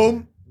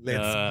 Boom.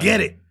 Let's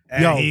get it.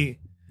 And Yo.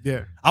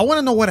 Yeah. I want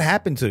to know what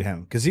happened to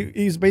him because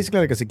he's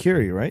basically like a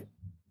security, right?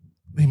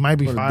 He might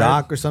be Or a fired.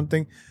 doc or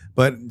something.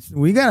 But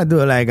we got to do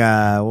it like,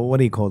 what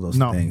do you call those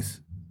No.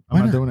 things? I'm Why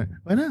not not? doing it.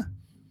 Why not?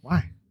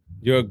 Why?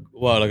 You're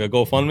like a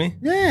GoFundMe?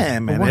 Yeah,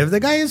 man. what? If the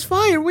guy is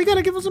fired, we got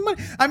to give him some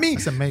money. I mean,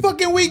 said maybe.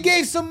 fucking we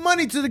gave some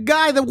money to the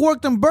guy that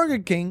worked on Burger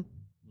King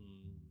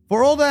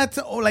for all that,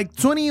 like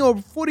 20 or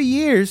 40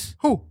 years.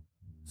 Who?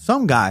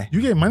 Some guy. You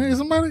gave money to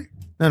somebody?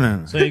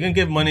 No. So you can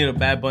give money to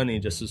Bad Bunny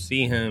just to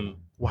see him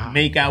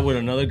make out with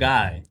another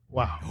guy.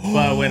 Wow.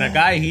 But when a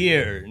guy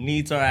here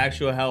needs our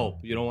actual help,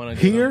 you don't want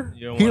to Here?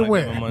 You don't Here wanna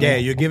where? give him money. Yeah,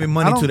 you're giving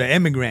money to the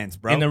immigrants,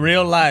 bro. in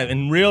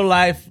real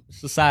life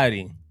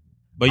society.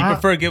 But you Ah.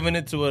 prefer giving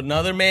it to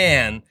another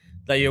man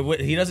that you're with.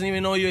 He doesn't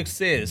even know you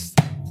exist.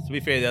 To be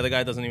fair, the other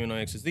guy doesn't even know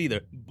you exist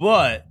either.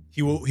 But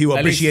He will At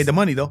appreciate least- the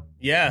money, though.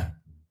 yeah.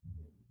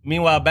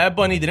 Meanwhile, Bad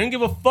Bunny didn't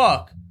give a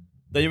fuck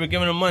that you were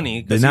giving him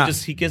money because They're not.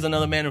 he kisses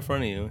another man in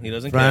front of you. He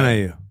doesn't In front care. of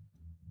you.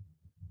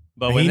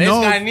 But when He this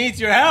knows- guy needs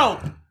your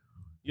help,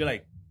 you're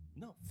like,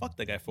 no, fuck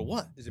that guy for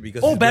what? Is it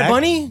because Oh, he's Bad black?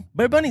 Bunny?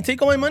 Bad Bunny,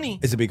 take all my money.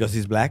 Is it because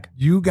he's black?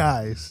 You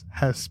guys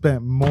have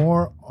spent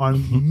more on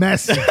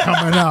Messi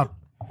coming up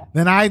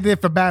than I did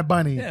for Bad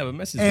Bunny. Yeah, but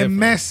Messi's and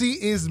different. Messi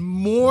is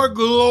more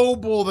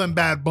global than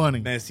Bad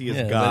Bunny. Messi is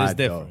Yeah, but God, it's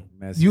different.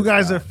 though. Messi You is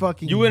guys God. are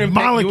fucking You wouldn't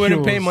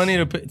molecules. pay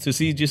money to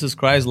see Jesus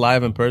Christ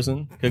live in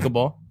person, kick a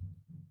ball?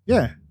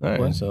 Yeah. All right,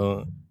 What?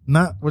 so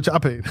Not which I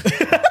paid.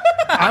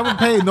 I would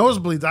pay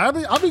nosebleeds.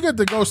 I'll be good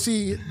to go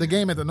see the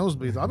game at the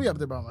nosebleeds. I'll be up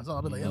there by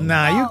myself. I'll be like,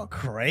 Nah, oh. you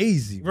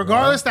crazy. bro.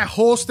 Regardless, that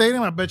whole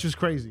stadium, I bet you is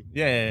crazy.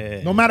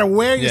 yeah. No matter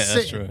where you're Yeah, that's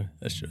sitting. true.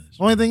 That's true.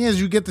 Only thing is,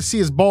 you get to see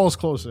his balls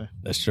closer.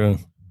 That's true.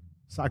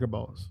 Soccer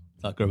balls.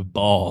 Soccer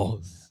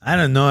balls. I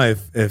don't know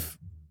if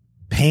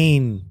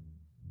paying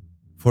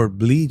for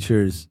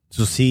bleachers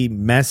to see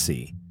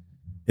Messi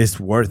is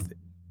worth it.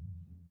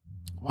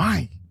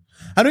 Why?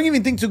 I don't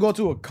even think to go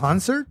to a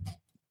concert,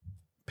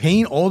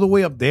 paying all the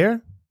way up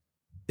there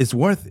is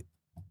worth it.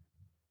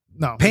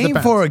 No. it Paying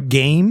depends. for a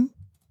game,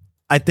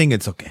 I think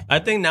it's okay. I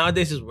think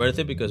nowadays it's worth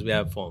it because we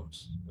have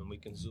phones and we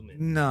can zoom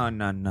in. No.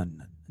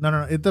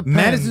 No. It depends.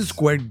 Madison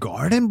Square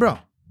Garden, bro.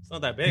 It's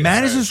not that big.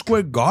 Madison right?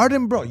 Square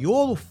Garden, bro. You're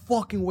all the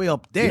fucking way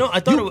up there. You know, I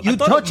thought you I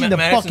thought touching the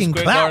Madison fucking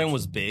Square clouds. Garden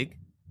was big.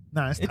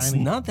 Nah, it's It's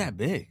tiny. not that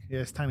big. Yeah,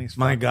 it's tiny as fuck.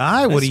 My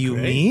guy, what That's do you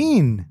great.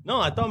 mean? No,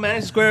 I thought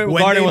Madison Square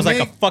When Garden they was like a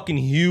make- fucking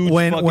huge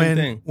fucking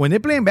thing. When they're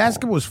playing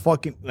basketball, it's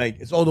fucking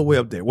like it's all the way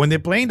up there. When they're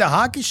playing the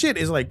hockey shit,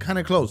 it's like kind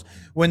of close.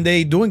 When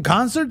they doing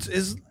concerts,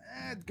 is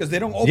because they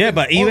don't open. Yeah,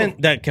 but all even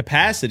of- that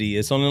capacity,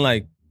 it's only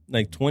like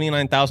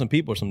 29,000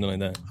 people or something like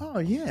that. oh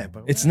yeah,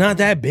 but It's not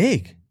that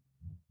big.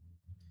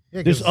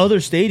 Yeah, There's 'cause other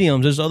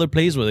stadiums, there's other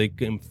places where they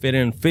can fit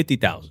in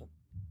 50,000,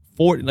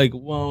 40, like,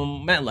 well,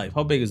 MetLife.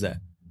 How big is that?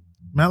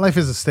 MetLife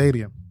is a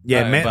stadium. Yeah,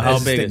 All right, man. but how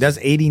big is That's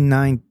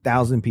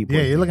 89,000 people.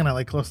 Yeah, you're looking at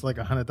like close to like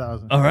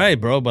 100,000. All right,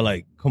 bro, but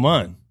like, come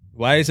on.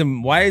 Why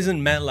isn't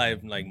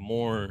MetLife like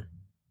more?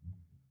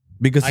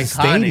 Because it's a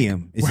Iconic.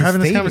 stadium. It's We're a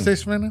having this stadium.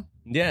 conversation right now.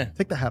 Yeah.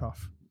 Take the hat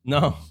off.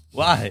 No.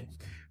 Why?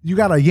 You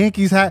got a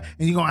Yankees hat,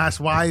 and you're gonna ask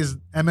why is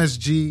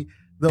MSG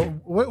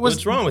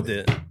What's wrong with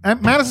it?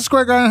 Madison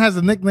Square Garden has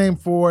a nickname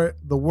for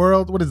the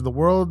world. What is it, the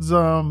world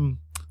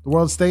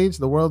stage,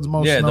 the world's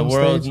most Yeah, the known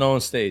world's stage?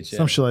 known stage. Yeah.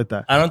 Some shit like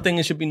that. I don't think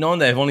it should be known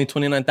that if only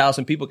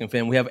 29,000 people can fit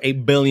in, we have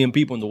 8 billion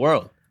people in the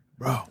world.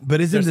 Bro,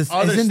 but it's in There's the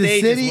other it's in the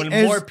stages city. when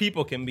It's, more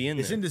people can be in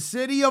it's there. in the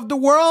city of the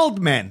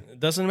world, man. It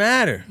doesn't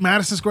matter.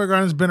 Madison Square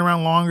Garden's been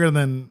around longer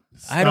than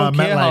I don't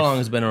care MetLife. how long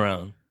it's been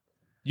around.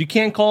 You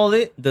can't call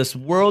it this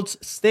world's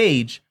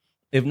stage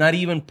if not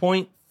even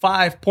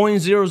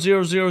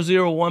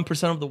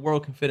 0.00001% of the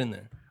world can fit in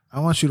there. I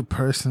want you to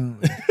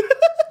personally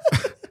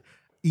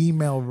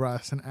email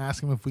Russ and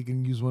ask him if we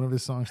can use one of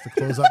his songs to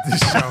close out this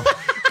show.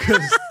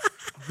 Because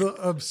the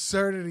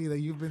absurdity that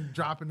you've been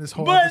dropping this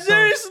whole But episode.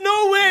 there's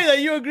no way that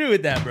you agree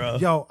with that, bro.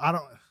 Yo, I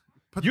don't.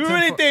 Put You the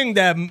really 10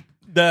 think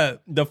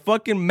that the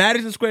fucking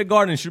Madison Square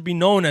Garden should be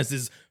known as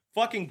this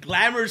fucking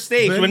glamour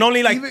stage But when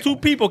only like even- 2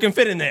 people can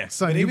fit in there?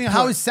 Son, But you even put-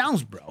 how it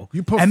sounds, bro.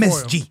 you put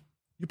MSG. Foil.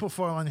 You put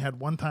foil on your head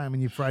one time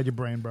and you fried your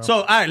brain, bro.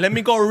 So, all right, let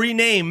me go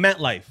rename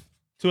MetLife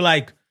to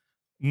like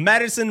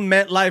Madison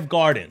MetLife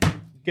Garden.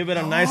 Give it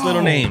a nice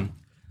little name.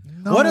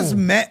 No. What does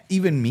Met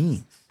even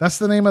mean? That's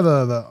the name of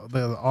the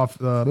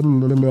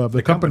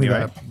company company,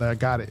 right? that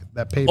got it.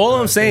 That paid. All for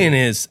I'm that saying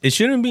is it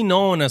shouldn't be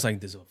known as like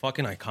this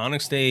fucking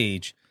iconic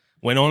stage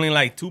when only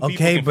like 2 people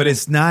Okay, can but fit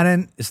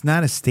it's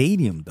not a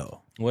stadium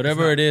though. in.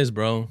 Whatever it is,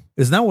 bro.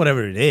 It's not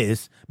whatever it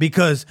is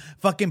because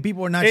fucking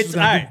people are not just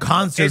gonna alright, do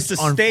concerts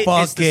on it's the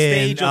fucking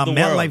stage of the world.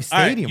 MetLife All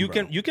right, Stadium. you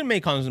bro. can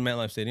make concerts in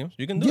MetLife Stadiums.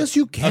 You can do Yes, it.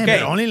 you can,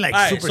 but only like All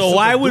right, super, So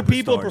why super would duper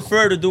people stars.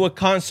 prefer to do a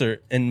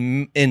concert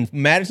in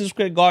Madison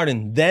Square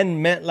Garden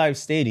than MetLife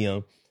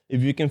Stadium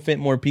if you can fit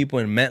more people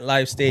in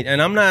MetLife Stadium?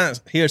 And I'm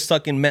not here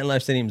sucking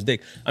MetLife Stadium's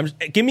dick.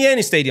 Give me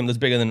any stadium that's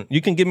bigger than. You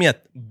can give me 1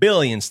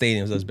 billion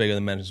stadiums that's bigger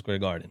than Madison Square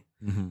Garden.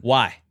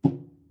 Why?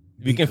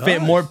 You can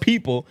fit more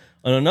people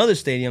on another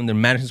stadium than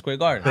Madison Square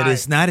Garden. But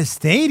it's not a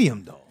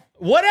stadium though.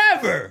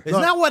 Whatever. It's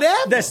not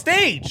whatever. The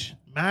stage.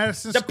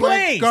 Madison The Square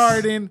place.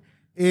 Garden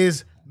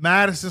is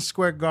Madison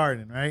Square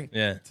Garden, right?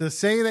 Yeah. To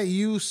say that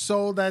you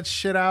sold that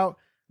shit out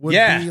would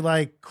Yeah. be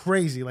like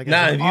crazy. Like Nah,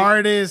 as if an you-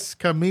 artist,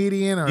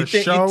 comedian, or You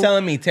think show. you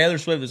telling me Taylor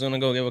Swift is gonna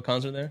go give a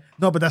concert there?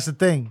 No, but that's the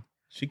thing.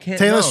 She can't.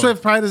 Taylor no.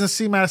 Swift probably doesn't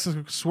see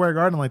Madison Square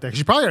Garden like that.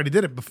 She probably already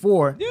did it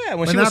before. Yeah,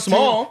 when But she now was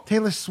small.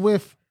 Taylor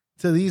Swift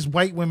to these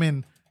white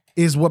women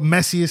is what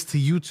Messi is to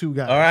you two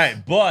guys. All right,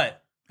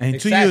 but And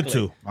exactly. to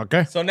you too.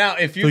 Okay. So now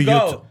if To you you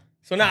go, too.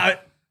 so now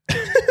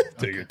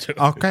to you too.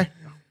 Okay.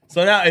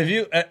 So now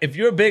if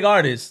you're a big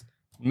artist,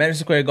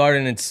 Madison Square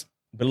Garden it's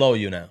below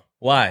you now.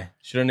 Why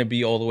shouldn't it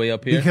be all the way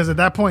up here? Because at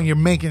that point you're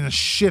making a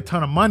shit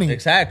ton of money.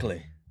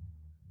 exactly.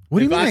 What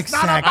do you If mean I-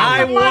 exactly?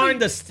 I want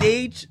the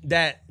stage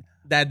that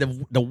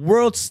the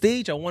world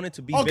stage. I want it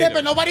to be Okay, bigger.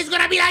 but nobody's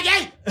gonna be like,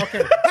 hey,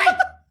 hey,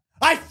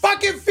 I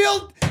fucking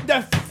filled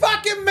the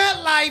fucking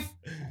MetLife.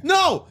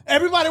 No,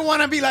 everybody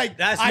wanna be like,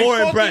 That's I more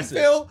fucking impressive.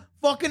 Fill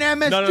fucking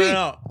MSG.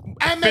 No.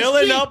 MSG.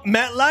 Filling up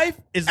MetLife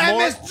is more.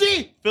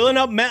 MSG. Filling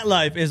up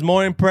MetLife is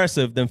more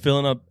impressive than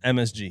filling up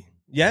MSG.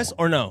 Yes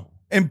or no?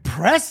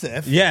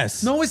 Impressive.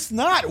 Yes. No, it's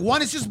not.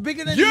 One is just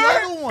bigger than You're the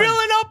other one.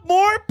 filling up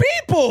more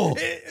people.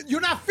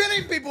 You're not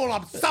filling people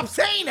up. Stop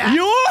saying that.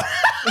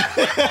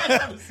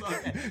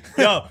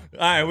 Yo, all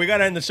right, we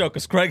gotta end the show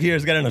because Craig here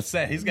is getting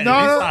upset. He's No.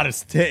 out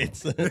of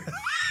tits.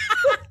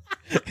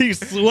 He's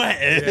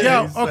sweating.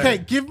 Yo, okay,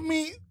 give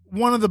me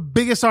one of the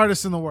biggest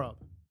artists in the world.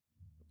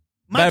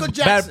 Michael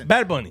Jackson.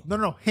 Bad Bunny.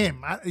 No,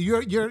 him.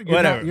 You're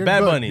Whatever. not- you're Bad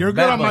good. Bunny. You're good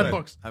Bad on my Bunny.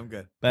 books. I'm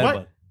good. Bad What?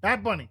 Bunny.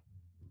 Bad Bunny.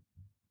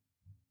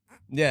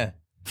 Yeah.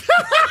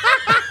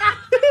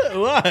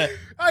 What?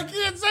 I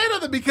can't say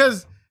nothing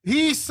because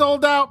he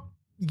sold out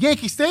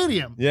Yankee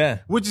Stadium. Yeah.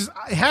 Which is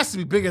it has to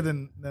be bigger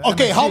than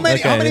Okay, MSG. how many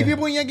Okay, yeah.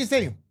 people in Yankee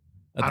Stadium?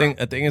 I think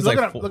it's Look like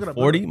it up, look it up,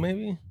 40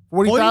 maybe.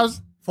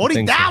 40,000?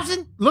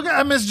 40,000? Look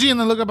at MSG and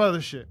then look up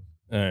other shit.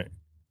 All right.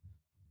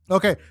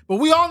 Okay, but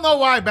we all know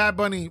why Bad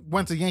Bunny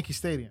went to Yankee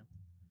Stadium.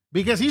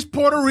 Because he's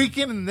Puerto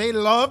Rican and they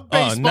love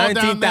baseball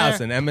down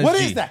 19,000 there. MSG. What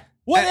is that?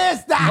 What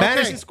is that?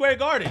 Madison Square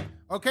Garden.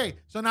 Okay,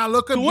 so now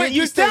look up So what Yankee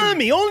you're Stadium. telling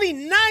me? Only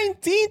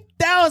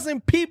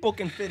 19,000 people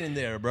can fit in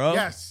there, bro.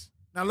 Yes.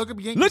 Now look up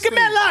Yankee Look at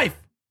Stadium. MetLife.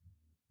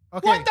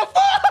 Okay. What the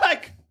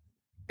fuck?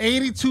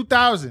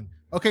 82,000.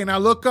 Okay, now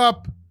look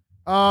up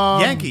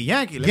Yankee.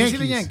 Let me see the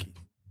Yankees. Yankee.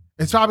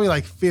 It's probably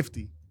like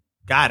 50.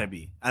 Gotta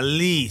be. At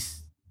least.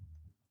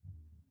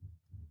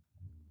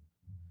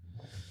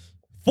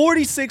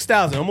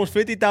 46,000, almost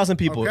 50,000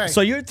 people. Okay.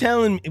 So you're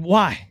telling me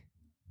why?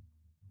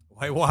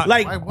 Why?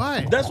 Like,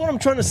 Why? That's what I'm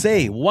trying to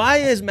say. Why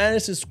is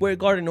Madison Square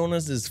Garden known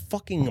as this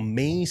fucking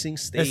amazing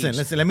stage?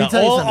 Listen. Let me that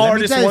tell you all something.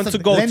 artists want to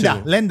go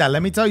to. Linda,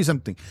 let me tell you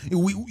something.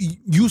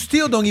 You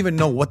still don't even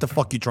know what the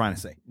fuck you're trying to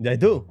say. I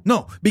do.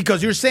 No,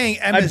 because you're saying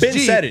MSG. I've been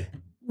said it.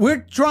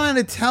 We're trying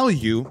to tell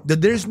you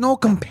that there's no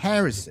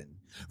comparison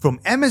from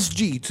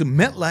MSG to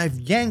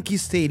MetLife, Yankee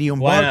Stadium,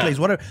 Why not? Barclays,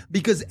 whatever.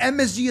 Because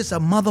MSG is a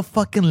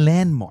motherfucking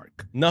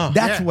landmark. No.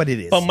 That's what it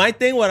is. But my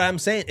thing, what I'm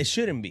saying, it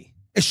shouldn't be.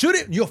 It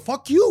shouldn't. Yo,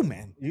 fuck you,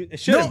 man. It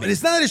shouldn't be.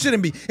 It's not that it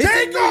shouldn't be. It's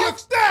Take in New York.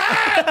 off the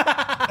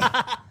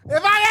hat!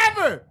 If I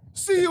ever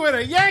see you at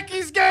a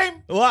Yankees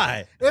game,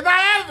 Why? if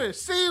I ever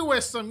see you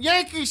with some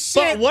Yankees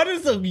shit, But what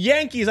does the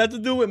Yankees have to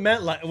do with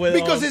MetLife?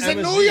 Because it's in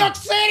MSG? New York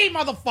City,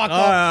 motherfucker.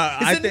 I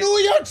It's in think- New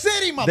York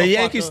City, motherfucker. The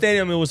Yankee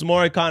Stadium, it was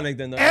more iconic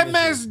than the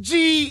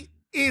MSG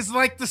is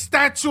like the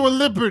Statue of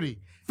Liberty.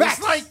 Facts.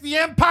 It's like the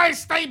Empire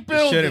State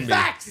Building. shouldn't be.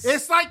 Facts.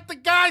 It's like the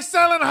guy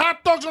selling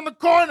hot dogs on the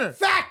corner.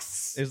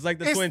 Facts. It's like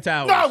the It's- Twin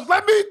Towers. No,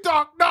 let me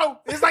talk. No,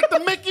 it's like the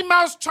Mickey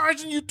Mouse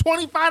charging you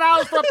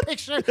 $25 for a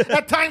picture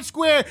at Times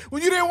Square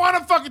when you didn't want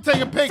to fucking take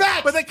a pic.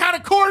 Facts. But they kind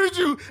of cornered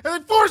you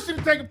and they forced you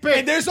to take a pic.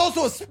 And there's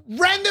also a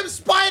random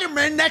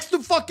Spider-Man next to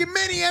fucking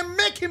Minnie and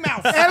Mickey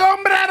Mouse. El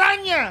Hombre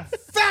Araña.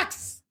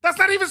 Facts. That's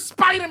not even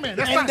Spider-Man.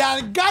 That's And not.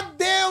 that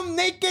goddamn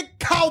naked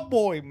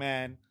cowboy,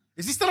 man.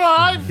 Is he still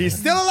alive? He's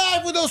still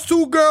alive with those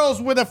two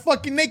girls, with the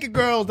fucking naked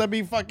girls that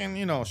be fucking,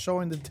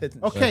 showing the tits.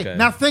 Okay, Okay.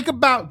 now think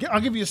about.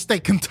 I'll give you a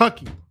state,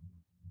 Kentucky.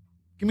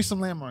 Give me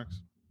some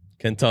landmarks.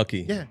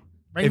 Kentucky. Yeah,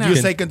 right If now. you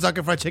say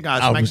Kentucky Fried Chicken,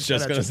 I was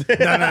just going to say.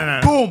 No.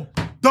 Boom,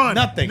 done.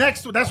 Nothing.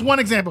 Next, that's one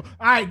example.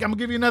 All right, I'm gonna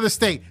give you another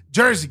state.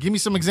 Jersey. Give me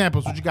some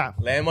examples. What you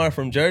got? Landmark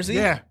from Jersey?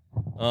 Yeah.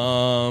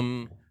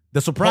 The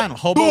Sopranos.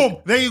 Hoboken.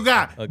 Boom. There you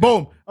got. Okay.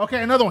 Boom.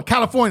 Okay, another one.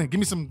 California. Give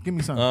me some.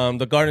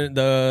 The garden,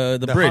 the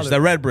bridge, Hollywood.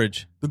 the Red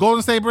Bridge. The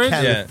Golden State Bridge.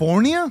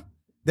 California?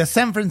 The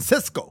San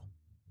Francisco.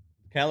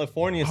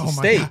 California is Oh a my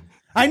state. God.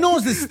 I know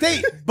it's the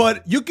state,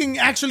 but you can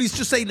actually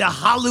just say the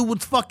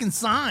Hollywood fucking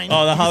sign.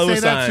 Oh, the You can Hollywood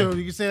say that sign. too.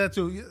 You can say that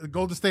too. The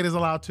Golden State is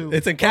allowed to.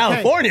 It's in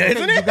California,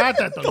 isn't it? You got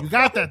that though. You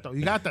got that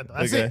though.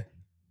 That's Okay. it.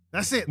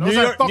 That's it. Those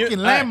are fucking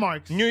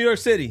landmarks. New York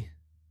City.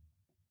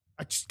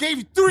 I just gave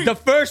you three. The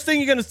first thing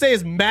you're going to say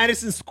is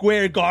Madison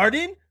Square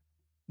Garden?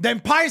 The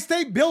Empire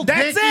State Building.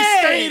 That's Yankee it.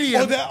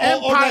 Stadium. Or the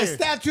Empire.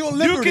 Statue of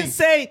Liberty. You can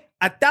say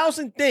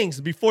 1,000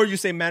 things before you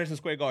say Madison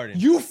Square Garden.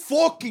 You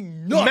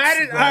fucking nuts,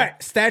 bro. All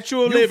right,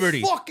 Statue of You're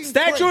Liberty. fucking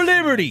Statue of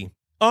crazy. Liberty.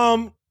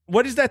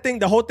 What is that thing?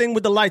 The whole thing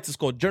with the lights is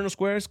called Journal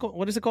Square.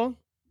 What is it called?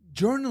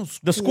 Journal Square.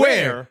 The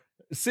Square.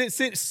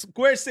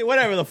 Square,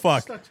 whatever the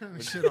fuck. Stop turning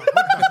this shit off.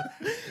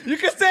 You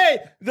can say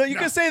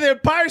the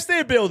Empire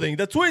State Building,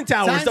 the Twin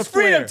Towers, Times the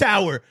Freedom Square.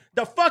 Tower,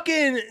 the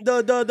fucking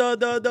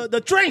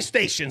the train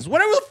stations,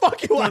 whatever the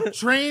fuck you want.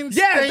 train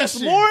Yeah, that's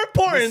station. more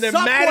important The than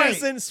subway.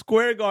 Madison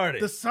Square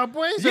Garden. The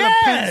subways or yes,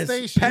 the Penn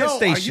Station? Penn Yo, are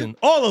Station, you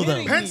all of them.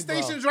 kidding Penn me,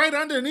 bro? Station's right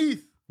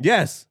underneath.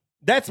 Yes,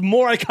 that's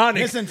more iconic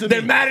Listen to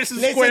than me. Madison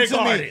Listen Square to me.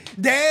 Garden.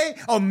 They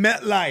on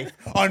MetLife,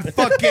 on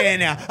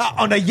fucking,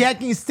 on the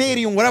Yankee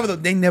Stadium, whatever.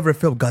 They never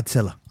filmed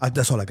Godzilla.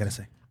 That's all I gotta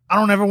say. I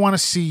don't ever want to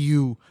see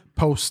you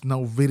post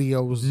no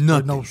videos,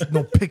 Nothing.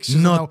 no pictures,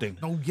 Nothing.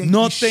 no Yankee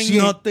Nothing.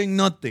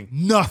 shit.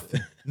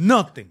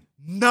 Nothing.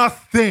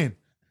 Nothing.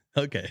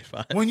 Okay,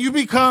 fine. When you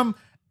become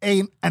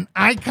an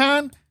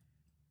icon,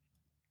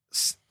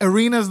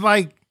 arenas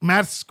like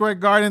Madison Square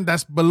Garden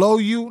that's below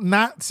you,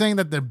 not saying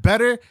that they're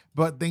better,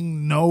 but they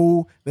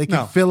know they can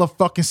No. fill a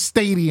fucking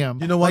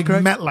stadium. You know what, like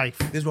Craig? MetLife,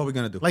 This is what we're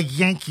gonna do. like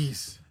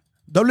Yankees.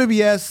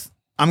 WBS,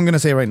 I'm gonna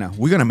say right now,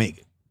 we're gonna make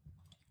it.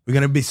 We're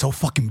gonna be so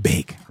fucking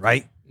big,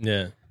 right?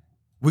 Yeah.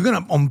 We're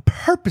gonna on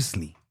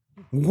purposely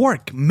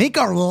work, make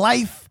our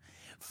life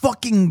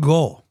fucking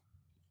goal.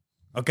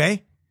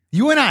 Okay?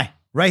 You and I,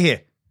 right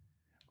here.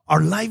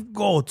 Our life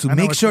goal to I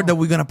know make it's sure wrong. that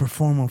we're gonna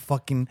perform on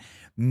fucking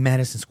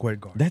Madison Square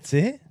Garden. That's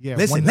it? Yeah,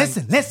 Listen, one night.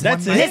 listen. That's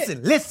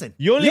Listen.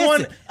 You only listen,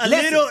 want a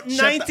listen. little Shut the-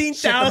 19,000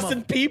 shut 'em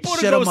up. people to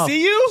Shut go 'em up.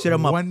 see you? Shut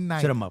them up. One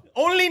night. Shut them up.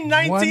 Only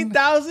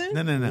 19,000?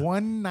 No.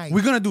 One night.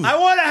 We're gonna do it. I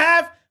want to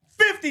have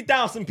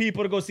 50,000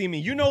 people to go see me.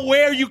 You know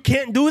where you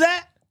can't do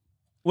that?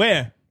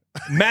 Where?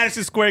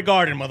 Madison Square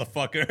Garden,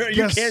 motherfucker.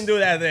 You Yes. can't do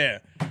that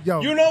there.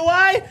 Yo. You know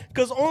why?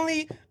 Because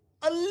only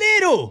a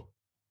little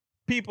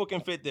people can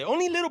fit there.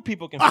 Only little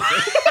people can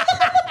fit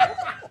there.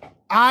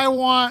 I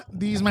want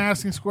these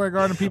Madison Square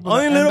Garden people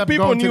Only to end little up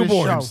people, going to this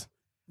newborns. show.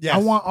 Yes. I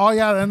want all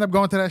y'all to end up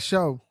going to that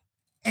show.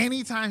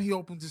 Anytime he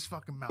opens his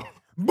fucking mouth.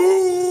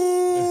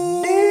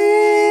 Boo!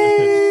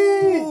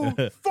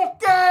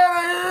 Fuck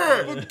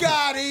out of here! Fuck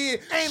out of here!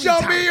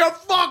 Anytime. Show me your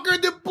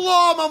fucking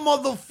diploma,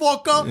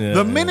 motherfucker!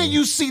 The minute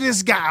you see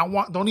this guy,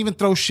 don't even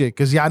throw shit,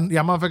 because y'all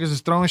motherfuckers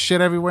is throwing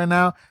shit everywhere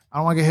now. I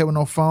don't want to get hit with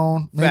no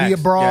phone. Maybe a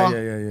bra.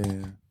 Yeah.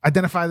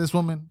 Identify this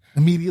woman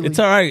immediately. It's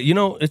all right. You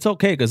know, it's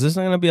okay because there's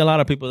not going to be a lot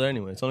of people there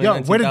anyway. It's only Yo,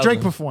 where did 19,000.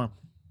 Drake perform?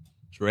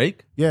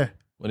 Drake? Yeah.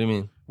 What do you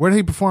mean? Where did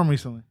he perform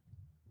recently?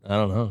 I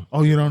don't know.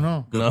 Oh, you don't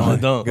know? No, I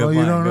don't. Oh,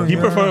 you don't know? He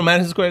Yeah. prefer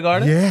Madison Square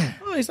Garden? Yeah.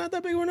 Oh, he's not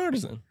that big of an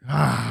artisan.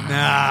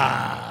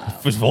 Nah.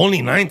 For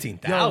only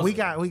 19,000. Yo, we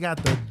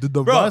got the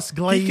Bro, Russ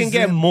glazing. he can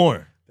get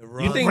more.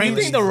 You think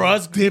Range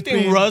Russ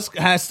dipping.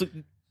 has to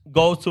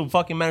go to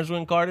fucking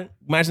Madison Square Garden?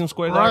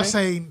 Russ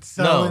ain't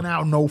selling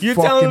out no You're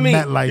fucking telling me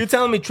MetLife. You're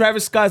telling me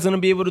Travis Scott's gonna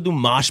be able to do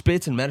mosh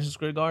pits in Madison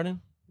Square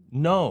Garden?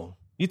 No.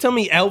 You tell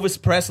me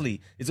Elvis Presley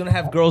is gonna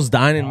have girls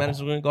dying in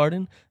Madison Square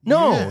Garden?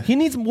 No. Yeah. He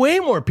needs way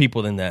more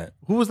people than that.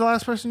 Who was the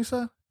last person you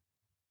said?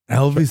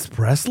 Elvis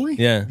Presley?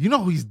 Yeah. You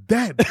know he's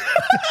dead.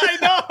 I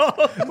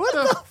know. What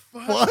the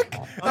fuck?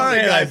 All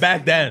right, guys.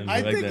 Back then.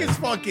 I Back think then. it's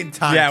fucking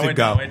time Yeah, to we're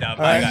go. done. We're done. All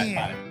Bye, right. guys.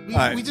 Man, we, All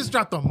right. we just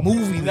dropped a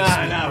movie. This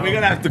Nah, we're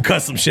gonna have to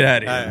cut some shit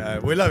out of here. All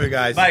right. We love you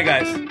guys. Bye,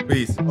 guys.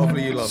 Peace.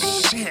 Hopefully you love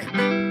us. shit.